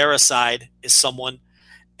Undisputed Era side is someone,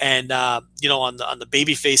 and on the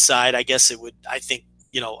babyface side, I guess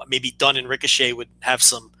maybe Dunne and Ricochet would have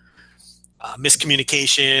some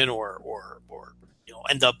miscommunication or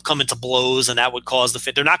end up coming to blows, and that would cause the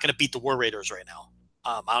fit. They're not going to beat the War Raiders right now.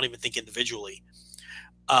 I don't even think individually.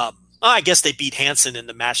 I guess they beat Hansen in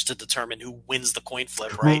the match to determine who wins the coin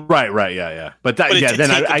flip, right? Right, yeah. But I think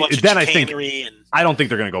I don't think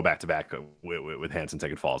they're going to go back to back with Hansen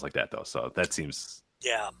taking falls like that, though. So that seems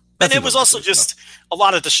And it was also just a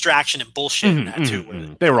lot of distraction and bullshit in that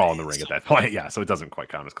too. They were all in the ring at that point, yeah. So it doesn't quite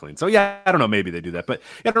count as clean. So yeah, I don't know. Maybe they do that, but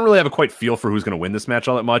I don't really have a quite feel for who's going to win this match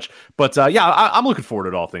all that much. But I'm looking forward to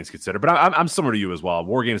it, all things considered. But I'm similar to you as well.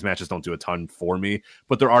 War Games matches don't do a ton for me,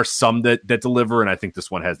 but there are some that deliver, and I think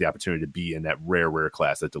this one has the opportunity to be in that rare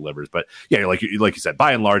class that delivers. But yeah, like you said,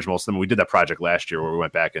 by and large, most of them. We did that project last year where we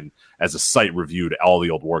went back and as a site reviewed all the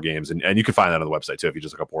old War Games, and you can find that on the website too if you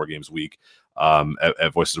just look up War Games Week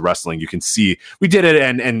at Voices of Wrestling. You can see we did it,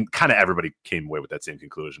 and kind of everybody came away with that same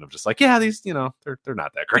conclusion of just like, yeah, these, they're not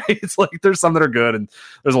that great. It's like there's some that are good, and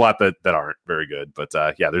there's a lot that aren't very good. But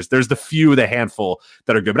there's the handful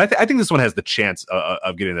that are good. But I think this one has the chance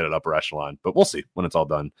of getting that at upper echelon. But we'll see when it's all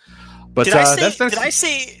done. But did I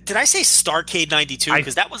say Starrcade 92?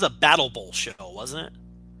 Because that was a Battle Bowl show, wasn't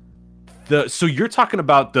it? So you're talking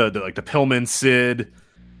about the Pillman Sid.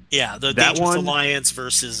 Yeah, the Dangerous Alliance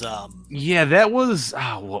versus. Yeah, that was.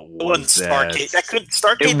 What was that? Starrcade.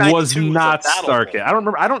 Starrcade. It was not Starrcade. I don't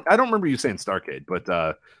remember. I don't remember you saying Starrcade,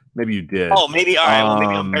 but maybe you did. Oh, maybe. All right. Well,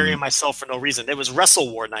 maybe I'm burying myself for no reason. It was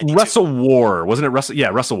Wrestle War 92. Wrestle War, wasn't it?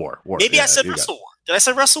 Wrestle War. Maybe I said Wrestle War. Did I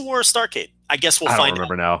say Wrestle War or Starrcade? I guess we'll find out. I don't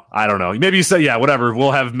remember now. I don't know. Maybe you said, yeah, whatever.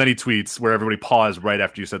 We'll have many tweets where everybody paused right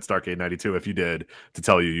after you said Starrcade 92 if you did, to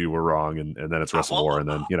tell you were wrong, and then it's Wrestle War, and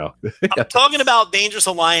then, I'm talking about Dangerous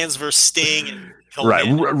Alliance versus Sting. And right.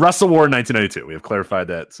 Wrestle War 1992. We have clarified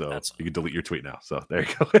that, so you can delete your tweet now. So there you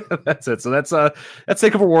go. That's it. So that's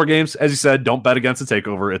TakeOver War Games. As you said, don't bet against the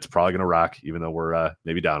TakeOver. It's probably going to rock, even though we're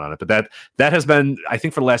maybe down on it. But that has been, I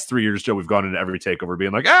think for the last 3 years, Joe, we've gone into every TakeOver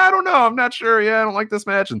being like, I don't know. I'm not sure. Yeah, I don't like this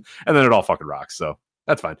match. And then it all fucking rocks. So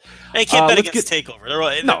that's fine. And you can't bet against TakeOver.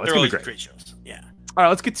 They're always great shows. Yeah. All right,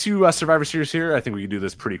 let's get to Survivor Series here. I think we can do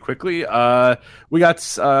this pretty quickly. We got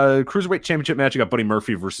Cruiserweight Championship match. We got Buddy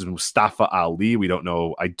Murphy versus Mustafa Ali. We don't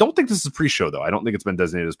know. I don't think this is a pre-show, though. I don't think it's been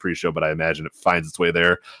designated as pre-show, but I imagine it finds its way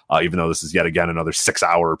there, even though this is yet again another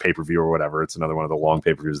 6-hour pay-per-view or whatever. It's another one of the long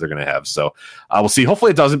pay-per-views they're going to have. So we'll see.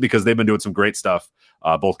 Hopefully it doesn't, because they've been doing some great stuff.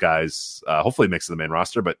 Both guys, hopefully it makes it the main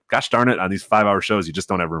roster. But gosh darn it, on these 5-hour shows, you just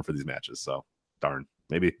don't have room for these matches. So darn.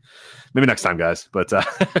 Maybe next time, guys. But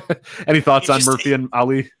any thoughts on Murphy and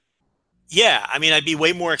Ali? Yeah, I mean, I'd be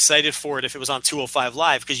way more excited for it if it was on 205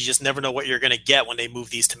 Live because you just never know what you're going to get when they move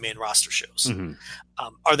these to main roster shows. Mm-hmm.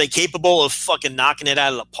 Are they capable of fucking knocking it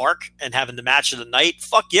out of the park and having the match of the night?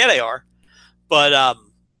 Fuck yeah, they are. But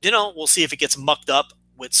we'll see if it gets mucked up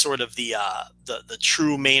with sort of the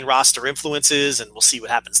true main roster influences, and we'll see what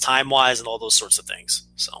happens time wise and all those sorts of things.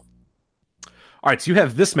 So. All right, so you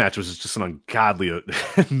have this match, which is just an ungodly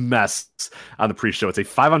mess on the pre-show. It's a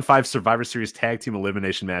 5-on-5 Survivor Series tag team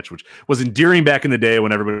elimination match, which was endearing back in the day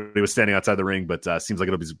when everybody was standing outside the ring, but seems like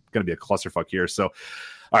it's going to be a clusterfuck here. So, all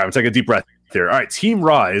right, I'm taking a deep breath here. All right, Team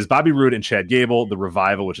Raw is Bobby Roode and Chad Gable. The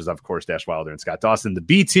Revival, which is, of course, Dash Wilder and Scott Dawson. The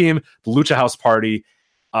B Team, the Lucha House Party,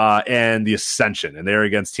 and the Ascension. And they're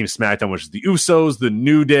against Team SmackDown, which is the Usos, the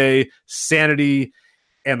New Day, Sanity,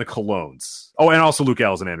 and the Colognes. Oh, and also Luke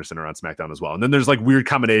Gallows and Anderson are on SmackDown as well. And then there's like weird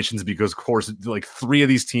combinations because, of course, like 3 of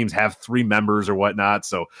these teams have 3 members or whatnot.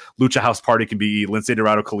 So Lucha House Party can be Lince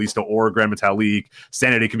Dorado, Kalisto, or Grand Metalik.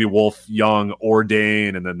 Sanity can be Wolf, Young, or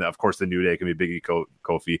Dane. And then, of course, the New Day can be Big E,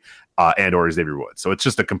 Kofi, and or Xavier Woods. So it's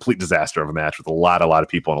just a complete disaster of a match with a lot of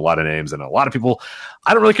people and a lot of names and a lot of people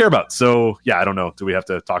I don't really care about. So, yeah, I don't know. Do we have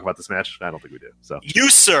to talk about this match? I don't think we do. So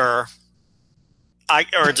you, sir, are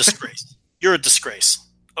a disgrace. You're a disgrace.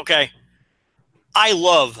 Okay. I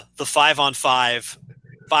love the 5-on-5,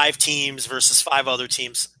 5 teams versus 5 other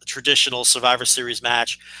teams, the traditional Survivor Series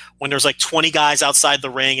match when there's like 20 guys outside the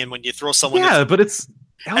ring and when you throw someone. Yeah, but it's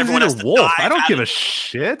everyone has Wolf. I don't give a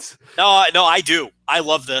shit. No, I do. I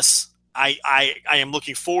love this. I am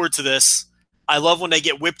looking forward to this. I love when they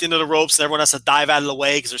get whipped into the ropes and everyone has to dive out of the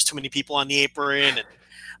way because there's too many people on the apron. And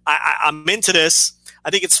I'm into this. I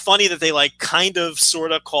think it's funny that they like kind of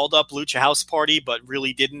sort of called up Lucha House Party, but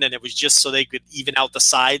really didn't. And it was just so they could even out the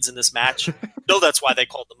sides in this match. No, that's why they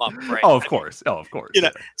called them up. Right? Oh, of course. You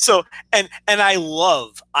know, so, and I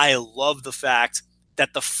love the fact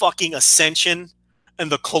that the fucking Ascension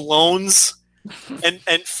and the Colognes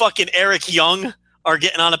and fucking Eric Young are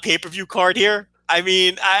getting on a pay-per-view card here. I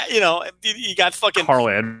mean, you got fucking Carl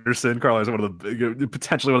Anderson. Carl is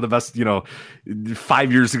potentially one of the best.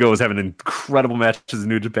 5 years ago was having incredible matches in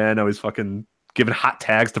New Japan. Now he's fucking giving hot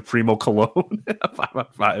tags to Primo Cologne.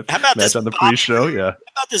 5-on-5 match on the pre-show. Yeah.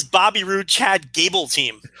 How about this Bobby Roode, Chad Gable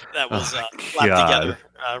team that was slapped together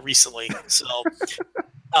recently? So,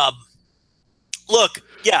 look,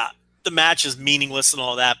 yeah, the match is meaningless and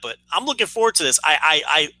all that, but I'm looking forward to this.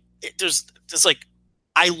 I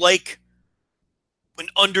like when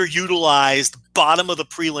underutilized bottom of the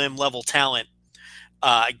prelim level talent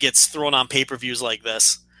gets thrown on pay-per-views like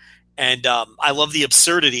this. And I love the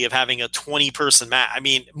absurdity of having a 20-person match. I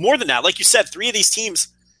mean, more than that, like you said, 3 of these teams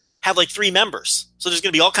have like 3 members. So there's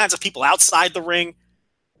going to be all kinds of people outside the ring.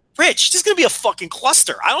 Rich, this is going to be a fucking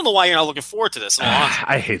cluster. I don't know why you're not looking forward to this.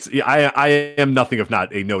 I hate it. I am nothing if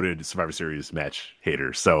not a noted Survivor Series match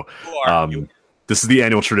hater. So this is the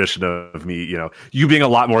annual tradition of me, you being a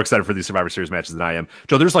lot more excited for these Survivor Series matches than I am.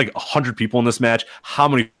 Joe, there's like 100 people in this match. How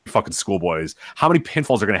many fucking schoolboys? How many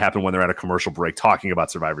pinfalls are going to happen when they're at a commercial break talking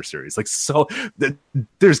about Survivor Series? Like, so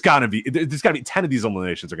there's got to be 10 of these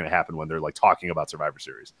eliminations are going to happen when they're like talking about Survivor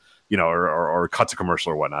Series, or cut to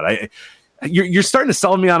commercial or whatnot. You're starting to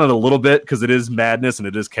sell me on it a little bit because it is madness and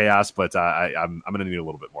it is chaos, but I'm going to need a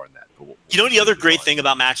little bit more than that. The other great thing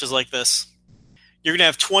about matches like this, you're going to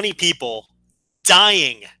have 20 people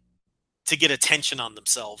dying to get attention on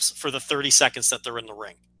themselves for the 30 seconds that they're in the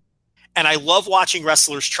ring. And I love watching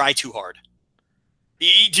wrestlers try too hard. Do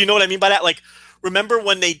you know what I mean by that? Like, remember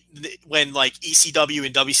when like ECW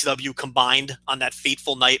and WCW combined on that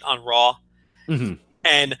fateful night on Raw? Mm-hmm.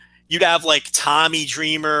 And you'd have like Tommy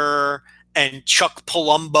Dreamer and Chuck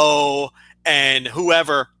Palumbo and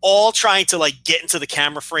whoever all trying to like get into the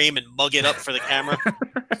camera frame and mug it up for the camera.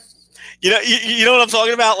 You know what I'm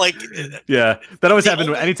talking about? Like, yeah, that always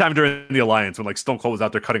happened anytime during the Alliance when like Stone Cold was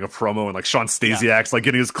out there cutting a promo and like Sean Stasiak's like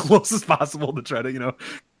getting as close as possible to try to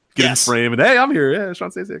get in frame and hey, I'm here, yeah,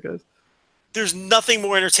 Sean Stasiak guys. There's nothing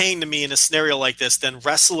more entertaining to me in a scenario like this than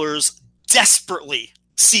wrestlers desperately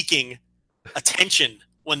seeking attention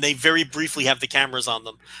when they very briefly have the cameras on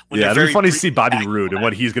them. It'd be funny to see Bobby Roode and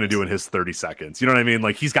what he's going to do in his 30 seconds. You know what I mean?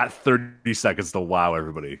 Like, he's got 30 seconds to wow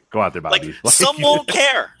everybody. Go out there, Bobby. Like, some won't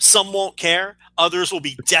care. Some won't care. Others will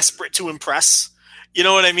be desperate to impress. You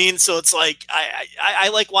know what I mean? So it's like, I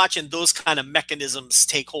like watching those kind of mechanisms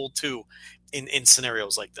take hold too in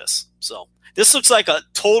scenarios like this. So this looks like a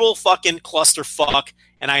total fucking clusterfuck,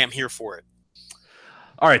 and I am here for it.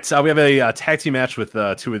 All right, so we have a tag team match with 2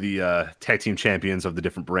 of the tag team champions of the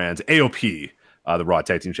different brands. AOP, the Raw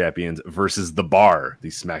tag team champions, versus The Bar, the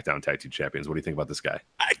SmackDown tag team champions. What do you think about this guy?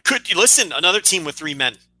 Listen, another team with 3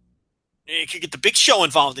 men. You could get the Big Show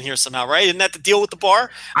involved in here somehow, right? Isn't that the deal with the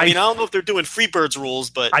bar? I mean, I don't know if they're doing Freebirds rules,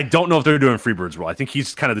 but I don't know if they're doing Freebirds rule. I think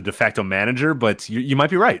he's kind of the de facto manager, but you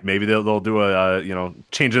might be right. Maybe they'll do a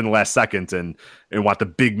change in the last second and want the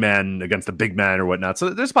big man against the big man or whatnot.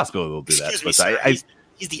 So there's a possibility they'll do that. Excuse me, sir.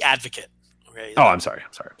 He's the advocate. Okay? I'm sorry.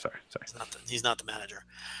 He's not the manager.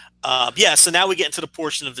 So now we get into the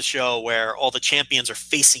portion of the show where all the champions are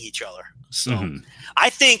facing each other. So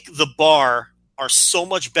I think the bar are so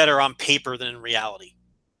much better on paper than in reality.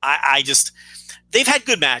 They've had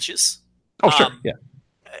good matches. Oh, sure. Yeah.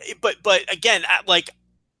 But again,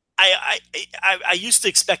 I used to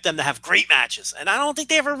expect them to have great matches, and I don't think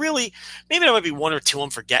they ever really. Maybe there might be one or two I'm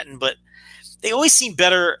forgetting, but they always seem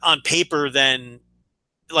better on paper than,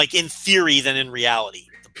 like, in theory, than in reality.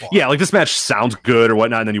 Yeah, like this match sounds good or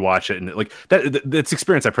whatnot, and then you watch it, and like that's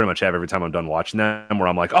experience I pretty much have every time I'm done watching them, where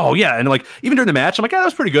I'm like, oh yeah, and like even during the match, I'm like, yeah, that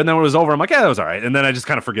was pretty good. And then when it was over, I'm like, yeah, that was all right, and then I just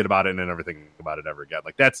kind of forget about it and then never think about it ever again.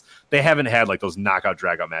 Like they haven't had like those knockout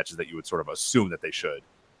drag out matches that you would sort of assume that they should.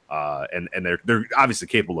 And they're obviously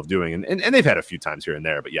capable of doing, and they've had a few times here and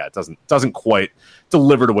there, but yeah, it doesn't quite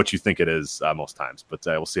deliver to what you think it is most times. But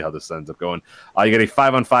we'll see how this ends up going. You get a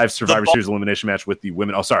 5-on-5 Survivor Series elimination match with the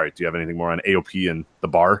women. Oh, sorry, do you have anything more on AOP and the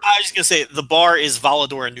bar? I was just gonna say the bar is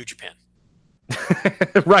Volador in New Japan.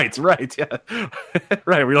 right, yeah,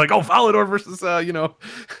 right. We're like, oh, Volador versus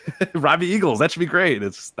Robbie Eagles. That should be great.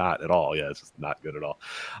 It's not at all. Yeah, it's just not good at all.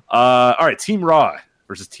 All right, Team Raw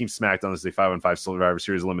versus Team SmackDown. This is a 5-on-5 Survivor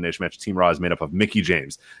Series elimination match. Team Raw is made up of Mickie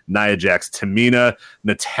James, Nia Jax, Tamina,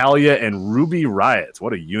 Natalya, and Ruby Riott.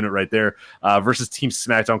 What a unit right there. Versus Team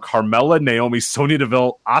SmackDown, Carmella, Naomi, Sonya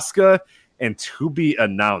Deville, Asuka, and to be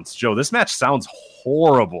announced. Joe, this match sounds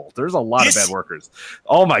horrible. There's a lot of bad workers.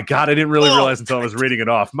 Oh my God, I didn't really realize until I was reading it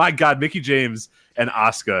off. My God, Mickie James and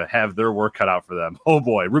Asuka have their work cut out for them. Oh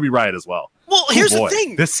boy, Ruby Riott as well. Well, here's the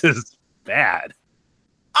thing. This is bad.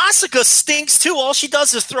 Asuka stinks too. All she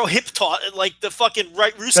does is throw hip like the fucking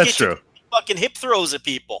Ruski. That's true. Fucking hip throws at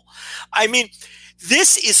people. I mean,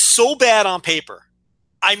 this is so bad on paper.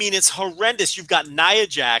 I mean, it's horrendous. You've got Nia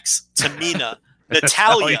Jax, Tamina,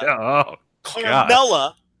 Natalya,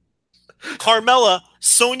 Carmella,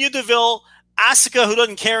 Sonya Deville, Asuka, who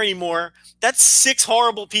doesn't care anymore. That's 6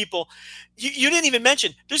 horrible people. You didn't even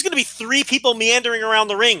mention there's going to be 3 people meandering around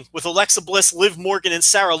the ring with Alexa Bliss, Liv Morgan, and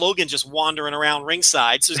Sarah Logan just wandering around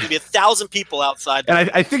ringside. So there's going to be 1,000 people outside. And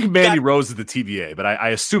I think Mandy Rose is the TBA, but I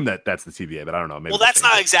assume that's the TBA, but I don't know. Maybe that's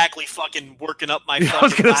not exactly fucking working up my fucking I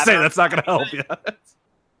was going to say, that's not going to help. Yeah.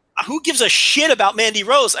 Who gives a shit about Mandy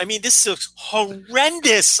Rose? I mean, this looks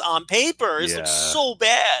horrendous on paper. This looks so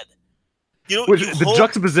bad. The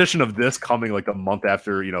juxtaposition of this coming like a month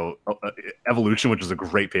after, Evolution, which is a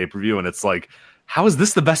great pay-per-view, and it's like, how is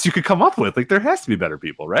this the best you could come up with? Like, there has to be better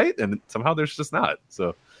people, right? And somehow there's just not.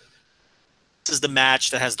 So this is the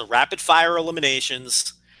match that has the rapid-fire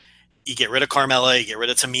eliminations. You get rid of Carmella, you get rid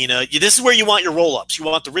of Tamina. This is where you want your roll-ups. You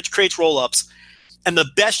want the Rich Kraetsch roll-ups. And the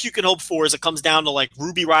best you can hope for is it comes down to like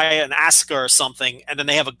Ruby Riott and Asuka or something, and then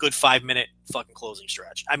they have a good 5-minute fucking closing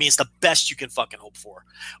stretch. I mean, it's the best you can fucking hope for.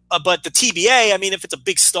 But the TBA, I mean, if it's a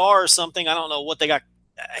big star or something, I don't know what they got.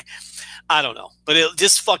 I don't know. But it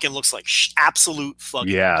just fucking looks like absolute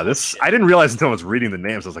fucking bullshit. I didn't realize until I was reading the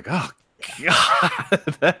names. I was like, oh, God,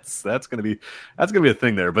 that's gonna be a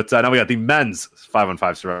thing there. But now we got the men's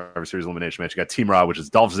 5-on-5 Survivor Series elimination match. You got Team Raw, which is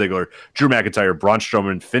Dolph Ziggler, Drew McIntyre, Braun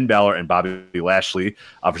Strowman, Finn Balor, and Bobby Lashley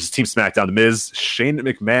versus Team SmackDown, The Miz, Shane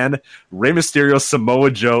McMahon, Rey Mysterio,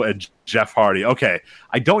 Samoa Joe, and Jeff Hardy. Okay,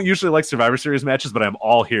 I don't usually like Survivor Series matches, but I'm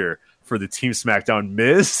all here for the Team SmackDown.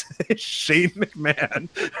 Miz, Shane McMahon,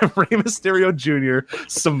 Rey Mysterio Jr.,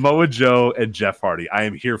 Samoa Joe, and Jeff Hardy. I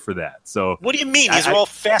am here for that. So, what do you mean? These are all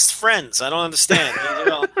fast friends. I don't understand.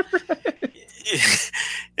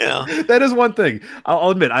 That is one thing. I'll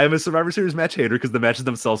admit I am a Survivor Series match hater because the matches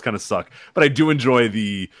themselves kind of suck. But I do enjoy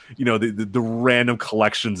the random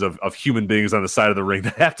collections of human beings on the side of the ring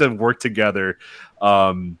that have to work together.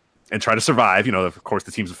 And try to survive. Of course,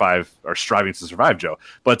 the teams of 5 are striving to survive, Joe.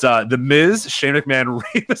 But The Miz, Shane McMahon,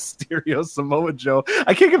 Rey Mysterio, Samoa Joe.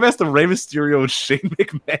 I can't get past the Rey Mysterio and Shane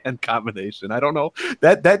McMahon combination. I don't know.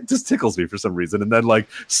 That just tickles me for some reason. And then like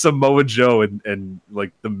Samoa Joe and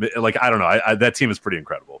like I don't know. That team is pretty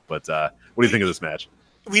incredible. But what do you think of this match?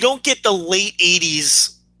 We don't get the late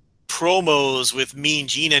 80s promos with Mean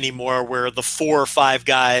Gene anymore, where the 4 or 5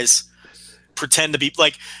 guys pretend to be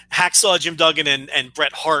like Hacksaw Jim Duggan and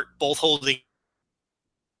Bret Hart both holding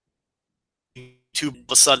 2 of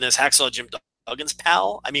a sudden as Hacksaw Jim Duggan's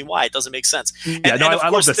pal? I mean, why? It doesn't make sense. Yeah, and I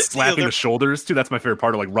love the you slapping know, the shoulders too. That's my favorite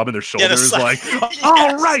part of like rubbing their shoulders. Yeah, like,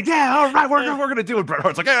 all right, we're gonna do it. Bret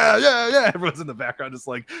Hart's like, yeah. Everyone's in the background just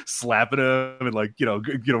like slapping him and like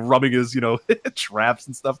rubbing his traps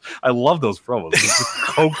and stuff. I love those promos. Just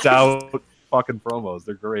coked out fucking promos.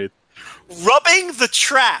 They're great. Rubbing the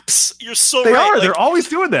traps. You're so they right. are. Like, they're always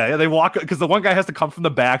doing that. Yeah, they walk because the one guy has to come from the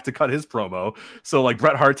back to cut his promo. So like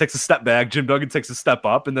Bret Hart takes a step back, Jim Duggan takes a step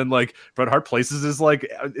up, and then like Bret Hart places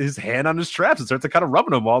his hand on his traps and starts to kind of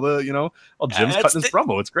rubbing them while while Jim's cutting his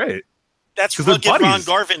promo. It's great. That's rugged Ron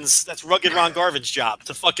Garvin's. That's rugged Ron Garvin's job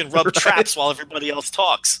to fucking rub traps while everybody else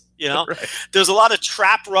talks. There's a lot of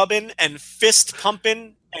trap rubbing and fist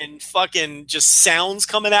pumping and fucking just sounds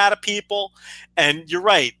coming out of people. And you're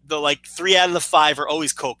right. The like 3 out of the 5 are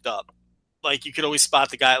always coked up. Like you could always spot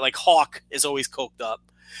the guy. Like Hawk is always coked up.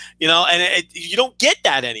 And you don't get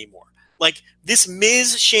that anymore. Like this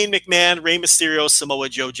Miz, Shane McMahon, Rey Mysterio, Samoa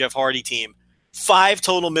Joe, Jeff Hardy team, 5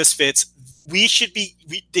 total misfits. They should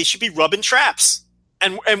be rubbing traps,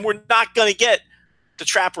 and we're not going to get the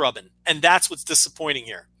trap rubbing, and that's what's disappointing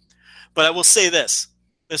here. But I will say this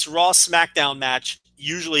Raw SmackDown match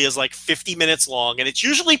usually is like 50 minutes long, and it's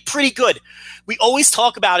usually pretty good. We always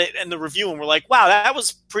talk about it in the review, and we're like, wow, that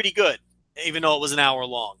was pretty good, even though it was an hour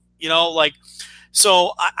long.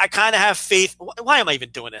 So I kind of have faith. Why am I even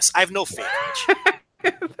doing this? I have no faith.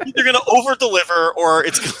 Either going to over-deliver or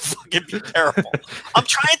it's going to fucking be terrible. I'm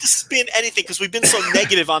trying to spin anything because we've been so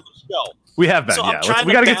negative on the show. We have been, so yeah.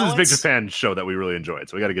 We got to get to this Big Japan show that we really enjoyed,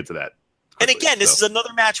 so we got to get to that quickly. And again, this is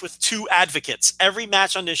another match with 2 advocates. Every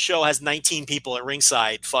match on this show has 19 people at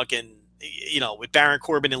ringside, fucking, with Baron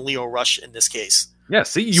Corbin and Leo Rush in this case. Yeah,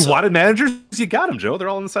 see, you wanted managers, you got them, Joe. They're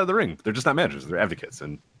all on the side of the ring. They're just not managers. They're advocates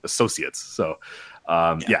and associates. So,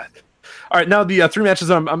 yeah. All right, now the 3 matches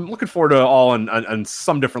I'm looking forward to all on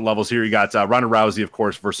some different levels here. You got Ronda Rousey, of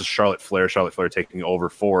course, versus Charlotte Flair. Charlotte Flair taking over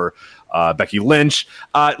for Becky Lynch.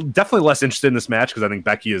 Definitely less interested in this match because I think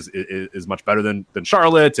Becky is much better than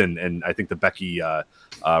Charlotte, and I think the Becky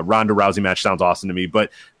Ronda Rousey match sounds awesome to me. But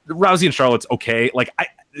Rousey and Charlotte's okay. Like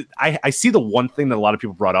I see the one thing that a lot of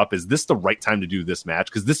people brought up is this the right time to do this match?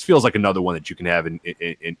 Because this feels like another one that you can have on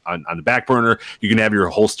the back burner. You can have your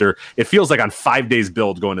holster. It feels like on 5 days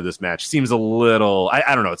build going to this match seems a little,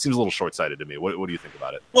 I don't know. It seems a little short-sighted to me. What do you think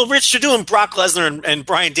about it? Well, Rich, you're doing Brock Lesnar and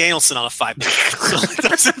Bryan Danielson on a 5 day.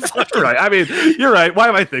 So right. I mean, you're right. Why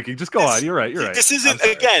am I thinking? Just go on. You're right. This isn't,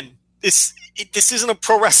 again, this isn't a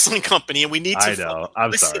pro wrestling company, and we need to I know.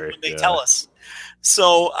 I'm sorry. When they tell us.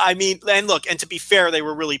 So, I mean, and look, and to be fair, they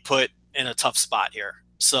were really put in a tough spot here.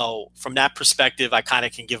 So, from that perspective, I kind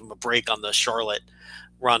of can give them a break on the Charlotte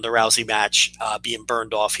Ronda Rousey match being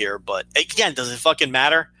burned off here. But again, does it fucking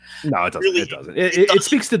matter? No, it doesn't. Really, it doesn't. It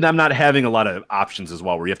speaks to them not having a lot of options as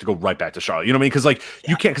well, where you have to go right back to Charlotte. You know what I mean? Because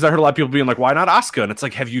you can't. Because I heard a lot of people being like, "Why not Asuka?" And it's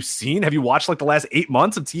like, have you watched like the last 8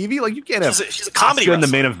 months of TV? Like, you can't have she's a comedy Asuka in the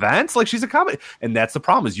main events. Like, she's a comedy, and that's the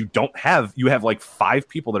problem. Is you have like 5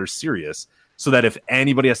 people that are serious. So that if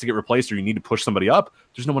anybody has to get replaced or you need to push somebody up,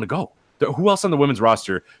 there's no one to go. Who else on the women's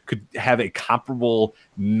roster could have a comparable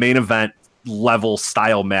main event level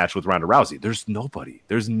style match with Ronda Rousey? There's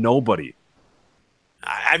nobody.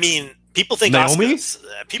 I mean, people think Naomi.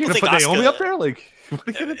 People think Asuka, Naomi up there. Like, what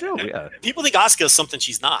are you gonna do? Yeah. People think Asuka is something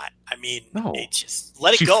she's not. I mean, no. Just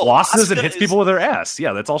let it she go. She flosses Asuka and hits people with her ass.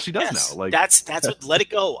 Yeah, that's all she does now. Like that's what. Let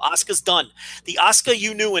it go. Asuka's done. The Asuka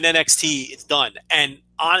you knew in NXT is done. And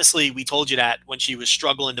honestly, we told you that when she was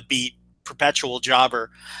struggling to beat perpetual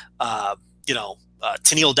jobber,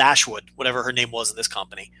 Tennille Dashwood, whatever her name was in this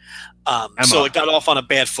company. So it got off on a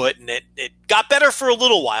bad foot, and it got better for a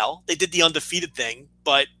little while. They did the undefeated thing,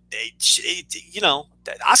 but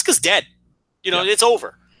Asuka's dead. It's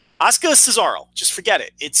over. Asuka Cesaro, just forget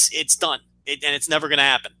it. It's done, and it's never going to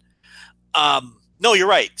happen. No, you're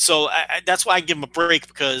right. So that's why I give them a break,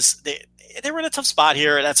 because they were in a tough spot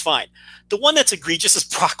here. That's fine. The one that's egregious is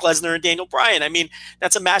Brock Lesnar and Daniel Bryan. I mean,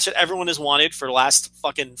 that's a match that everyone has wanted for the last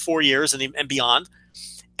fucking 4 years and beyond.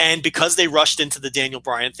 And because they rushed into the Daniel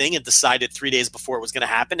Bryan thing and decided 3 days before it was going to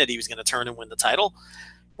happen that he was going to turn and win the title,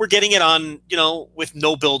 we're getting it on, with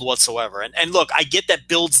no build whatsoever. And look, I get that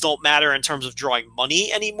builds don't matter in terms of drawing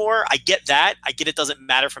money anymore. I get that. I get it doesn't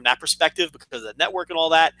matter from that perspective because of the network and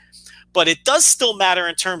all that. But it does still matter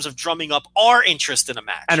in terms of drumming up our interest in a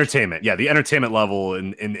match. Entertainment. Yeah, the entertainment level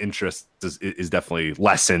and interest is definitely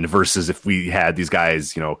lessened versus if we had these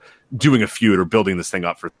guys, doing a feud or building this thing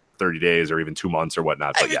up for 30 days or even 2 months or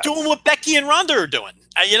whatnot. But you're doing what Becky and Ronda are doing.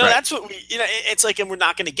 Right. That's what it's like, and we're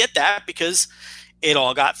not going to get that because it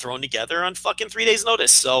all got thrown together on fucking 3 days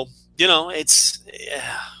notice. So, it's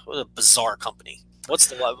what a bizarre company. What's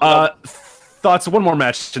the level? thoughts? One more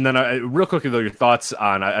match, and then real quickly though, your thoughts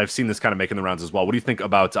on I've seen this kind of making the rounds as well. What do you think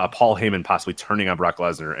about Paul Heyman possibly turning on Brock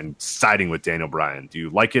Lesnar and siding with Daniel Bryan? Do you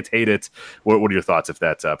like it, hate it? What are your thoughts if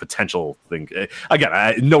that's a potential thing? Again,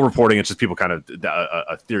 no reporting. It's just people kind of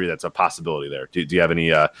a theory that's a possibility there. Do you have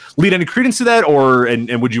any any credence to that, or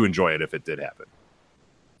and would you enjoy it if it did happen?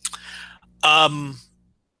 I'm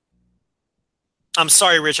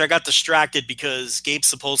sorry, Rich. I got distracted because Gabe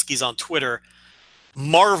Sapolsky's on Twitter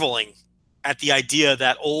marveling at the idea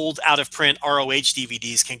that old out-of-print ROH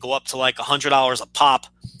DVDs can go up to like $100 a pop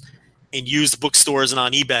in used bookstores and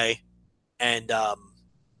on eBay. And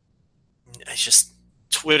it's just,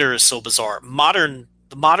 Twitter is so bizarre.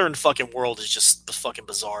 The modern fucking world is just fucking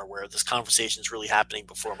bizarre, where this conversation is really happening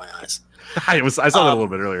before my eyes. I saw that a little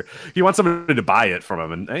bit earlier. He wants somebody to buy it from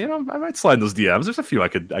him, and I might slide in those DMs. There's a few I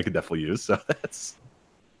could definitely use. So that's.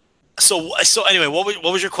 So anyway, what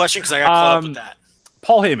was your question? Because I got caught up with that.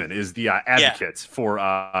 Paul Heyman is the advocate for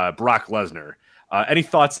Brock Lesnar. Any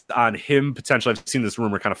thoughts on him potentially? I've seen this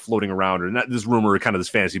rumor kind of floating around, or not this rumor, kind of this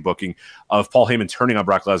fantasy booking of Paul Heyman turning on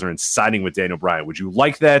Brock Lesnar and siding with Daniel Bryan. Would you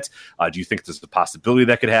like that? Do you think there's a possibility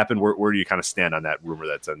that could happen? Where do you kind of stand on that rumor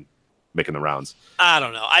that's making the rounds? I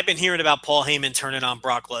don't know. I've been hearing about Paul Heyman turning on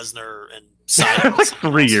Brock Lesnar and siding like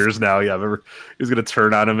 3 years now. Yeah, I remember he was going to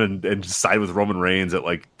turn on him and side with Roman Reigns at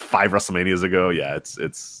like 5 WrestleManias ago. Yeah,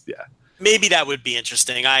 it's yeah. Maybe that would be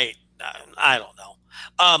interesting. I don't know.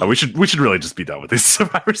 We should really just be done with this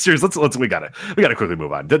Survivor Series. We gotta quickly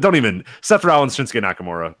move on. Don't even Seth Rollins, Shinsuke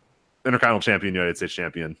Nakamura, Intercontinental Champion, United States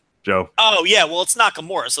Champion, Joe. Oh yeah, well it's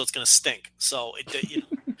Nakamura, so it's gonna stink. So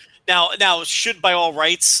now should by all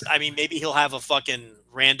rights, I mean maybe he'll have a fucking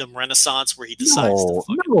random renaissance where he decides.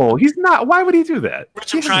 No, he's not. Why would he do that?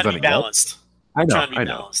 Rich, I'm trying to be balanced. I know.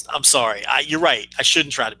 Balanced. I'm sorry. You're right. I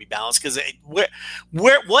shouldn't try to be balanced because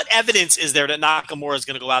what evidence is there that Nakamura is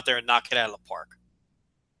going to go out there and knock it out of the park?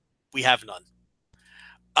 We have none.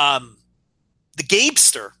 The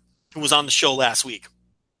Gabester, who was on the show last week,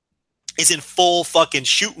 is in full fucking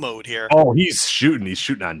shoot mode here. Oh, he's shooting. He's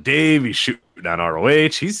shooting on Dave. He's shooting on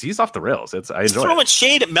ROH. He's off the rails. He's throwing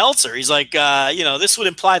shade at Meltzer. He's like, this would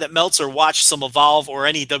imply that Meltzer watched some Evolve or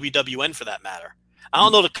any WWN for that matter. I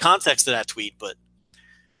don't know the context of that tweet, but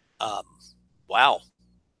wow,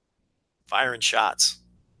 firing shots.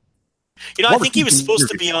 I think he was supposed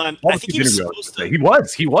to be on. I think he was supposed to.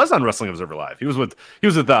 He was on Wrestling Observer Live. He was with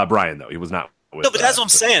Brian though. He was not. With, no, but that's what I'm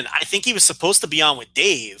saying. I think he was supposed to be on with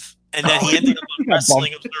Dave, and then he ended up on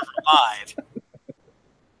Wrestling Observer Live.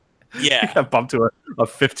 Yeah, he got bumped to a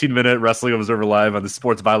 15-minute Wrestling Observer Live on the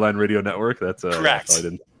Sports Byline Radio Network. That's correct.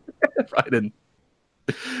 I didn't.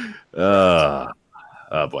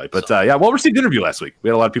 Oh boy, but well received interview last week. We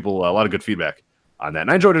had a lot of people, a lot of good feedback on that,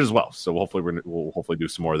 and I enjoyed it as well. So hopefully we'll hopefully do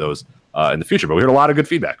some more of those in the future. But we heard a lot of good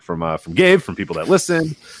feedback from Gabe, from people that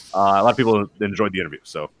listened. A lot of people enjoyed the interview,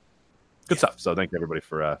 so good stuff. So thank you everybody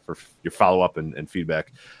for your follow up and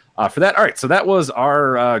feedback for that. All right, so that was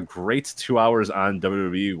our great 2 hours on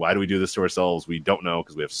WWE. Why do we do this to ourselves? We don't know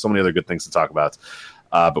because we have so many other good things to talk about.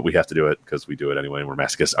 But we have to do it because we do it anyway, and we're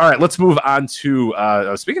masochists. All right, let's move on to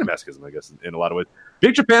speaking of masochism, I guess in a lot of ways,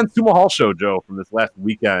 Big Japan Sumo Hall show, Joe, from this last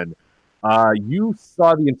weekend. You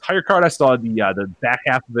saw the entire card. I saw the back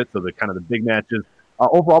half of it, so the kind of the big matches.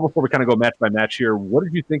 Overall, before we kind of go match by match here, what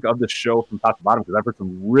did you think of the show from top to bottom? Because I've heard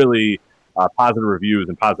some really positive reviews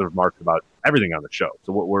and positive marks about everything on the show.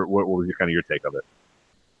 So what was your take of it?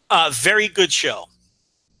 Very good show.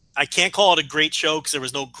 I can't call it a great show because there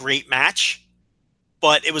was no great match.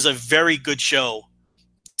 But it was a very good show,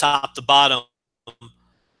 top to bottom,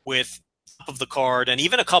 with top of the card and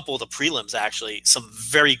even a couple of the prelims, actually. Some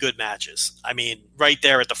very good matches. I mean, right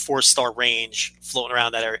there at the 4-star range, floating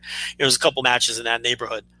around that area. There's a couple matches in that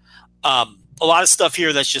neighborhood. A lot of stuff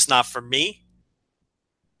here that's just not for me.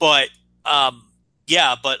 But,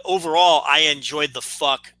 but overall, I enjoyed the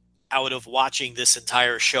fuck out of watching this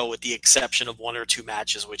entire show with the exception of 1 or 2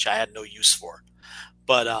 matches, which I had no use for.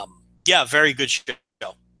 But, very good show.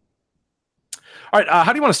 All right,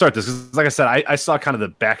 how do you want to start this? Because like I said, I saw kind of the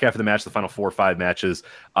back half of the match, the final 4 or 5 matches.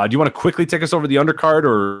 Do you want to quickly take us over the undercard,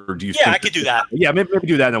 or do you? Yeah, I could do that. Yeah, maybe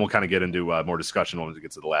do that, and then we'll kind of get into more discussion when we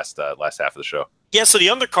get to the last half of the show. Yeah, so the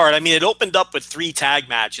undercard, I mean, it opened up with 3 tag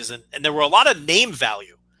matches, and there were a lot of name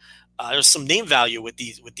value. There's some name value with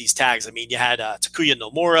these tags. I mean, you had Takuya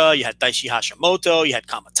Nomura, you had Daishi Hashimoto, you had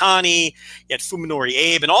Kamatani, you had Fuminori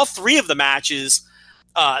Abe, and all 3 of the matches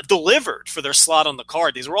delivered for their slot on the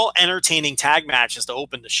card. These were all entertaining tag matches to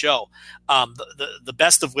open the show. The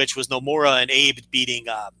best of which was Nomura and Abe beating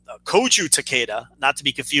Koju Takeda, not to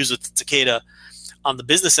be confused with Takeda on the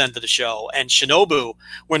business end of the show, and Shinobu,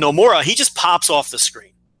 where Nomura, he just pops off the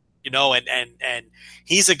screen. and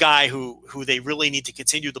he's a guy who they really need to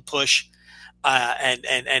continue to push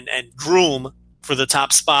and groom for the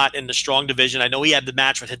top spot in the strong division. I know he had the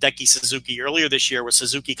match with Hideki Suzuki earlier this year where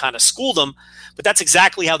Suzuki kind of schooled him, but that's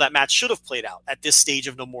exactly how that match should have played out at this stage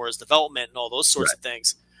of Nomura's development and all those sorts of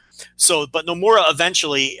things. So, but Nomura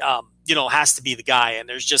eventually, has to be the guy. And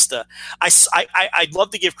there's just I'd love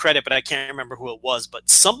to give credit, but I can't remember who it was, but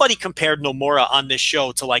somebody compared Nomura on this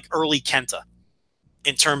show to like early Kenta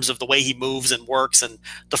in terms of the way he moves and works and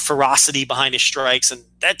the ferocity behind his strikes. And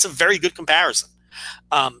that's a very good comparison.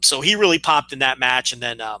 So he really popped in that match. And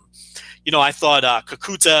then, I thought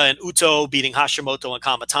Kakuta and Uto beating Hashimoto and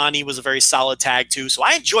Kamatani was a very solid tag too. So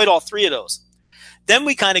I enjoyed all three of those. Then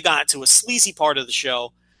we kind of got into a sleazy part of the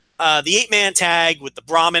show. The 8-man tag with the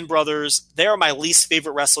Brahmin brothers. They are my least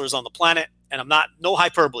favorite wrestlers on the planet. And no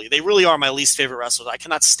hyperbole. They really are my least favorite wrestlers. I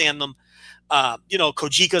cannot stand them.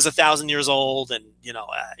 Kojika's 1,000 years old and,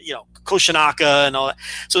 Koshinaka and all that.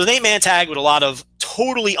 So it's an 8-man tag with a lot of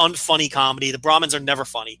totally unfunny comedy. The Brahmins are never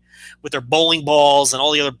funny with their bowling balls and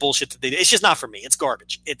all the other bullshit that they do. It's just not for me. It's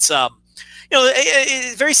garbage. It's,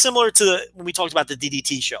 it's very similar to when we talked about the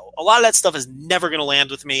DDT show. A lot of that stuff is never going to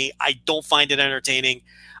land with me. I don't find it entertaining.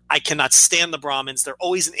 I cannot stand the Brahmins. They're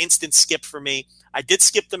always an instant skip for me. I did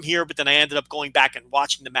skip them here, but then I ended up going back and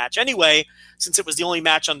watching the match anyway. Since it was the only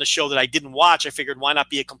match on the show that I didn't watch, I figured why not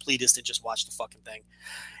be a completist and just watch the fucking thing.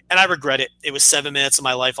 And I regret it. It was 7 minutes of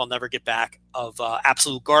my life I'll never get back of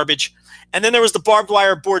absolute garbage. And then there was the barbed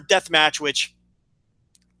wire board death match, which,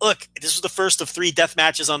 look, this was the first of 3 death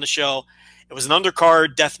matches on the show. It was an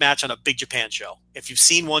undercard death match on a Big Japan show. If you've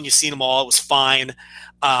seen one, you've seen them all. It was fine.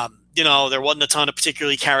 There wasn't a ton of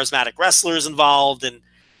particularly charismatic wrestlers involved. And,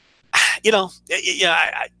 what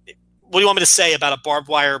do you want me to say about a barbed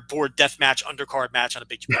wire board death match, undercard match on a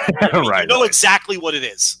Big Japan? Right. You know exactly what it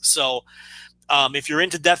is. So if you're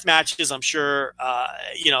into death matches, I'm sure,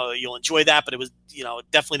 you'll enjoy that. But it was,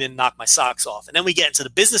 definitely didn't knock my socks off. And then we get into the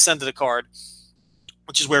business end of the card,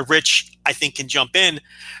 which is where Rich, I think, can jump in.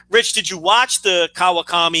 Rich, did you watch the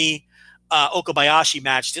Kawakami Okabayashi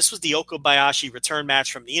match? This was the Okabayashi return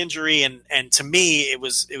match from the injury, and to me, it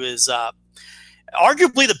was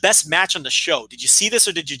arguably the best match on the show. Did you see this,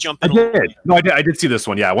 or did you jump in? I did. No, I did see this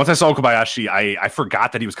one. Yeah, once I saw Okabayashi, I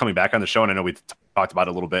forgot that he was coming back on the show, and I know we talked about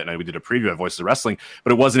it a little bit, and we did a preview at Voices of Wrestling,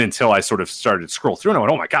 but it wasn't until I sort of started to scroll through, and I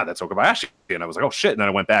went, "Oh my god, that's Okabayashi!" And I was like, "Oh shit!" And then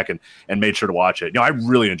I went back and made sure to watch it. I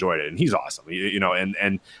really enjoyed it, and he's awesome.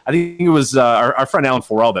 And I think it was our friend Alan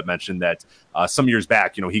Forel that mentioned that some years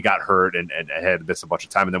back, he got hurt and had missed a bunch of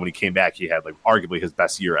time, and then when he came back, he had like arguably his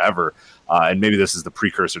best year ever. And maybe this is the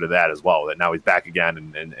precursor to that as well. That now he's back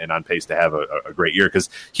again and on pace to have a great year, because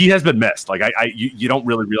he has been missed. Like you don't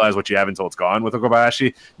really realize what you have until it's gone with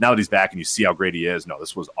Okabayashi. Now that he's back and you see how great he is, no,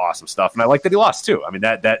 this was awesome stuff, and I like that he lost too. I mean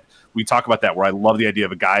that we talk about that, where I love the idea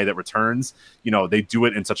of a guy that returns. They do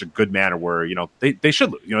it in such a good manner where they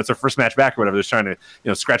should lose. It's their first match back or whatever. They're trying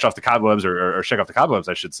to scratch off the cobwebs or shake off the cobwebs,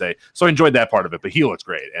 I should say. So I enjoyed that part of it. But he looks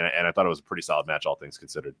great, and I thought it was a pretty solid match, all things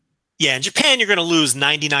considered. Yeah, in Japan, you're going to lose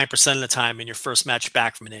 99% of the time in your first match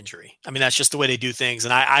back from an injury. I mean, that's just the way they do things,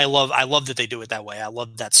 and I love that they do it that way. I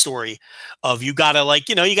love that story of you got to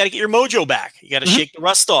you got to get your mojo back. You got to shake the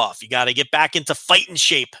rust off. You got to get back into fighting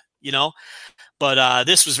shape. But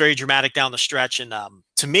this was very dramatic down the stretch, and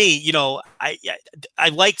to me, I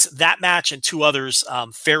liked that match and 2 others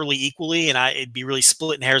fairly equally, and it'd be really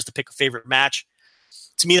splitting hairs to pick a favorite match.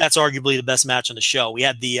 To me, that's arguably the best match on the show. We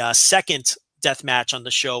had the second death match on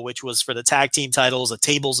the show, which was for the tag team titles, a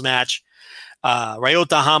tables match.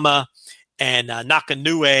 Ryota Hama and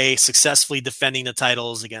Nakanue successfully defending the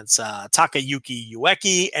titles against Takayuki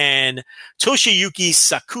Ueki and Toshiyuki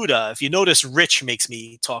Sakuda. If you notice, Rich makes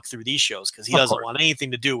me talk through these shows because he doesn't want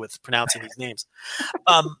anything to do with pronouncing these names.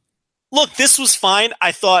 Look, this was fine.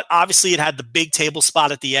 I thought obviously it had the big table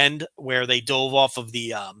spot at the end where they dove off of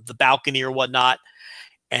the balcony or whatnot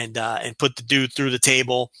and put the dude through the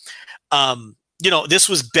table. This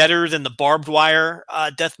was better than the barbed wire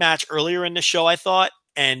death match earlier in the show, I thought.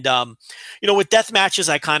 And, with death matches,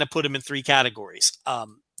 I kind of put them in 3 categories.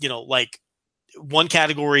 One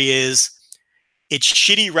category is it's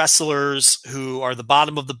shitty wrestlers who are the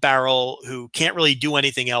bottom of the barrel, who can't really do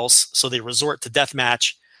anything else. So they resort to death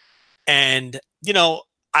match. And,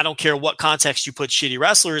 I don't care what context you put shitty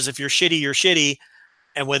wrestlers. If you're shitty, you're shitty.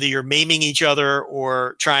 And whether you're maiming each other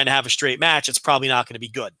or trying to have a straight match, it's probably not going to be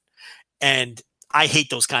good. And I hate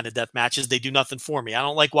those kind of death matches. They do nothing for me. I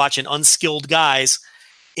don't like watching unskilled guys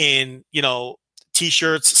in,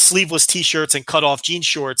 t-shirts, sleeveless t-shirts and cut off jean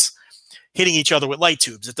shorts hitting each other with light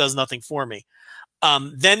tubes. It does nothing for me.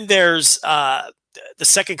 Then there's, the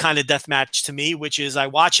second kind of death match to me, which is I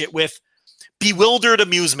watch it with bewildered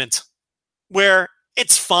amusement, where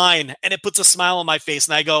it's fine and it puts a smile on my face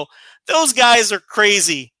and I go, those guys are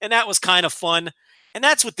crazy, and that was kind of fun. And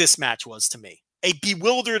that's what this match was to me, a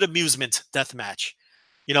bewildered amusement death match.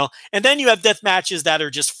 And then you have death matches that are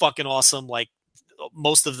just fucking awesome, like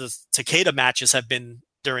most of the Takeda matches have been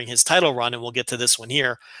during his title run, and we'll get to this one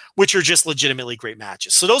here, which are just legitimately great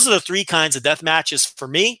matches. So those are the three kinds of death matches for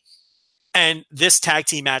me, and this tag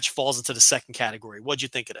team match falls into the second category. What'd you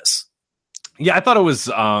think of this? Yeah, I thought it was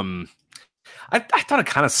I thought it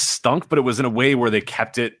kind of stunk, but it was in a way where they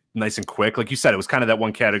kept it nice and quick. Like you said, it was kind of that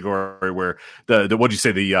one category where the what'd you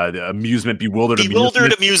say, the amusement, bewildered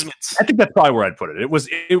amusement. I think that's probably where I'd put it. It was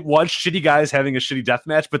shitty guys having a shitty death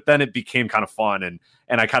match, but then it became kind of fun, and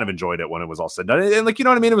I kind of enjoyed it when it was all said and done. And like, you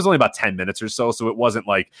know what I mean? It was only about 10 minutes or so it wasn't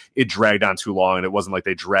like it dragged on too long, and it wasn't like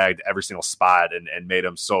they dragged every single spot and made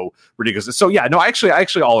them so ridiculous. So yeah, no, I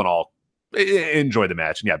actually all in all enjoyed the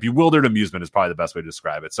match. And yeah, bewildered amusement is probably the best way to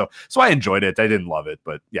describe it. So I enjoyed it. I didn't love it,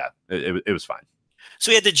 but yeah, it was fine.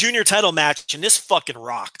 So we had the junior title match, and this fucking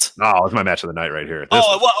rocked. Oh, it was my match of the night right here.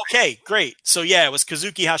 Okay, great. So yeah, it was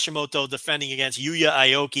Kazuki Hashimoto defending against Yuya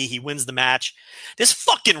Aoki. He wins the match. This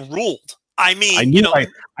fucking ruled. I mean, I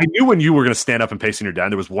knew when you were going to stand up and pace in your den,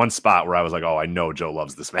 there was one spot where I was like, oh, I know Joe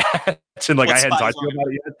loves this match. And like, I hadn't talked to you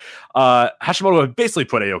about it yet. Hashimoto basically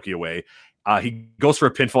put Aoki away. He goes for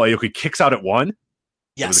a pinfall. Aoki kicks out at one.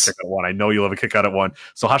 Yes. It was a kick out at one. I know you'll have a kick out at one.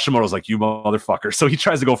 So Hashimoto's like, you motherfucker. So he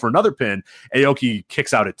tries to go for another pin. Aoki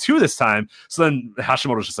kicks out at two this time. So then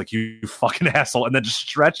Hashimoto's just like, you fucking asshole. And then just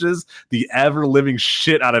stretches the ever living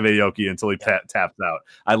shit out of Aoki until he taps out.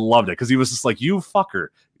 I loved it because he was just like, you fucker.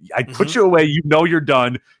 I put you away. You know you're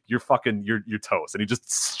done. You're fucking you're toast. And he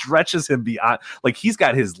just stretches him beyond. Like he's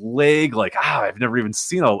got his leg. Like I've never even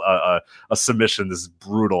seen a submission this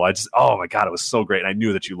brutal. Oh my god, it was so great. And I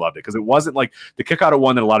knew that you loved it because it wasn't like the kick out of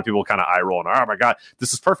one that a lot of people kind of eye roll and oh my god,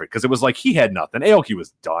 this is perfect because it was like he had nothing. Aoki was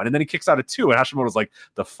done, and then he kicks out at two, and Hashimoto's like,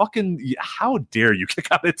 the fucking how dare you kick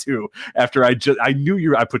out at two after I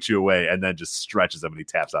knew I put you away, and then just stretches him and he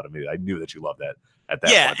taps out of me. I knew that you loved that at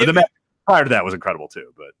that point. But the match prior to that was incredible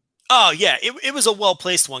too, but oh yeah, it was a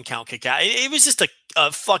well-placed one count kick out. It was just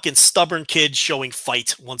a fucking stubborn kid showing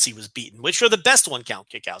fight once he was beaten, which are the best one count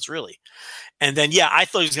kick outs, really. And then yeah, I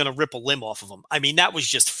thought he was gonna rip a limb off of him. I mean, that was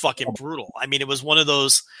just fucking brutal. I mean, it was one of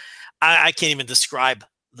those I can't even describe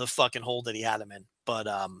the fucking hole that he had him in. But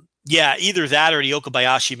yeah, either that or the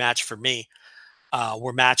Okabayashi match for me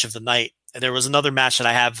were match of the night. There was another match that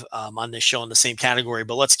I have on this show in the same category,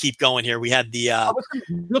 but let's keep going here. We had the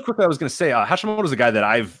real quickly. I was going to say Hashimoto is a guy that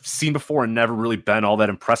I've seen before and never really been all that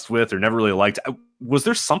impressed with or never really liked. Was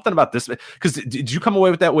there something about this? Because did you come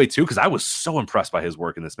away with that way too? Because I was so impressed by his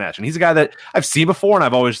work in this match, and he's a guy that I've seen before, and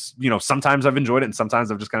I've always, sometimes I've enjoyed it, and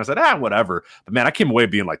sometimes I've just kind of said, whatever. But man, I came away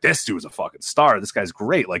being like, this dude's a fucking star. This guy's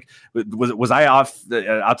great. Like, was I out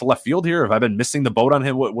to left field here? Have I been missing the boat on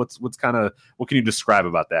him? What's kind of what can you describe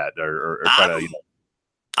about that, or try to?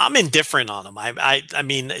 I'm indifferent on him. I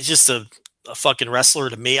mean, it's just a fucking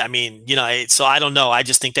wrestler to me. I mean, so I don't know. I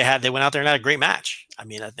just think they went out there and had a great match. I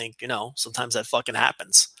mean, I think, sometimes that fucking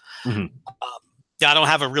happens. Mm-hmm. I don't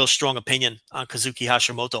have a real strong opinion on Kazuki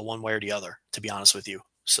Hashimoto one way or the other, to be honest with you.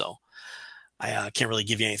 So I can't really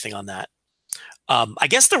give you anything on that. I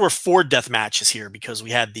guess there were 4 death matches here because we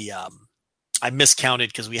had I miscounted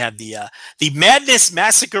because we had the Madness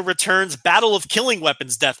Massacre Returns Battle of Killing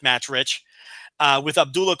Weapons death match, Rich. With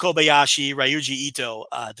Abdullah Kobayashi, Ryuji Ito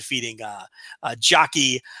defeating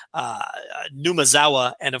Jaki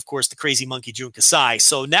Numazawa, and of course the Crazy Monkey Jun Kasai.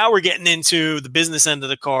 So now we're getting into the business end of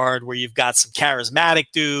the card where you've got some charismatic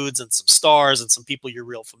dudes and some stars and some people you're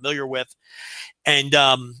real familiar with. And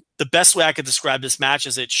the best way I could describe this match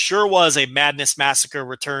is it sure was a Madness Massacre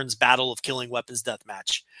Returns Battle of Killing Weapons death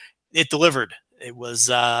match. It delivered. It was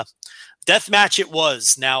death match. It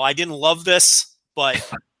was. Now I didn't love this,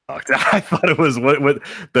 but I thought it was what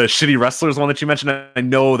the shitty wrestlers one that you mentioned. I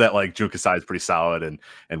know that like Jun Kasai is pretty solid and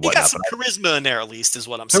whatnot. He got some charisma in there, at least, is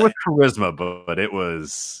what I'm saying. There was charisma, but it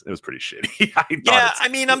was pretty shitty. I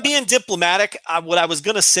mean, I'm being diplomatic. What I was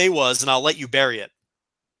gonna say was, and I'll let you bury it.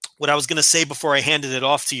 What I was gonna say before I handed it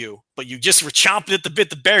off to you, but you just were chomping at the bit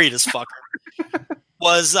to bury this fucker.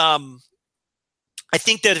 was I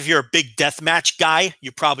think that if you're a big deathmatch guy,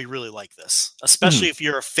 you probably really like this, especially if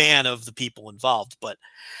you're a fan of the people involved. But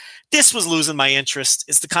this was losing my interest.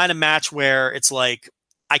 It's the kind of match where it's like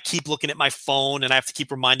I keep looking at my phone and I have to keep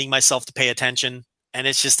reminding myself to pay attention. And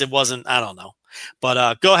it's just, it wasn't, I don't know.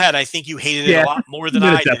 But go ahead. I think you hated it a lot more than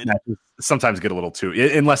I did. Sometimes get a little too,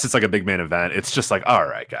 unless it's like a big main event. It's just like, all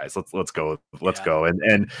right, guys, let's go.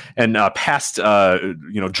 And past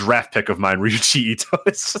draft pick of mine, Ryuichi Ito,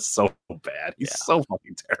 it's just so bad. He's so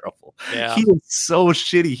fucking terrible. Yeah. He is so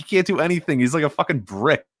shitty. He can't do anything. He's like a fucking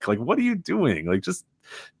brick. Like, what are you doing? Like, just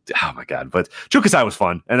oh my god. But Jukusai was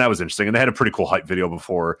fun, and that was interesting, and they had a pretty cool hype video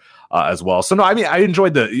before as well. So no, I mean, I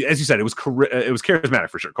enjoyed as you said, it was charismatic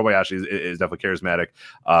for sure. Kobayashi is definitely charismatic.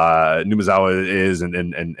 Numazawa is,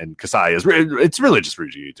 and Kasai is. It's really just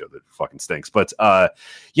Ryuji Ito that fucking stinks. But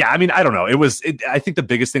yeah, I mean, I don't know. I think the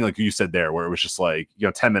biggest thing, like you said there, where it was just like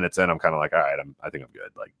 10 minutes in, I'm kind of like, all right, I think I'm good.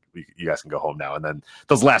 Like, you guys can go home now. And then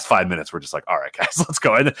those last 5 minutes were just like, all right, guys, let's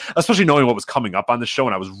go. And especially knowing what was coming up on the show,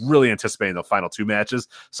 and I was really anticipating the final 2 matches.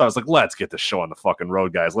 So I was like, let's get this show on the fucking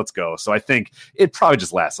road, guys. Let's go. So I think it probably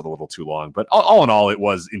just lasted a little too long. But all in all, it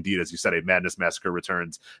was indeed, as you said, a Madness Massacre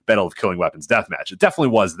Returns Battle of Killing Weapons death match. It definitely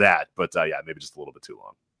was that. But yeah, maybe just a little bit too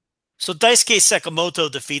long. So Daisuke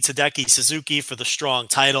Sakamoto defeats Hideki Suzuki for the strong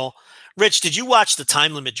title. Rich, did you watch the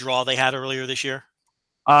time limit draw they had earlier this year?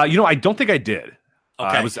 I don't think I did.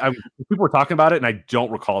 Okay. People were talking about it, and I don't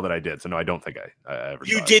recall that I did. So no, I don't think I ever.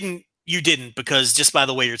 You didn't. You didn't, because just by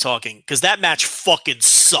the way you're talking, because that match fucking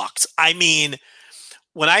sucked. I mean,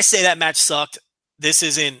 when I say that match sucked, this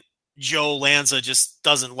isn't Joe Lanza just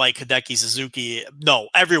doesn't like Hideki Suzuki. No,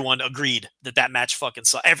 everyone agreed that match fucking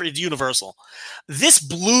sucked. Universal. This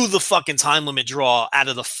blew the fucking time limit draw out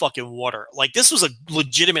of the fucking water. Like, this was a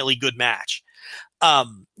legitimately good match. Right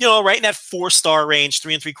in that 4-star range,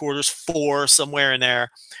 3 3/4, 4, somewhere in there.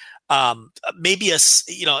 Maybe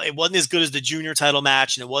it wasn't as good as the junior title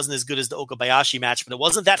match, and it wasn't as good as the Okabayashi match, but it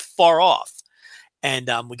wasn't that far off. And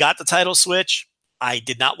we got the title switch. I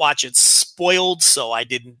did not watch it spoiled, so I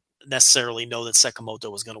didn't necessarily know that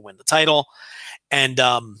Sakamoto was going to win the title. And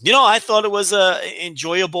I thought it was a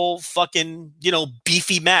enjoyable fucking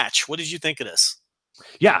beefy match. What did you think of this?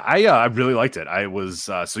 Yeah, I really liked it. I was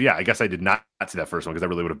I guess I did not see that first one because I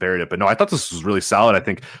really would have buried it. But no, I thought this was really solid. I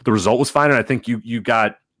think the result was fine, and I think you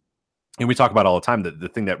got. And we talk about all the time that the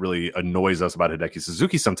thing that really annoys us about Hideki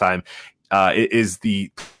Suzuki sometimes is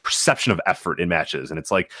the perception of effort in matches. And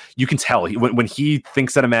it's like, you can tell when he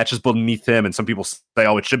thinks that a match is beneath him, and some people say,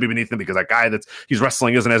 oh, it should be beneath him because that guy he's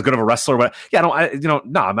wrestling isn't as good of a wrestler. But yeah,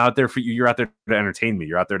 I'm out there for you. You're out there to entertain me.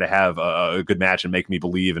 You're out there to have a good match and make me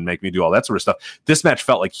believe and make me do all that sort of stuff. This match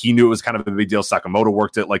felt like he knew it was kind of a big deal. Sakamoto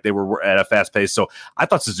worked it like they were at a fast pace. So I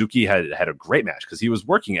thought Suzuki had a great match because he was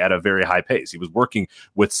working at a very high pace. He was working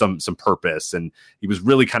with some purpose, and he was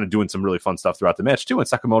really kind of doing some really fun stuff throughout the match too. And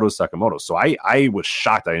Sakamoto's Sakamoto. So I was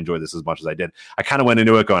shocked I enjoyed this as much as I did. I kind of went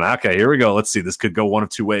into it going, okay, here we go. Let's see. This could go one of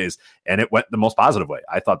two ways. And it went the most positive way.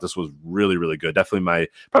 I thought this was really, really good. Definitely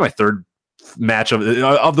probably my third match of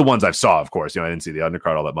the ones I've saw, of course. I didn't see the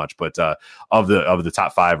undercard all that much, but of the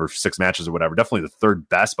top 5 or 6 matches or whatever, definitely the third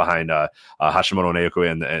best behind Hashimoto and Naoki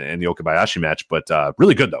and the Okabayashi match. But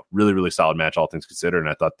really good though, really, really solid match, all things considered. And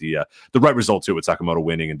I thought the right result too, with Sakamoto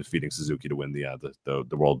winning and defeating Suzuki to win the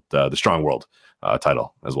world, the strong world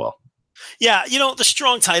title as well. Yeah, the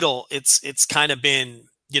strong title, it's kind of been,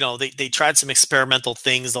 they tried some experimental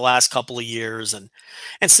things the last couple of years, and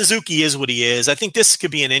Suzuki is what he is. I think this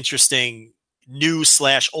could be an interesting new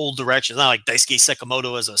 / old direction. It's not like Daisuke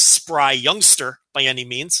Sakamoto is a spry youngster by any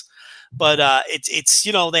means, but it's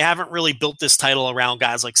they haven't really built this title around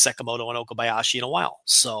guys like Sakamoto and Okabayashi in a while.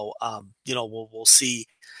 So we'll see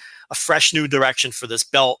a fresh new direction for this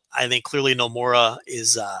belt. I think clearly Nomura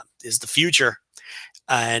is the future.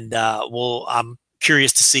 And I'm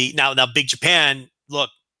curious to see now. Big Japan, look,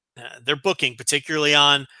 they're booking, particularly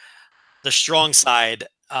on the strong side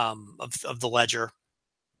of the ledger,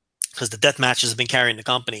 because the death matches have been carrying the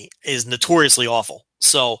company, is notoriously awful.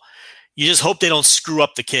 So you just hope they don't screw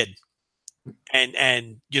up the kid, and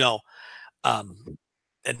then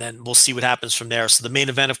we'll see what happens from there. So the main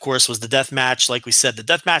event, of course, was the death match. Like we said, the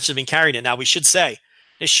death match has been carrying it. Now we should say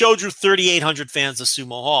this show drew 3,800 fans to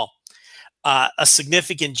Sumo Hall. A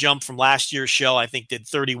significant jump from last year's show. I think did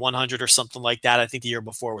 3,100 or something like that. I think the year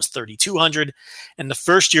before was 3,200. And the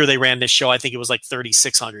first year they ran this show, I think it was like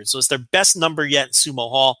 3,600. So it's their best number yet in Sumo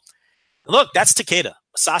Hall. And look, that's Takeda.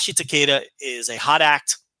 Masashi Takeda is a hot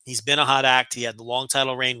act. He's been a hot act. He had the long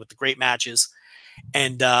title reign with the great matches.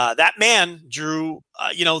 And that man drew,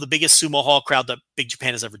 the biggest Sumo Hall crowd that Big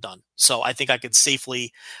Japan has ever done. So I think I could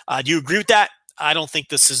safely, do you agree with that? I don't think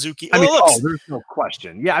the Suzuki. There's no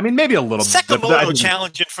question. Yeah, maybe a little. Sakamoto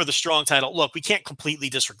challenging for the strong title. Look, we can't completely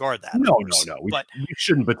disregard that. No. We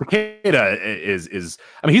shouldn't. But Takeda is.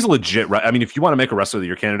 He's a legit. If you want to make a wrestler that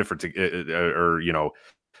you're candidate for,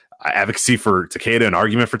 advocacy for Takeda, an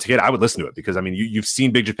argument for Takeda, I would listen to it because I mean, you've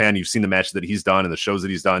seen Big Japan, you've seen the matches that he's done and the shows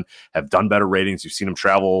that he's done have done better ratings. You've seen him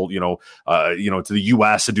travel, to the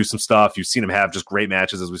US and do some stuff. You've seen him have just great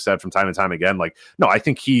matches, as we said, from time to time again. Like, no, I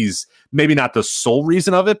think he's maybe not the sole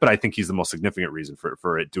reason of it, but I think he's the most significant reason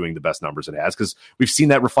for it doing the best numbers it has, because we've seen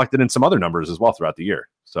that reflected in some other numbers as well throughout the year.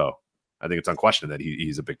 So I think it's unquestioned that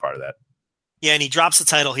he's a big part of that. Yeah, and he drops the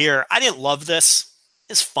title here. I didn't love this.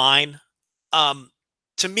 It's fine.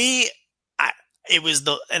 To me,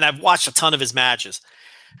 and I've watched a ton of his matches.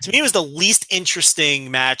 To me, it was the least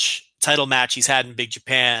interesting title match he's had in Big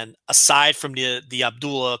Japan, aside from the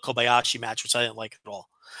Abdullah Kobayashi match, which I didn't like at all.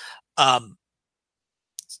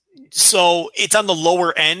 So it's on the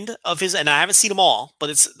lower end of his, and I haven't seen them all,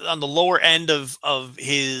 but it's on the lower end of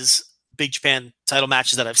his Big Japan title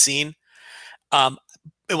matches that I've seen.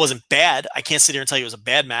 It wasn't bad. I can't sit here and tell you it was a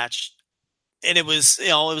bad match. And it was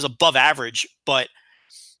above average, but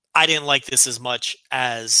I didn't like this as much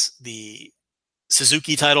as the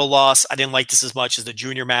Suzuki title loss. I didn't like this as much as the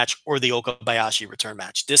junior match or the Okabayashi return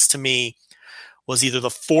match. This to me was either the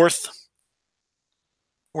fourth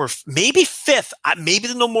or maybe fifth. Maybe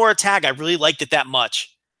the Nomura tag. I really liked it that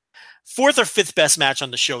much. Fourth or fifth best match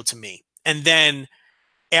on the show to me. And then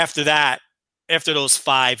after that, after those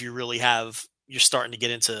five, you're starting to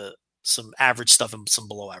get into some average stuff and some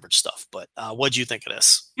below average stuff. But what do you think of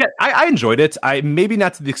this? Yeah, I enjoyed it. I maybe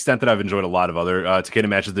not to the extent that I've enjoyed a lot of other Takeda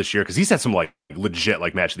matches this year, because he's had some like legit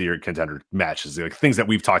like match of the year contender matches, like things that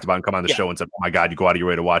we've talked about and come on the show and said, "Oh my God, you go out of your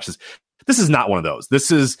way to watch this." This is not one of those.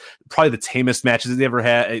 This is probably the tamest matches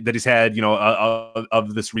that he's had,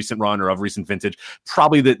 of this recent run or of recent vintage.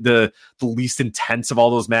 Probably the least intense of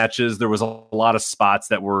all those matches. There was a lot of spots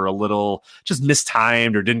that were a little just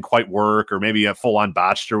mistimed or didn't quite work, or maybe a full on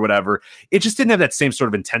botched or whatever. It just didn't have that same sort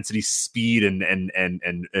of intensity, speed,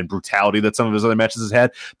 and brutality that some of his other matches has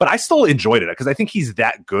had. But I still enjoyed it because I think he's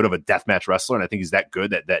that good of a deathmatch wrestler, and I think he's that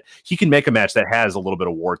good that he can make a match that has a little bit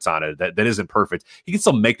of warts on it, that isn't perfect. He can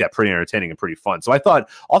still make that pretty entertaining and pretty fun. So I thought,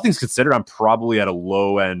 all things considered, I'm probably at a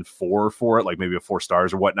low end 4 for it, like maybe a 4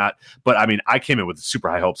 stars or whatnot. But I mean, I came in with super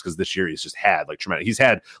high hopes because this year he's just had like tremendous. He's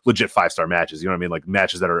had legit 5-star matches. You know what I mean? Like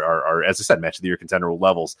matches that are as I said, match of the year contender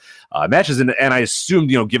levels matches. And I assumed,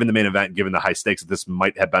 given the main event, given the high stakes, that this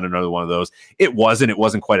might have been another one of those. It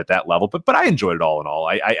wasn't quite at that level, but I enjoyed it all in all.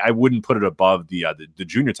 I wouldn't put it above the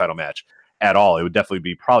junior title match at all. It would definitely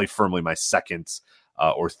be probably firmly my second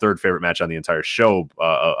or third favorite match on the entire show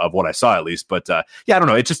of what I saw, at least. But I don't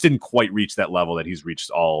know. It just didn't quite reach that level that he's reached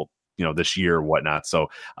all, this year or whatnot. So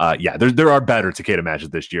there are better Takeda matches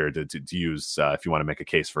this year to use if you want to make a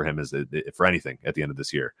case for him for anything at the end of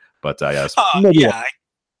this year. But the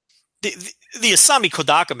Asami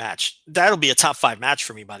Kodaka match, that'll be a top 5 match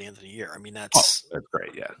for me by the end of the year. I mean, that's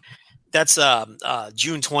great. Yeah. That's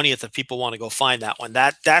June 20th. If people want to go find that one,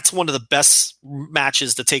 that's one of the best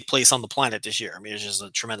matches to take place on the planet this year. I mean, it's just a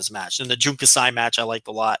tremendous match. And the Jun Kasai match, I liked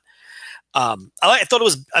a lot. I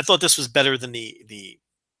thought this was better than the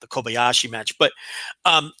Kobayashi match, but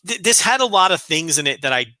this had a lot of things in it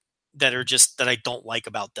that I don't like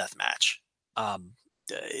about deathmatch.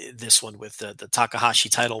 This one with the Takahashi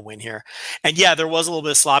title win here, and there was a little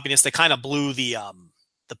bit of sloppiness. They kind of blew the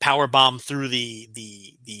power bomb through the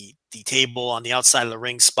table on the outside of the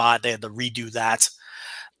ring spot. They had to redo that.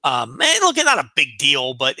 And look, it's not a big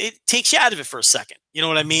deal, but it takes you out of it for a second. You know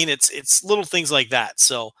what I mean? It's little things like that.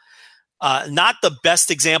 So not the best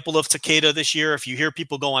example of Takeda this year. If you hear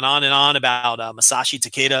people going on and on about Masashi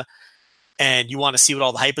Takeda and you want to see what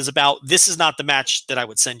all the hype is about, this is not the match that I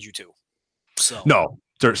would send you to. So no,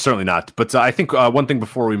 certainly not. But I think one thing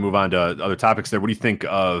before we move on to other topics there, what do you think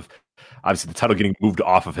of obviously the title getting moved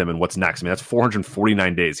off of him and what's next? I mean, that's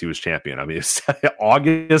 449 days he was champion. I mean, it's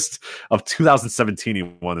August of 2017 he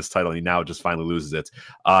won this title, and he now just finally loses it.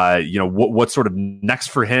 What sort of next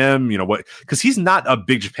for him? Because he's not a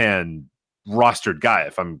Big Japan rostered guy,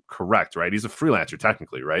 if I'm correct, right? He's a freelancer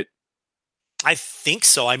technically, right? I think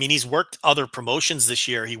so. I mean, he's worked other promotions this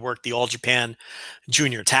year. He worked the All Japan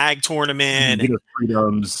Junior Tag Tournament.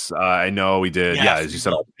 Freedoms, I know he did. Yeah, as you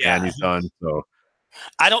said, All Japan he's done. So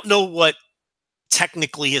I don't know what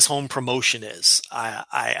technically his home promotion is.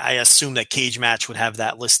 I assume that Cage Match would have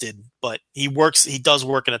that listed, but he does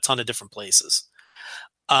work in a ton of different places.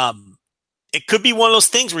 It could be one of those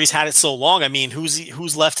things where he's had it so long. I mean,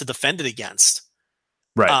 who's left to defend it against?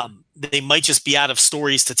 Right. They might just be out of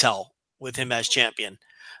stories to tell with him as champion.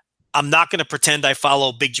 I'm not going to pretend I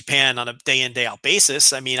follow Big Japan on a day in, day out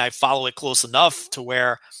basis. I mean, I follow it close enough to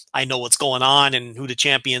where I know what's going on and who the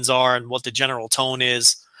champions are and what the general tone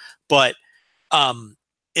is. But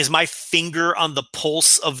is my finger on the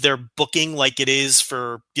pulse of their booking like it is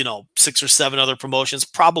for, 6 or 7 other promotions?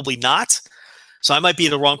 Probably not. So I might be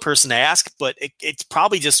the wrong person to ask, but it's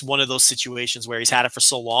probably just one of those situations where he's had it for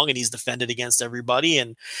so long and he's defended against everybody.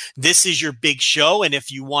 And this is your big show. And if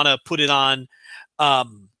you want to put it on,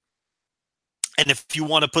 and if you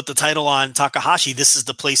want to put the title on Takahashi, this is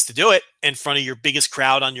the place to do it in front of your biggest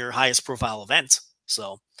crowd on your highest profile event.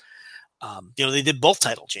 So, they did both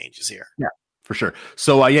title changes here. Yeah, for sure.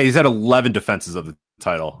 So, he's had 11 defenses of the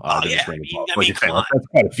title. That's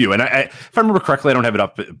quite a few. And if I remember correctly, I don't have it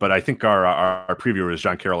up, but I think our previewers,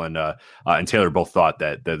 John Carroll and Taylor, both thought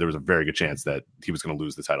that there was a very good chance that he was going to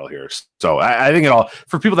lose the title here. So I think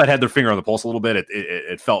for people that had their finger on the pulse a little bit,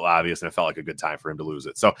 it felt obvious and it felt like a good time for him to lose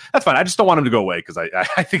it. So that's fine. I just don't want him to go away because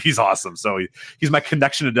I think he's awesome. So he's my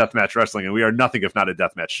connection to deathmatch wrestling, and we are nothing if not a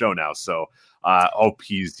deathmatch show now. So hope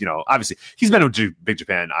he's, obviously he's been with Big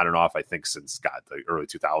Japan on and off, I think, since the early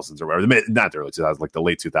 2000s or whatever, not the early 2000s, like the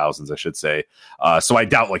late 2000s, I should say. So I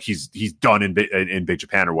doubt like he's done in Big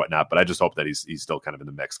Japan or whatnot, but I just hope that he's still kind of in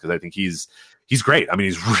the mix because I think he's great. I mean,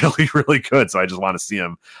 he's really, really good. So I just want to see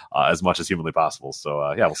him as much as humanly possible.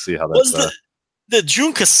 So we'll see how that's. The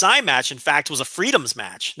Jun Kasai match, in fact, was a freedoms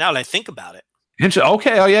match. Now that I think about it.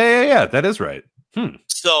 Okay. Oh yeah. That is right.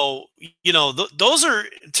 So, those are,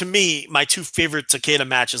 to me, my two favorite Takeda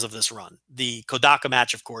matches of this run. The Kodaka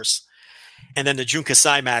match, of course, and then the Jun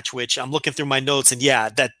Kasai match, which I'm looking through my notes, and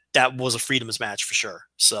that was a freedoms match for sure.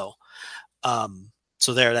 So,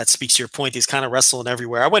 that speaks to your point. He's kind of wrestling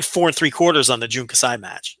everywhere. I went 4 3/4 on the Jun Kasai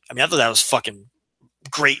match. I mean, I thought that was fucking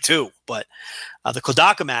great too. But the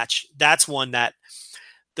Kodaka match, that's one that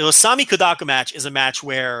the Osami Kodaka match is a match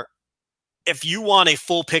where, if you want a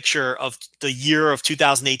full picture of the year of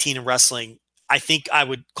 2018 in wrestling, I think I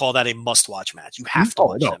would call that a must-watch match. You have to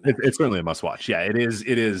watch that match. It's certainly a must-watch. Yeah, it is.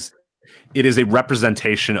 It is a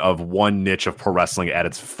representation of one niche of pro wrestling at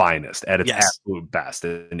its finest, at its absolute best.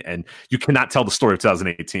 And you cannot tell the story of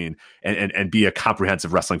 2018 and be a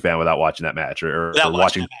comprehensive wrestling fan without watching that match or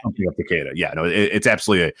watching something of Takeda. Yeah, no, it's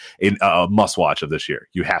absolutely a must watch of this year.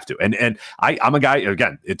 You have to. And I'm a guy,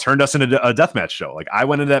 again, it turned us into a deathmatch show. Like I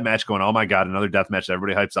went into that match going, oh my God, another death match that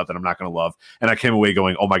everybody hypes up that I'm not going to love. And I came away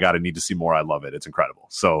going, oh my God, I need to see more. I love it. It's incredible.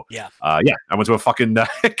 So I went to a fucking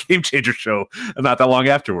Game Changer show not that long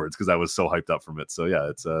afterwards because I was so hyped up from it. So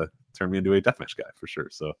it's turned me into a deathmatch guy for sure.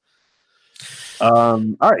 So all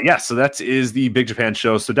right, so that is the Big Japan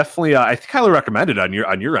show. So definitely I think highly recommended on your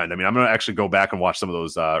end. I mean, I'm gonna actually go back and watch some of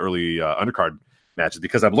those early undercard matches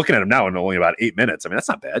because I'm looking at them now in only about 8 minutes. I mean, that's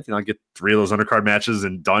not bad. I get 3 of those undercard matches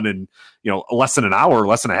and done in less than an hour,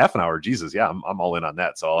 less than a half an hour. Jesus, I'm all in on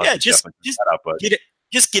that. So I'll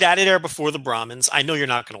just get out of there before the Brahmins. I know you're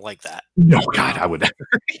not going to like that. No, God, I would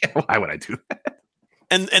never. Why would I do that?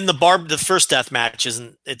 And the first death match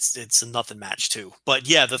isn't, it's a nothing match too. But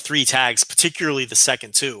yeah, the 3 tags, particularly the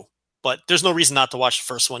second 2. But there's no reason not to watch the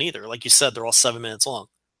first one either. Like you said, they're all 7 minutes long.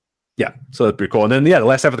 Yeah, so that's pretty cool. And then the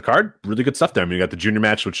last half of the card, really good stuff there. I mean, you got the junior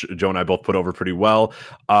match, which Joe and I both put over pretty well.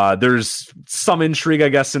 There's some intrigue, I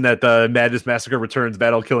guess, in that the Madness Massacre returns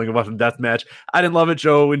battle, killing a weapon death match. I didn't love it.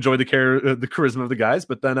 Joe enjoyed the charisma of the guys,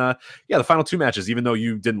 but then the final 2 matches, even though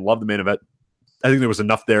you didn't love the main event, I think there was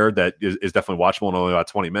enough there that is definitely watchable in only about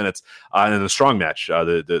 20 minutes. And then the strong match,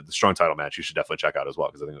 the strong title match, you should definitely check out as well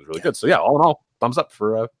because I think it was really good. So all in all, thumbs up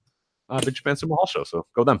for Big Japan Sumo Hall show. So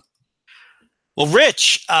go them. Well,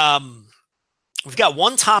 Rich, we've got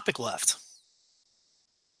one topic left.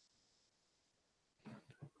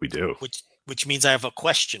 We do. Which means I have a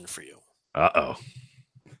question for you. Uh-oh.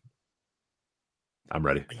 I'm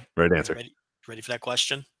ready. Ready to answer. Ready for that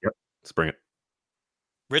question? Yep. Let's bring it.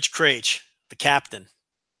 Rich Craich, the captain.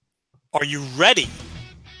 Are you ready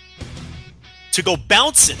to go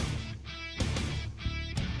bouncing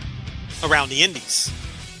around the Indies?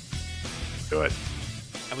 Do it.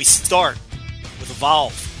 And we start with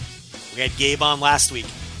VOW. We had Gabe on last week.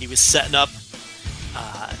 He was setting up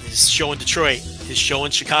his show in Detroit, his show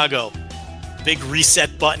in Chicago. Big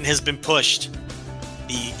reset button has been pushed.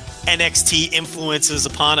 The NXT influence is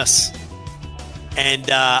upon us. And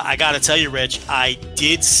I got to tell you, Rich, I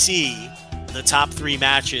did see the top 3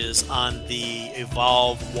 matches on the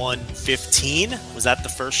Evolve 115. Was that the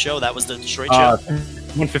first show? That was the Detroit show?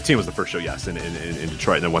 115 was the first show, yes, in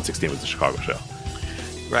Detroit. And then 116 was the Chicago show.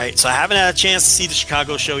 Right. So I haven't had a chance to see the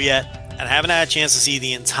Chicago show yet. And I haven't had a chance to see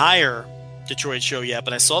the entire Detroit show yet.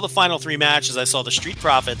 But I saw the final 3 matches. I saw the Street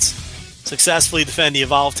Profits successfully defend the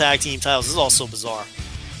Evolve Tag Team titles. This is also bizarre.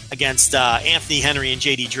 Against Anthony Henry and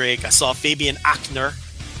JD Drake. I saw Fabian Achner,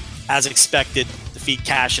 as expected, defeat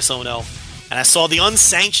Cassius Ohno. And I saw the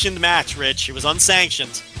unsanctioned match, Rich. It was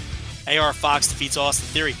unsanctioned. AR Fox defeats Austin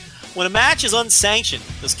Theory. When a match is unsanctioned,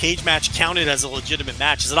 does cage match counted as a legitimate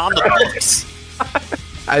match? Is it on the books?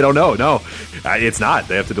 I don't know. No, it's not.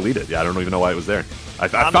 They have to delete it. Yeah, I don't even know why it was there. I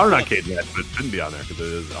found it on Cage Match, but it shouldn't be on there because it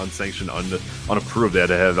is unsanctioned, unapproved. They had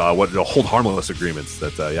to have hold harmless agreements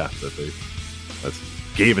that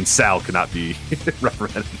Gabe and Sal could not be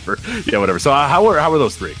represented for whatever. So how are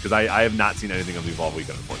those three? Because I have not seen anything of the Evolve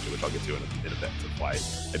Weekend, unfortunately, which I'll get to in a bit. That's why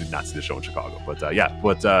I did not see the show in Chicago. But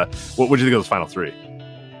what did you think of those final three?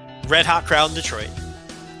 Red hot crowd in Detroit.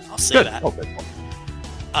 I'll say Good. that. Okay.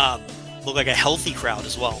 Looked like a healthy crowd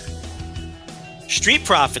as well. Street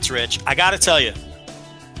Profits, Rich, I got to tell you,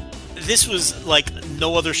 this was like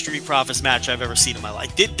no other Street Profits match I've ever seen in my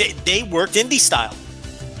life. They worked indie style,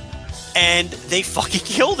 and they fucking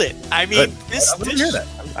killed it. I mean, hear that.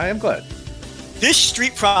 I am glad. This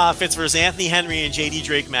Street Profits versus Anthony Henry and JD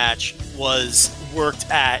Drake match was worked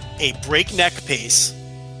at a breakneck pace.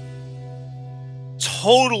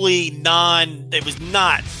 It was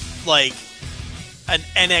not like an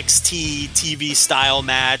NXT TV style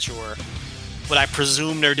match or what I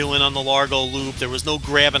presume they're doing on the Largo Loop. There was no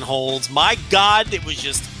grab and holds. My God,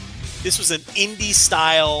 this was an indie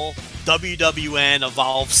style WWN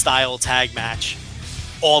Evolve style tag match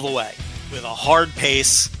all the way with a hard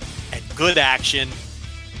pace and good action.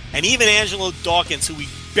 And even Angelo Dawkins, who we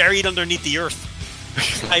buried underneath the earth.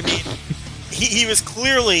 I mean, he was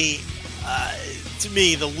clearly, to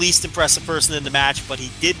me, the least impressive person in the match, but he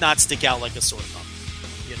did not stick out like a sore thumb.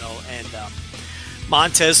 And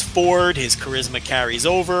Montez Ford, his charisma carries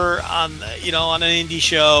over on an indie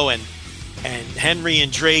show, and Henry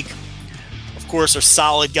and Drake, of course, are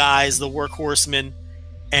solid guys, the workhorsemen.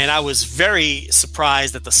 And I was very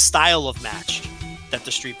surprised at the style of match that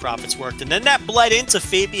the Street Profits worked. And then that bled into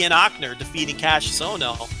Fabian Ochner defeating Cassius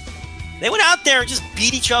Ohno. They went out there and just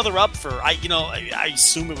beat each other up for, I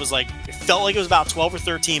assume it felt like it was about 12 or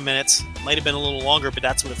 13 minutes. Might have been a little longer, but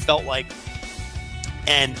that's what it felt like.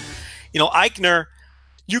 And, Eichner,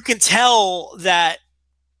 you can tell that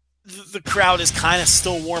the crowd is kind of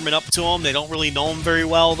still warming up to him. They don't really know him very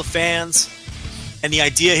well, the fans. And the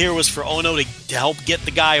idea here was for Ohno to help get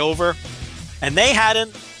the guy over. And they had a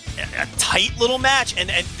tight little match. And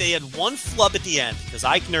they had one flub at the end because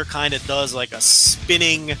Eichner kind of does like a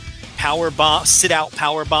spinning power bomb, sit-out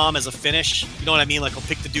power bomb as a finish. You know what I mean? Like he'll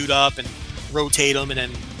pick the dude up and rotate him and then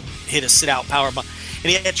hit a sit-out power bomb.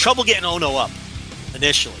 And he had trouble getting Ohno up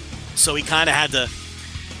initially. So he kind of had to,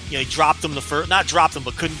 he dropped him not dropped him,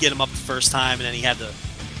 but couldn't get him up the first time. And then he had to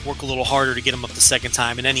work a little harder to get him up the second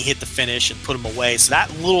time. And then he hit the finish and put him away. So that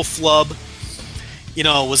little flub,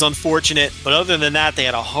 was unfortunate. But other than that, they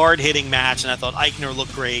had a hard-hitting match. And I thought Eichner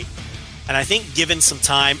looked great. And I think given some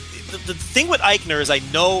time, the thing with Eichner is I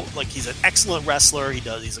know he's an excellent wrestler. He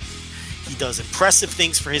does impressive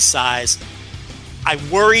things for his size. I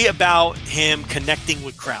worry about him connecting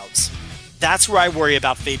with crowds. That's where I worry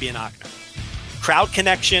about Fabian Ochner. Crowd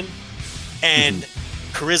connection and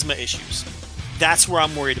charisma issues. That's where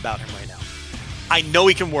I'm worried about him right now. I know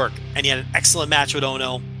he can work, and he had an excellent match with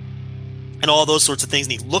Ohno and all those sorts of things,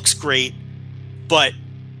 and he looks great, but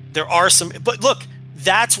there are some... But look,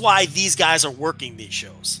 that's why these guys are working these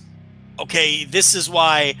shows. Okay, this is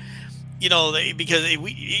why... because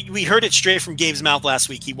we heard it straight from Gabe's mouth last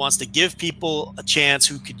week. He wants to give people a chance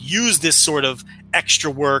who could use this sort of extra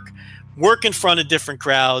work in front of different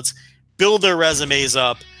crowds, build their resumes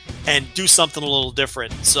up, and do something a little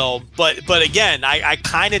different. So, but again, I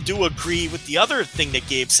kind of do agree with the other thing that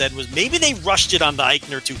Gabe said was maybe they rushed it onto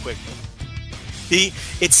Eichner too quickly.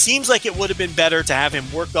 It seems like it would have been better to have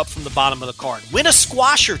him work up from the bottom of the card, win a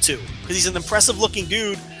squash or two, because he's an impressive-looking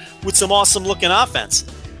dude with some awesome-looking offense.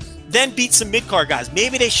 Then beat some mid-card guys.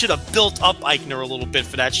 Maybe they should have built up Eichner a little bit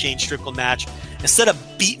for that Shane Strickland match instead of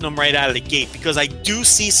beating him right out of the gate, because I do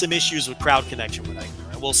see some issues with crowd connection with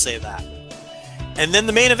Eichner. I will say that. And then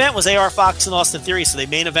the main event was AR Fox and Austin Theory, so they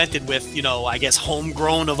main evented with, I guess,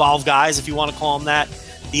 homegrown Evolve guys, if you want to call them that.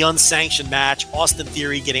 The unsanctioned match, Austin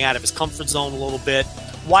Theory getting out of his comfort zone a little bit,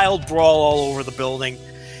 wild brawl all over the building.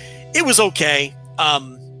 It was okay.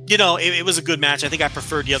 It was a good match. I think I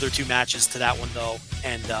preferred the other two matches to that one, though.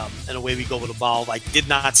 And away we go with Evolve. I did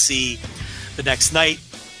not see the next night.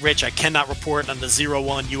 Rich, I cannot report on the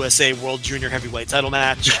 0-1 USA World Junior Heavyweight title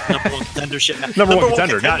match. Number one contendership match. Number one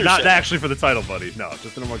contender. Not actually for the title, buddy. No,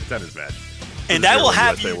 just the number one contenders match. And I will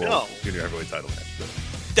have you know. Junior Heavyweight title match.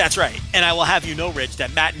 That's right. And I will have you know, Rich,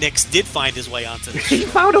 that Matt Nix did find his way onto this show. He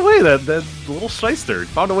found a way, that little shyster. He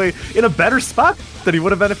found a way in a better spot than he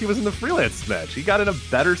would have been if he was in the freelance match. He got in a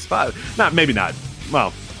better spot. Maybe not.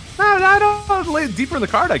 Well, I don't know. Deeper in the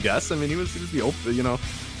card, I guess. I mean, he was the open,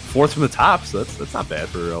 fourth from the top, so that's not bad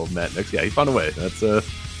for old Matt Nix. Yeah, he found a way. That's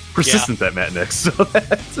persistent, that Matt Nix. So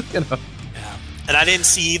that's, Yeah. And I didn't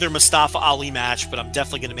see either Mustafa Ali match, but I'm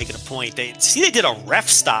definitely going to make it a point. They did a ref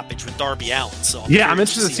stoppage with Darby Allin. So I'm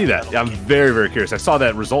interested to see that. Yeah, I'm very, very curious. I saw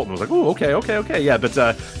that result and was like, oh, okay. Yeah, but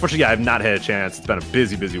unfortunately, I've not had a chance. It's been a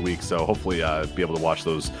busy week, so hopefully be able to watch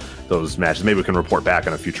those matches. Maybe we can report back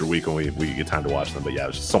on a future week when we get time to watch them. But yeah,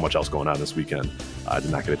 there's just so much else going on this weekend. I did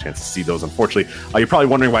not get a chance to see those, unfortunately. You're probably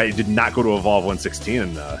wondering why I did not go to Evolve 116,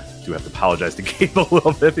 and do have to apologize to Gabe a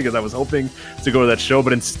little bit because I was hoping to go to that show.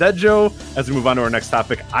 But instead, Joe, as we move on to our next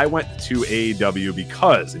topic, I went to AEW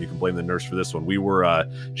because, and you can blame the nurse for this one,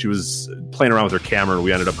 she was playing around with her camera, and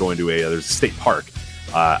we ended up going to there's a state park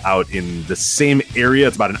out in the same area.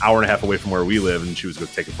 It's about an hour and a half away from where we live, and she was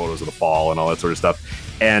taking photos of the fall and all that sort of stuff.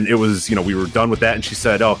 And it was, we were done with that, and she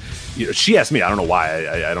said, she asked me, I don't know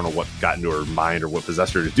why, I don't know what got into her mind or what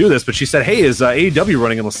possessed her to do this, but she said, hey, is AEW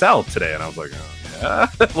running in LaSalle today? And I was like,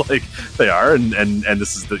 like they are, and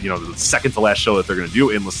this is the second to last show that they're going to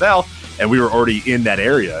do in LaSalle, and we were already in that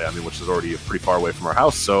area, which is already pretty far away from our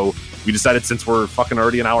house, so we decided, since we're fucking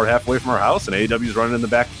already an hour and a half away from our house and AEW's running in the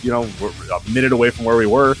back, we're a minute away from where we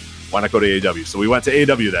were, why not go to AEW? So we went to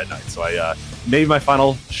AEW that night. So I made my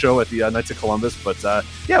final show at the Knights of Columbus, but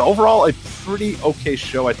overall a pretty okay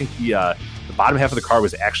show. I think the bottom half of the card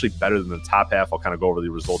was actually better than the top half. I'll kind of go over the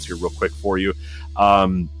results here real quick for you.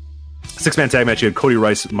 6-man tag match. You had Cody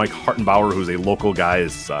Rice, Mike Hartenbauer, who's a local guy.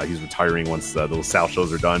 He's retiring once the LaSalle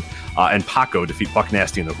shows are done. And Paco defeat Buck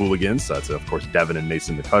Nasty and the Hooligans. That's, of course, Devin and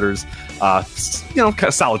Mason the Cutters. Kind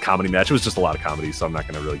of solid comedy match. It was just a lot of comedy, so I'm not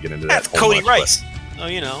going to really get into that. That's Cody Rice. What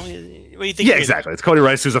do you think? Yeah, exactly. It's Cody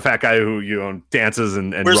Rice, who's a fat guy who dances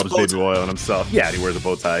and rubs baby oil on himself. Yeah, and he wears a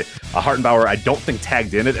bow tie. Hartenbauer, I don't think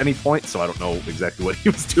tagged in at any point, so I don't know exactly what he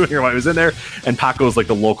was doing or why he was in there. And Paco's like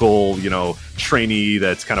the local, trainee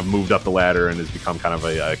that's kind of moved up the ladder and has become kind of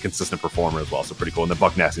a consistent performer as well. So pretty cool. And the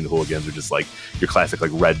Buck Nasty and the Hooligans are just like your classic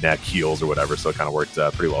like redneck heels or whatever. So it kind of worked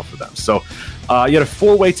pretty well for them. So you had a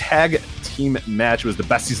 4-way tag team match. It was the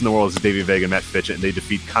besties in the world. This is Davey Vega and Matt Fitchett, and they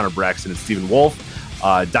defeat Connor Braxton and Stephen Wolf.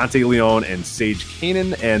 Dante Leon and Sage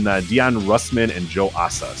Kanan, and Dion Russman and Joe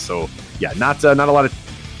Asa. So yeah, not a lot of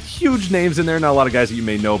huge names in there, not a lot of guys that you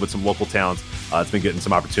may know, but some local talents. It's been getting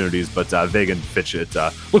some opportunities, but Vega and Fitchett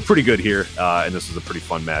looked pretty good here, and this was a pretty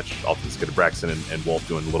fun match. Also, Braxton and Wolf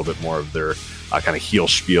doing a little bit more of their kind of heel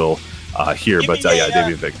spiel here, but Davey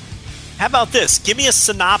and Vega. How about this? Give me a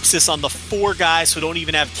synopsis on the 4 guys who don't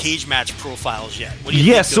even have cage match profiles yet. What do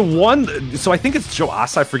you think? So I think it's Joe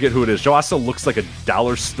Asa. I forget who it is. Joe Asa looks like a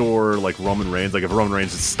dollar store, like Roman Reigns. Like if Roman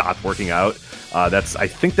Reigns has stopped working out, I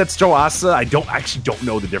think that's Joe Asa. I don't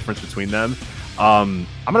know the difference between them. I'm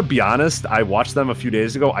gonna be honest. I watched them a few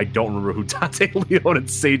days ago. I don't remember who Dante Leon and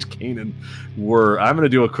Sage Kanan were. I'm gonna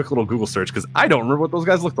do a quick little Google search because I don't remember what those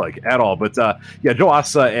guys looked like at all. But Joe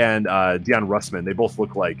Asa and Dion Russman, they both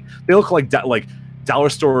look like dollar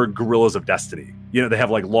store gorillas of destiny. They have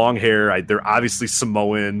like long hair. They're obviously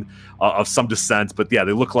Samoan of some descent, but yeah,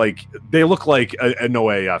 they look like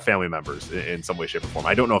Inoue family members in some way, shape, or form.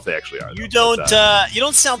 I don't know if they actually are. You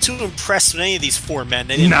don't sound too impressed with any of these 4 men.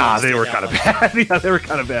 They were kind of bad. Yeah, they were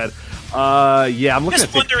kind of bad. I'm looking.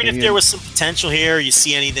 Just wondering if there was some potential here. You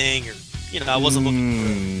see anything, or I wasn't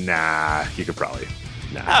looking. Nah, you could probably.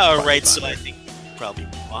 All right, so I think probably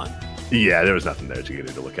move on. Yeah, there was nothing there to get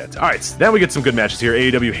to look at. All right, so then we get some good matches here.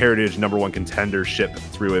 AEW Heritage #1 Contendership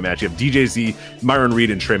 3-way match. You have DJZ, Myron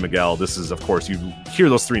Reed, and Trey Miguel. This is, of course, you hear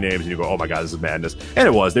those 3 names and you go, oh my God, this is madness. And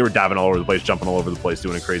it was. They were diving all over the place, jumping all over the place,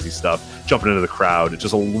 doing crazy stuff, jumping into the crowd. It's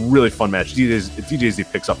just a really fun match.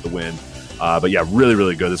 DJZ picks up the win. But yeah, really,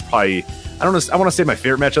 really good. This is probably, I want to say my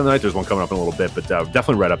favorite match on the night. There's one coming up in a little bit, but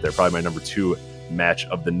definitely right up there. Probably my number 2 match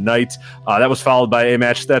of the night. That was followed by a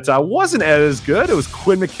match that wasn't as good. It was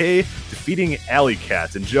Quinn McKay defeating Alley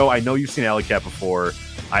Cat. And Joe, I know you've seen Alley Cat before.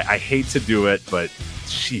 I hate to do it, but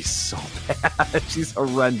she's so bad. She's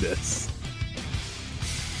horrendous.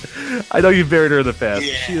 I know you buried her in the past.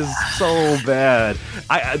 Yeah. She is so bad.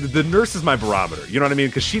 The nurse is my barometer. You know what I mean?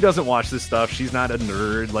 Because she doesn't watch this stuff. She's not a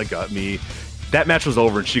nerd like me. That match was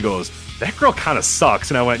over, and she goes, that girl kind of sucks.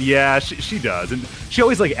 And I went, yeah, she does. And she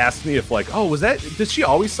always asks me if does she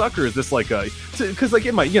always suck, or is this because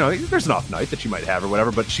it might, there's an off night that she might have or whatever,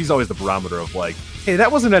 but she's always the barometer of hey, that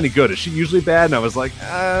wasn't any good. Is she usually bad? And I was like,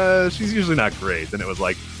 she's usually not great. And it was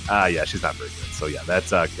yeah, she's not very good. So yeah,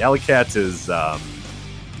 that's Alley Cat is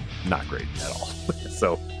not great at all.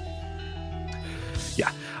 So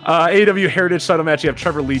yeah. AEW Heritage title match, you have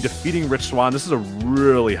Trevor Lee defeating Rich Swann. This is a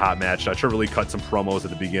really hot match. Trevor Lee cut some promos at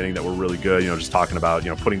the beginning that were really good, just talking about,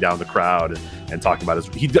 putting down the crowd and talking about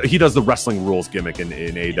he does the wrestling rules gimmick in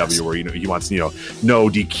AEW where, he wants, no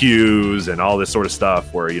DQs and all this sort of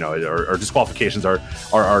stuff where, or disqualifications are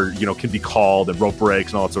can be called, and rope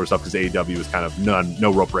breaks and all that sort of stuff, because AEW is kind of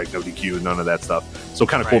no rope break, no DQ, none of that stuff. So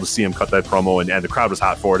kind of cool to see him cut that promo, and the crowd was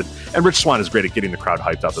hot for it. And Rich Swann is great at getting the crowd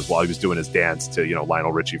hyped up as well. He was doing his dance to,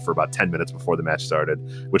 Lionel Richie for about 10 minutes before the match started,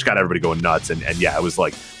 which got everybody going nuts. And yeah, it was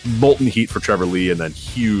like molten heat for Trevor Lee, and then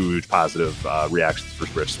huge positive reactions for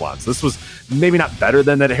Rich Swann. So this was maybe not better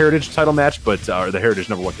than that Heritage title match, but or the Heritage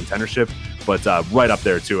number 1 contendership, but right up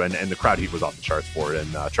there too. And the crowd heat was off the charts for it,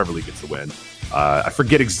 and Trevor Lee gets the win. I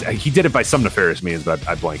forget he did it by some nefarious means, but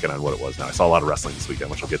I'm blanking on what it was now. I saw a lot of wrestling this weekend,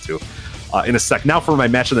 which I'll get to in a sec. Now for my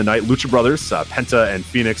match of the night, Lucha Brothers, Penta and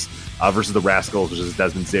Phoenix versus the Rascals, which is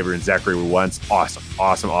Desmond Xavier and Zachary Wentz.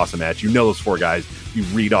 Awesome match. Those 4 guys. You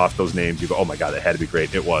read off those names, you go, oh my God, that had to be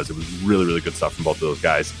great. It was really, really good stuff from both of those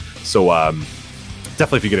guys. So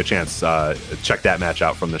definitely, if you get a chance, check that match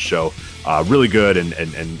out from the show. Really good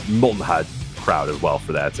and molten hot crowd as well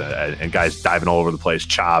for that, and guys diving all over the place,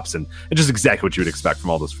 chops, and just exactly what you would expect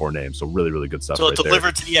from all those 4 names. So really, really good stuff. So it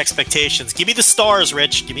delivered to the expectations. Give me the stars,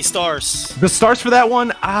 Rich. Give me stars. The stars for that one,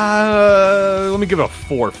 let me give it a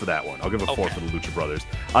 4 for that one. I'll give it a 4 for the Lucha Brothers.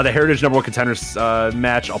 The Heritage number 1 contenders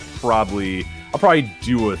match, I'll probably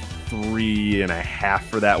do a 3.5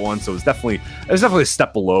 for that one. So it was definitely a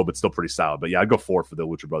step below, but still pretty solid. But yeah, I'd go 4 for the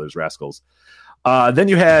Lucha Brothers Rascals. Then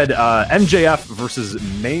you had MJF versus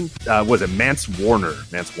Mance Warner.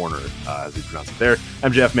 Mance Warner, as you pronounce it there.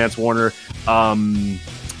 MJF, Mance Warner.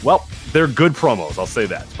 Well, they're good promos, I'll say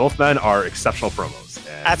that. Both men are exceptional promos.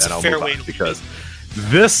 And that's a fair way to because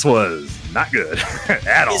this was not good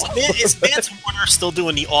at all. Is Mance Warner still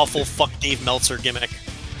doing the awful fuck Dave Meltzer gimmick?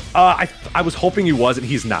 I was hoping he was, and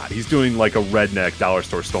he's not. He's doing like a redneck dollar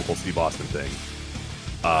store Stone Cold Steve Austin thing.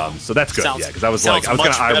 So that's good. Yeah, because I was going to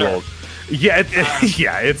eye roll. Yeah,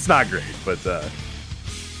 it's not great, but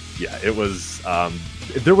yeah, it was.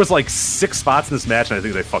 There was like 6 spots in this match, and I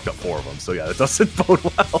think they fucked up 4 of them. So yeah, that doesn't bode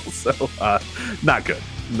well. So not good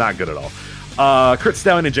at all. Kurt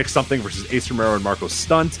Stallion and Jake Something versus Ace Romero and Marco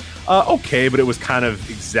Stunt. Okay, but it was kind of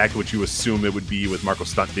exactly what you assume it would be, with Marco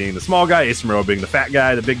Stunt being the small guy, Ace Romero being the fat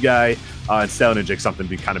guy, the big guy, and Stallion and Jake Something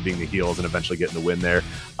being the heels and eventually getting the win there.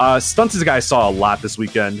 Stunt is a guy I saw a lot this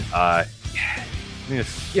weekend.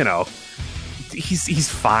 He's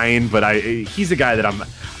fine, but he's a guy that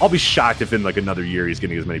I'll be shocked if in like another year he's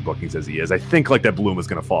getting as many bookings as he is. I think like that bloom is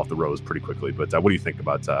going to fall off the rose pretty quickly. But what do you think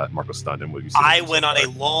about Marco Stunt and what you see? I went on a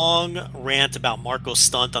long rant about Marco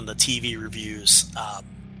Stunt on the TV reviews.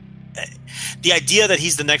 The idea that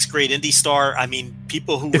he's the next great indie star, I mean,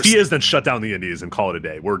 people who if he is, then shut down the indies and call it a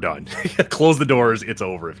day. We're done. Close the doors. It's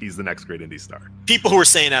over if he's the next great indie star. People who are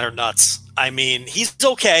saying that are nuts. I mean, he's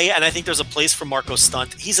okay, and I think there's a place for Marco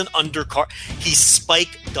Stunt. He's an undercard. He's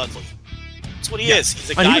Spike Dudley. That's what he is.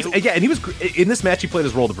 He's a guy and he was in this match. He played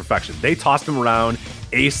his role to perfection. They tossed him around.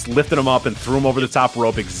 Ace lifted him up and threw him over the top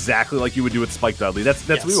rope, exactly like you would do with Spike Dudley. That's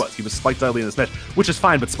what he was. He was Spike Dudley in this match, which is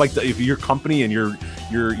fine. But if your company and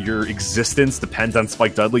your existence depends on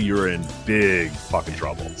Spike Dudley, you're in big fucking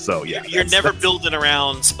trouble. So yeah, you're never building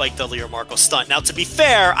around Spike Dudley or Marco Stunt. Now, to be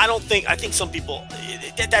fair, I think some people.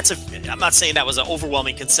 I'm not saying that was an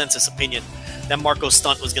overwhelming consensus opinion that Marco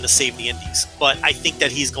Stunt was going to save the indies, but I think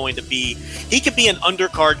that he could be an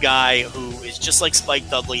undercard guy who is just like Spike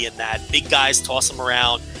Dudley in that big guys toss him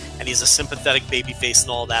around and he's a sympathetic babyface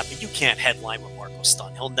and all that, but you can't headline with Marco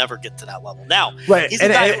Stunt. He'll never get to that level. Now, he's a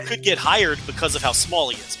guy who could get hired because of how small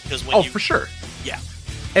he is. Because for sure. Yeah.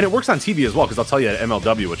 And it works on TV as well, because I'll tell you at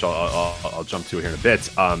MLW, which I'll jump to here in a bit,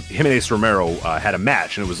 him and Ace Romero had a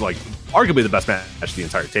match, and it was like arguably the best match of the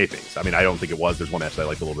entire tapings. I mean, I don't think it was. There's one match that I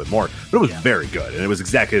liked a little bit more, but it was very good, and it was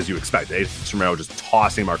exactly as you expect. Ace Romero just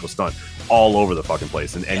tossing Marco Stunt all over the fucking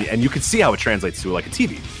place, and you could see how it translates to like a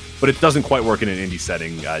TV, but it doesn't quite work in an indie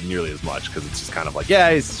setting nearly as much, because it's just kind of like, yeah,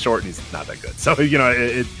 he's short and he's not that good. So,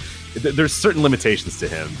 there's certain limitations to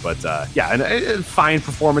him, but and a fine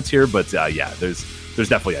performance here, but there's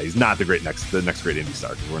definitely he's not the next great indie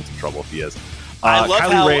star, because we're in some trouble if he is. I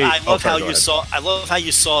love how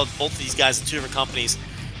you saw both of these guys in 2 different companies,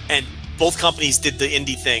 and both companies did the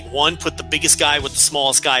indie thing. One put the biggest guy with the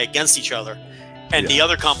smallest guy against each other, and the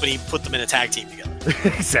other company put them in a tag team together.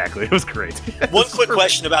 Exactly, it was great. One quick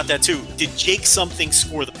question about that too: did Jake Something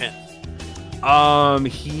score the pin?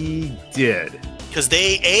 He did, because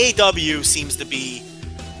AEW seems to be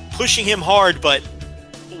pushing him hard, but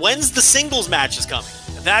when's the singles matches coming?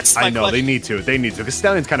 That's my I know question. they need to because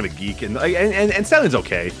Stallion's kind of a geek and Stallion's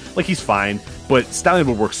okay, like he's fine, but Stallion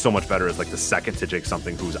would work so much better as like the second to Jake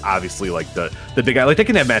Something, who's obviously like the big guy. Like they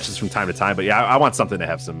can have matches from time to time, but yeah, I want Something to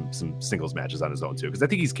have some singles matches on his own too, because I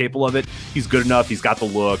think he's capable of it. He's good enough. He's got the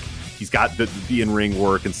look. He's got the in-ring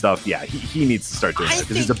work and stuff. Yeah, he needs to start doing that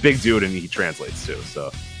because he's a big dude and he translates too.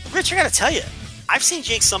 So, Rich, I gotta tell you, I've seen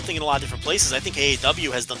Jake Something in a lot of different places. I think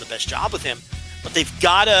AAW has done the best job with him, but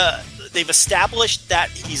they've established that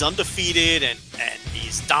he's undefeated and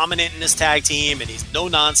he's dominant in his tag team and he's no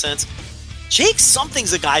nonsense. Jake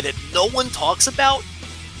Something's a guy that no one talks about,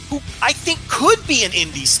 who I think could be an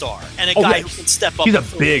indie star and a guy who can step up. He's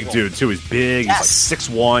a big dude too. He's big. Yes. He's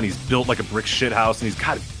like 6'1". He's built like a brick shit house, and he's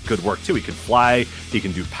got good work too. He can fly. He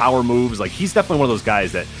can do power moves. Like he's definitely one of those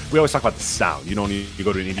guys that we always talk about the sound. You know, when you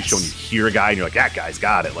go to an indie show and you hear a guy and you're like, that guy's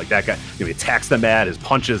got it. Like that guy, he attacks them mad. His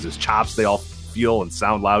punches, his chops, they all feel and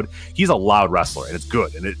sound loud. He's a loud wrestler, and it's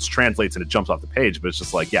good, and it translates and it jumps off the page. But it's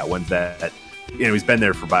just like, yeah, when's that? You know, he's been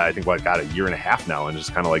there for about, I think, a year and a half now, and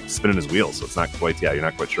just kind of like spinning his wheels. So it's not quite, you're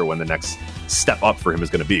not quite sure when the next step up for him is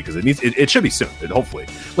going to be, because it should be soon. Hopefully,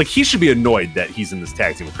 like he should be annoyed that he's in this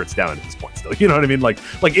tag team with Kurt Stallion at this point still. You know what I mean? Like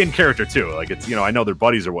in character too. Like it's, I know they're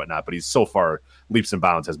buddies or whatnot, but he's so far leaps and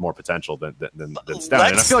bounds has more potential than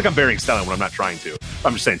Stallion. And I feel like I'm burying Stallion when I'm not trying to.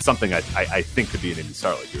 I'm just saying Something I think could be an indie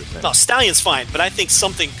star, like you were saying. No, Stallion's fine, but I think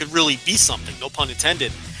Something could really be something. No pun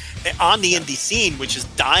intended. On the indie scene, which is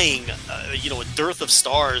dying, a dearth of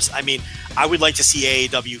stars. I mean, I would like to see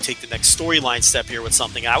AAW take the next storyline step here with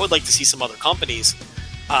Something. I would like to see some other companies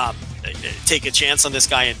take a chance on this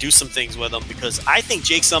guy and do some things with him, because I think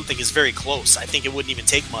Jake Something is very close. I think it wouldn't even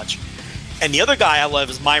take much. And the other guy I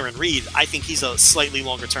love is Myron Reed. I think he's a slightly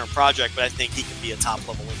longer term project, but I think he can be a top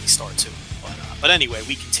level indie star too. But anyway,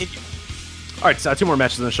 we continue. All right, so 2 more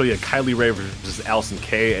matches. I'm going to show you Kylie Rae versus Allison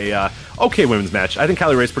Kay, a okay women's match. I think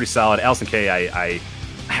Kylie Rae's pretty solid. Allison Kay,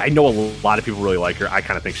 I know a lot of people really like her. I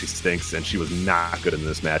kind of think she stinks, and she was not good in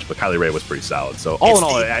this match, but Kylie Rae was pretty solid. So all in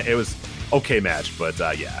all, it was okay match, but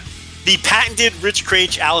yeah. The patented Rich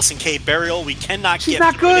Craich Allison Kay burial. We cannot She's get.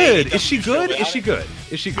 Not good. Is she good? Is she good?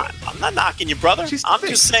 I'm not knocking you, brother. I'm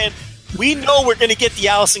just saying we know we're going to get the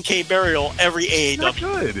Allison Kay burial every AAW. Not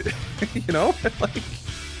good. Like.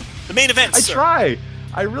 The main event.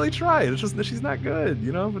 I really try. It's just that she's not good,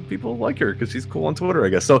 but people like her because she's cool on Twitter, I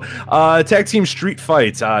guess. So, tag team street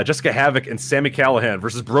fight: Jessica Havoc and Sami Callihan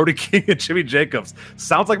versus Brody King and Jimmy Jacobs.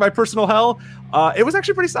 Sounds like my personal hell. It was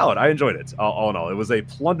actually pretty solid. I enjoyed it. All in all, it was a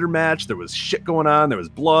plunder match. There was shit going on. There was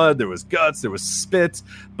blood. There was guts. There was spit.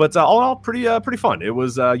 But all in all, pretty fun. It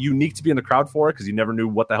was unique to be in the crowd for it, because you never knew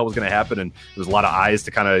what the hell was going to happen, and there was a lot of eyes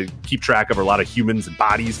to kind of keep track of, or a lot of humans and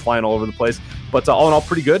bodies flying all over the place. But all in all,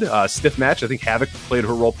 pretty good. Stiff match. I think Havoc played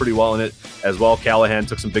her role pretty well in it as well. Callahan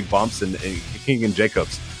took some big bumps, and King and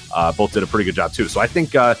Jacobs both did a pretty good job too. So I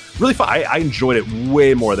think really fun. I enjoyed it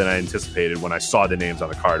way more than I anticipated when I saw the names on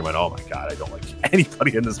the card and went, oh my God, I don't like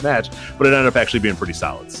anybody in this match. But it ended up actually being pretty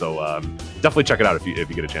solid. So definitely check it out if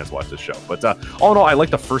you get a chance to watch this show. But all in all, I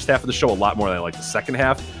like the first half of the show a lot more than I like the second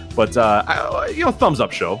half. But thumbs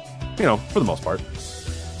up show, for the most part.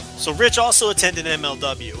 So Rich also attended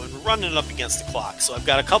MLW, and we're running it up against the clock. So I've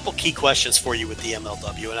got a couple key questions for you with the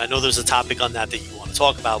MLW, and I know there's a topic on that you want to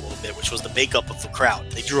talk about a little bit, which was the makeup of the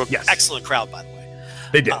crowd. They drew an excellent crowd, by the way.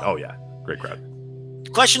 They did. Oh, yeah. Great crowd.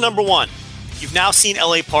 Question number 1. You've now seen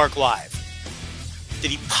LA Park live.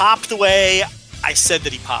 Did he pop the way I said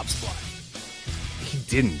that he pops live? He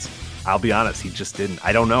didn't. I'll be honest. He just didn't.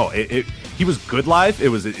 I don't know. He was good live. It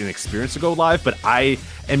was an experience to go live, but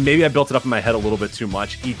and maybe I built it up in my head a little bit too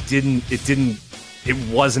much. It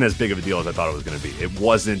wasn't as big of a deal as I thought it was going to be. It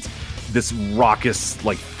wasn't this raucous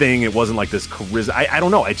thing. It wasn't like this charisma. I don't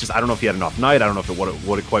know. I don't know if he had an off night. I don't know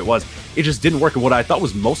what it quite was. It just didn't work. And what I thought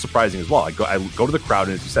was most surprising as well, I go to the crowd,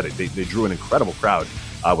 and as you said, they drew an incredible crowd.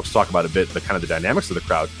 We'll talk about a bit the kind of the dynamics of the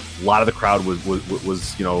crowd. A lot of the crowd was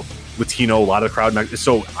Latino. A lot of the crowd.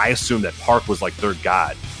 So I assumed that Park was like their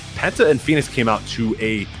god. Penta and Phoenix came out to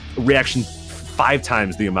a reaction 5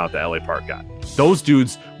 times the amount that LA Park got. Those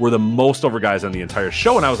dudes were the most over guys on the entire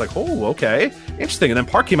show, and I was like, oh, okay, interesting. And then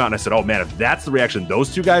Park came out, and I said, oh man, if that's the reaction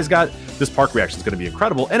those 2 guys got, this Park reaction is going to be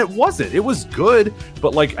incredible. And it wasn't. It was good,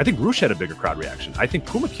 but I think Roosh had a bigger crowd reaction. I think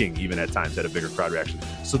Puma King even at times had a bigger crowd reaction.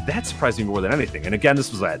 So that surprised me more than anything. And again,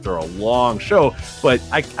 this was after a long show, but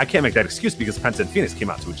I can't make that excuse because Penta and Phoenix came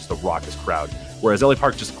out to just a raucous crowd, whereas LA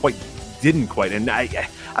Park just didn't quite. And I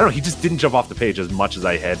don't know, he just didn't jump off the page as much as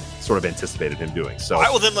I had sort of anticipated him doing. So, all right,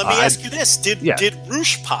 well then let me ask you this: Did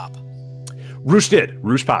Roosh pop? Roosh did.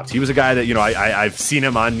 Roosh popped. He was a guy that, I've seen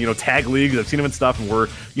him on, tag leagues. I've seen him and stuff, and we're,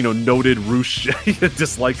 noted Roosh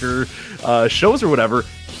disliker shows or whatever.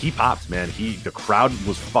 He popped, man. The crowd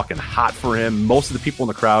was fucking hot for him. Most of the people in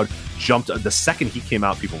the crowd jumped. The second he came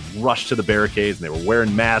out, people rushed to the barricades, and they were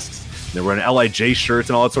wearing masks. And they were wearing LIJ shirts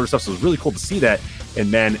and all that sort of stuff. So it was really cool to see that. And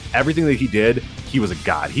man, everything that he did, he was a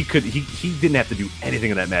god. He didn't have to do anything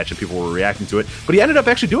in that match, and people were reacting to it. But he ended up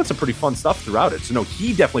actually doing some pretty fun stuff throughout it. So no,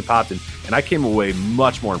 he definitely popped in, and I came away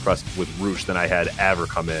much more impressed with Roosh than I had ever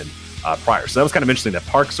come in prior. So that was kind of interesting. That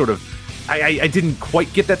Park sort of, I didn't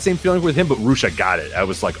quite get that same feeling with him, but Roosh, I got it. I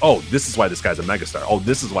was like, oh, this is why this guy's a megastar. Oh,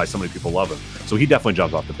 this is why so many people love him. So he definitely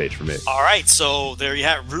jumped off the page for me. All right, so there you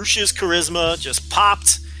have Roosh's charisma just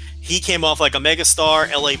popped. He came off like a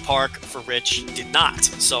megastar. LA Park for Rich did not.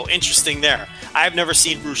 So interesting there. I've never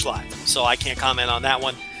seen Roosh live, so I can't comment on that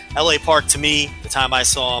one. LA Park, to me, the time I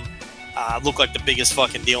saw him, looked like the biggest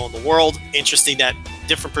fucking deal in the world. Interesting that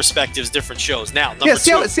different perspectives, different shows. Now, number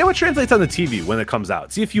two. See how it translates on the TV when it comes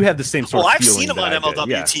out. See if you have the same sort of I've feeling. seen him on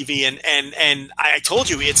MLW TV, and I told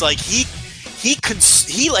you, it's like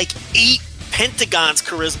he like ate Pentagon's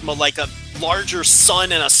charisma like a larger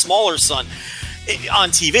sun and a smaller sun on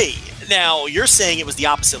TV. Now, you're saying it was the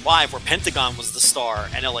opposite live, where Pentagon was the star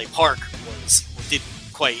and LA Park didn't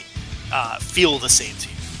quite feel the same to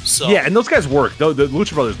you. So yeah, and those guys work. The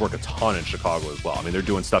Lucha Brothers work a ton in Chicago as well. I mean, they're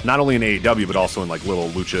doing stuff not only in AEW but also in like little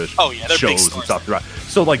Lucha shows and stuff throughout.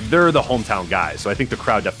 So like they're the hometown guys. So I think the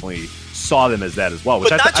crowd definitely saw them as that as well. Which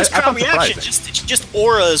but not just crowd reaction, surprising. just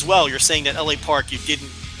aura as well. You're saying that LA Park, you didn't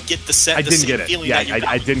get the set. I didn't get it. Yeah,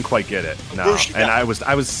 I didn't quite get it. No, and I was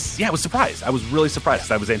surprised. I was really surprised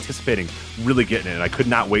because I was anticipating really getting it, and I could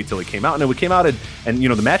not wait till it came out. And it came out, and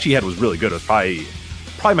the match he had was really good. It was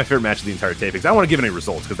probably my favorite match of the entire tapings. I don't want to give any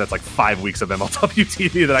results because that's like 5 weeks of MLW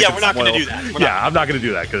TV that I can we're not going to do that. I'm not going to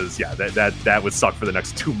do that because that would suck for the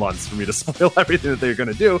next 2 months for me to spoil everything that they're going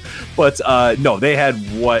to do. But no, they had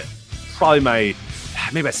probably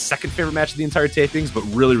maybe my second favorite match of the entire tapings, but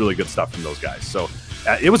really, really good stuff from those guys. So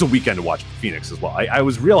it was a weekend to watch Phoenix as well. I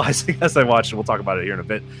was realizing as I watched, and we'll talk about it here in a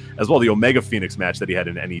bit as well, the Omega Phoenix match that he had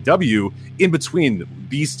in NEW in between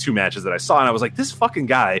these two matches that I saw. And I was like, this fucking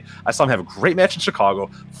guy, I saw him have a great match in Chicago,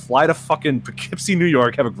 fly to fucking Poughkeepsie, New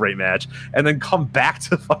York, have a great match, and then come back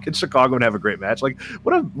to fucking Chicago and have a great match. Like,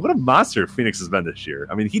 what a monster Phoenix has been this year.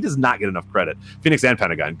 I mean, he does not get enough credit. Phoenix and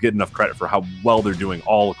Pentagon get enough credit for how well they're doing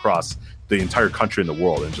all across the entire country and the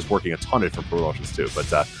world, and just working a ton of different promotions too.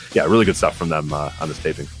 But really good stuff from them on this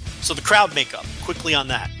taping. So the crowd makeup, quickly on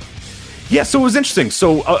that. Yeah, so it was interesting.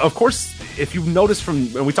 So of course, if you've noticed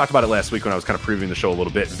and we talked about it last week when I was kind of previewing the show a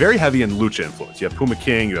little bit, very heavy in Lucha influence. You have Puma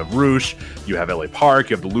King, you have Roosh, you have LA Park,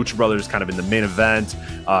 you have the Lucha Brothers kind of in the main event.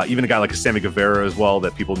 Even a guy like Sammy Guevara as well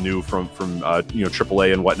that people knew from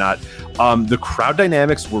AAA and whatnot. The crowd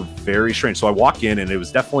dynamics were very strange. So I walk in and it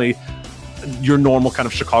was definitely your normal kind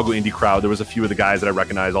of Chicago indie crowd. There was a few of the guys that I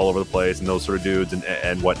recognized all over the place and those sort of dudes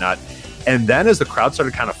and whatnot. And then as the crowd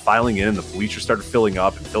started kind of filing in, the bleachers started filling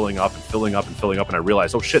up and filling up and filling up and filling up, and I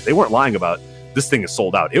realized, oh shit, they weren't lying about this thing is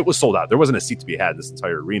sold out. It was sold out. There wasn't a seat to be had in this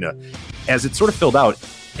entire arena. As it sort of filled out,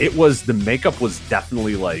 the makeup was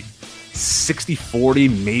definitely like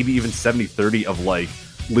 60-40, maybe even 70-30 of like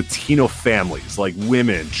Latino families, like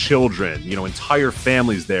women, children, entire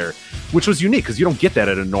families there, which was unique because you don't get that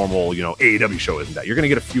at a normal, AEW show, isn't that? You're going to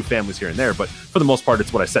get a few families here and there, but for the most part,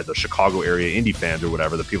 it's what I said, the Chicago area indie fans or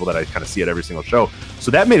whatever, the people that I kind of see at every single show. So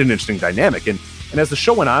that made an interesting dynamic. And as the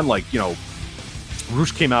show went on,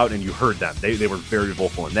 Roosh came out and you heard them. They were very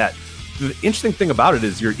vocal in that. The interesting thing about it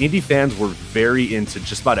is your indie fans were very into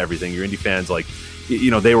just about everything. Your indie fans,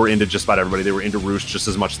 they were into just about everybody. They were into Roosh just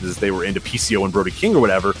as much as they were into PCO and Brody King or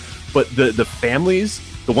whatever. But the families,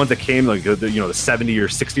 the ones that came, the 70 or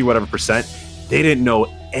 60 whatever percent, they didn't know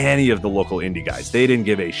any of the local indie guys. They didn't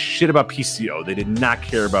give a shit about PCO. They did not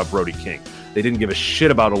care about Brody King. They didn't give a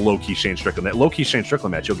shit about a low-key Shane Strickland. That low-key Shane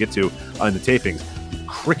Strickland match you'll get to in the tapings,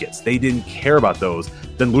 crickets. They didn't care about those.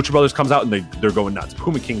 Then Lucha Brothers comes out and they're going nuts.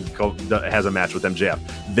 Puma King has a match with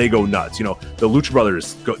MJF. They go nuts. The Lucha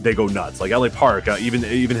Brothers they go nuts. Like LA Park, even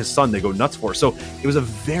his son, they go nuts for. So it was a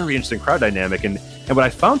very interesting crowd dynamic. And what I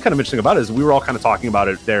found kind of interesting about it is we were all kind of talking about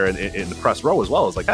it there in the press row as well. Is like,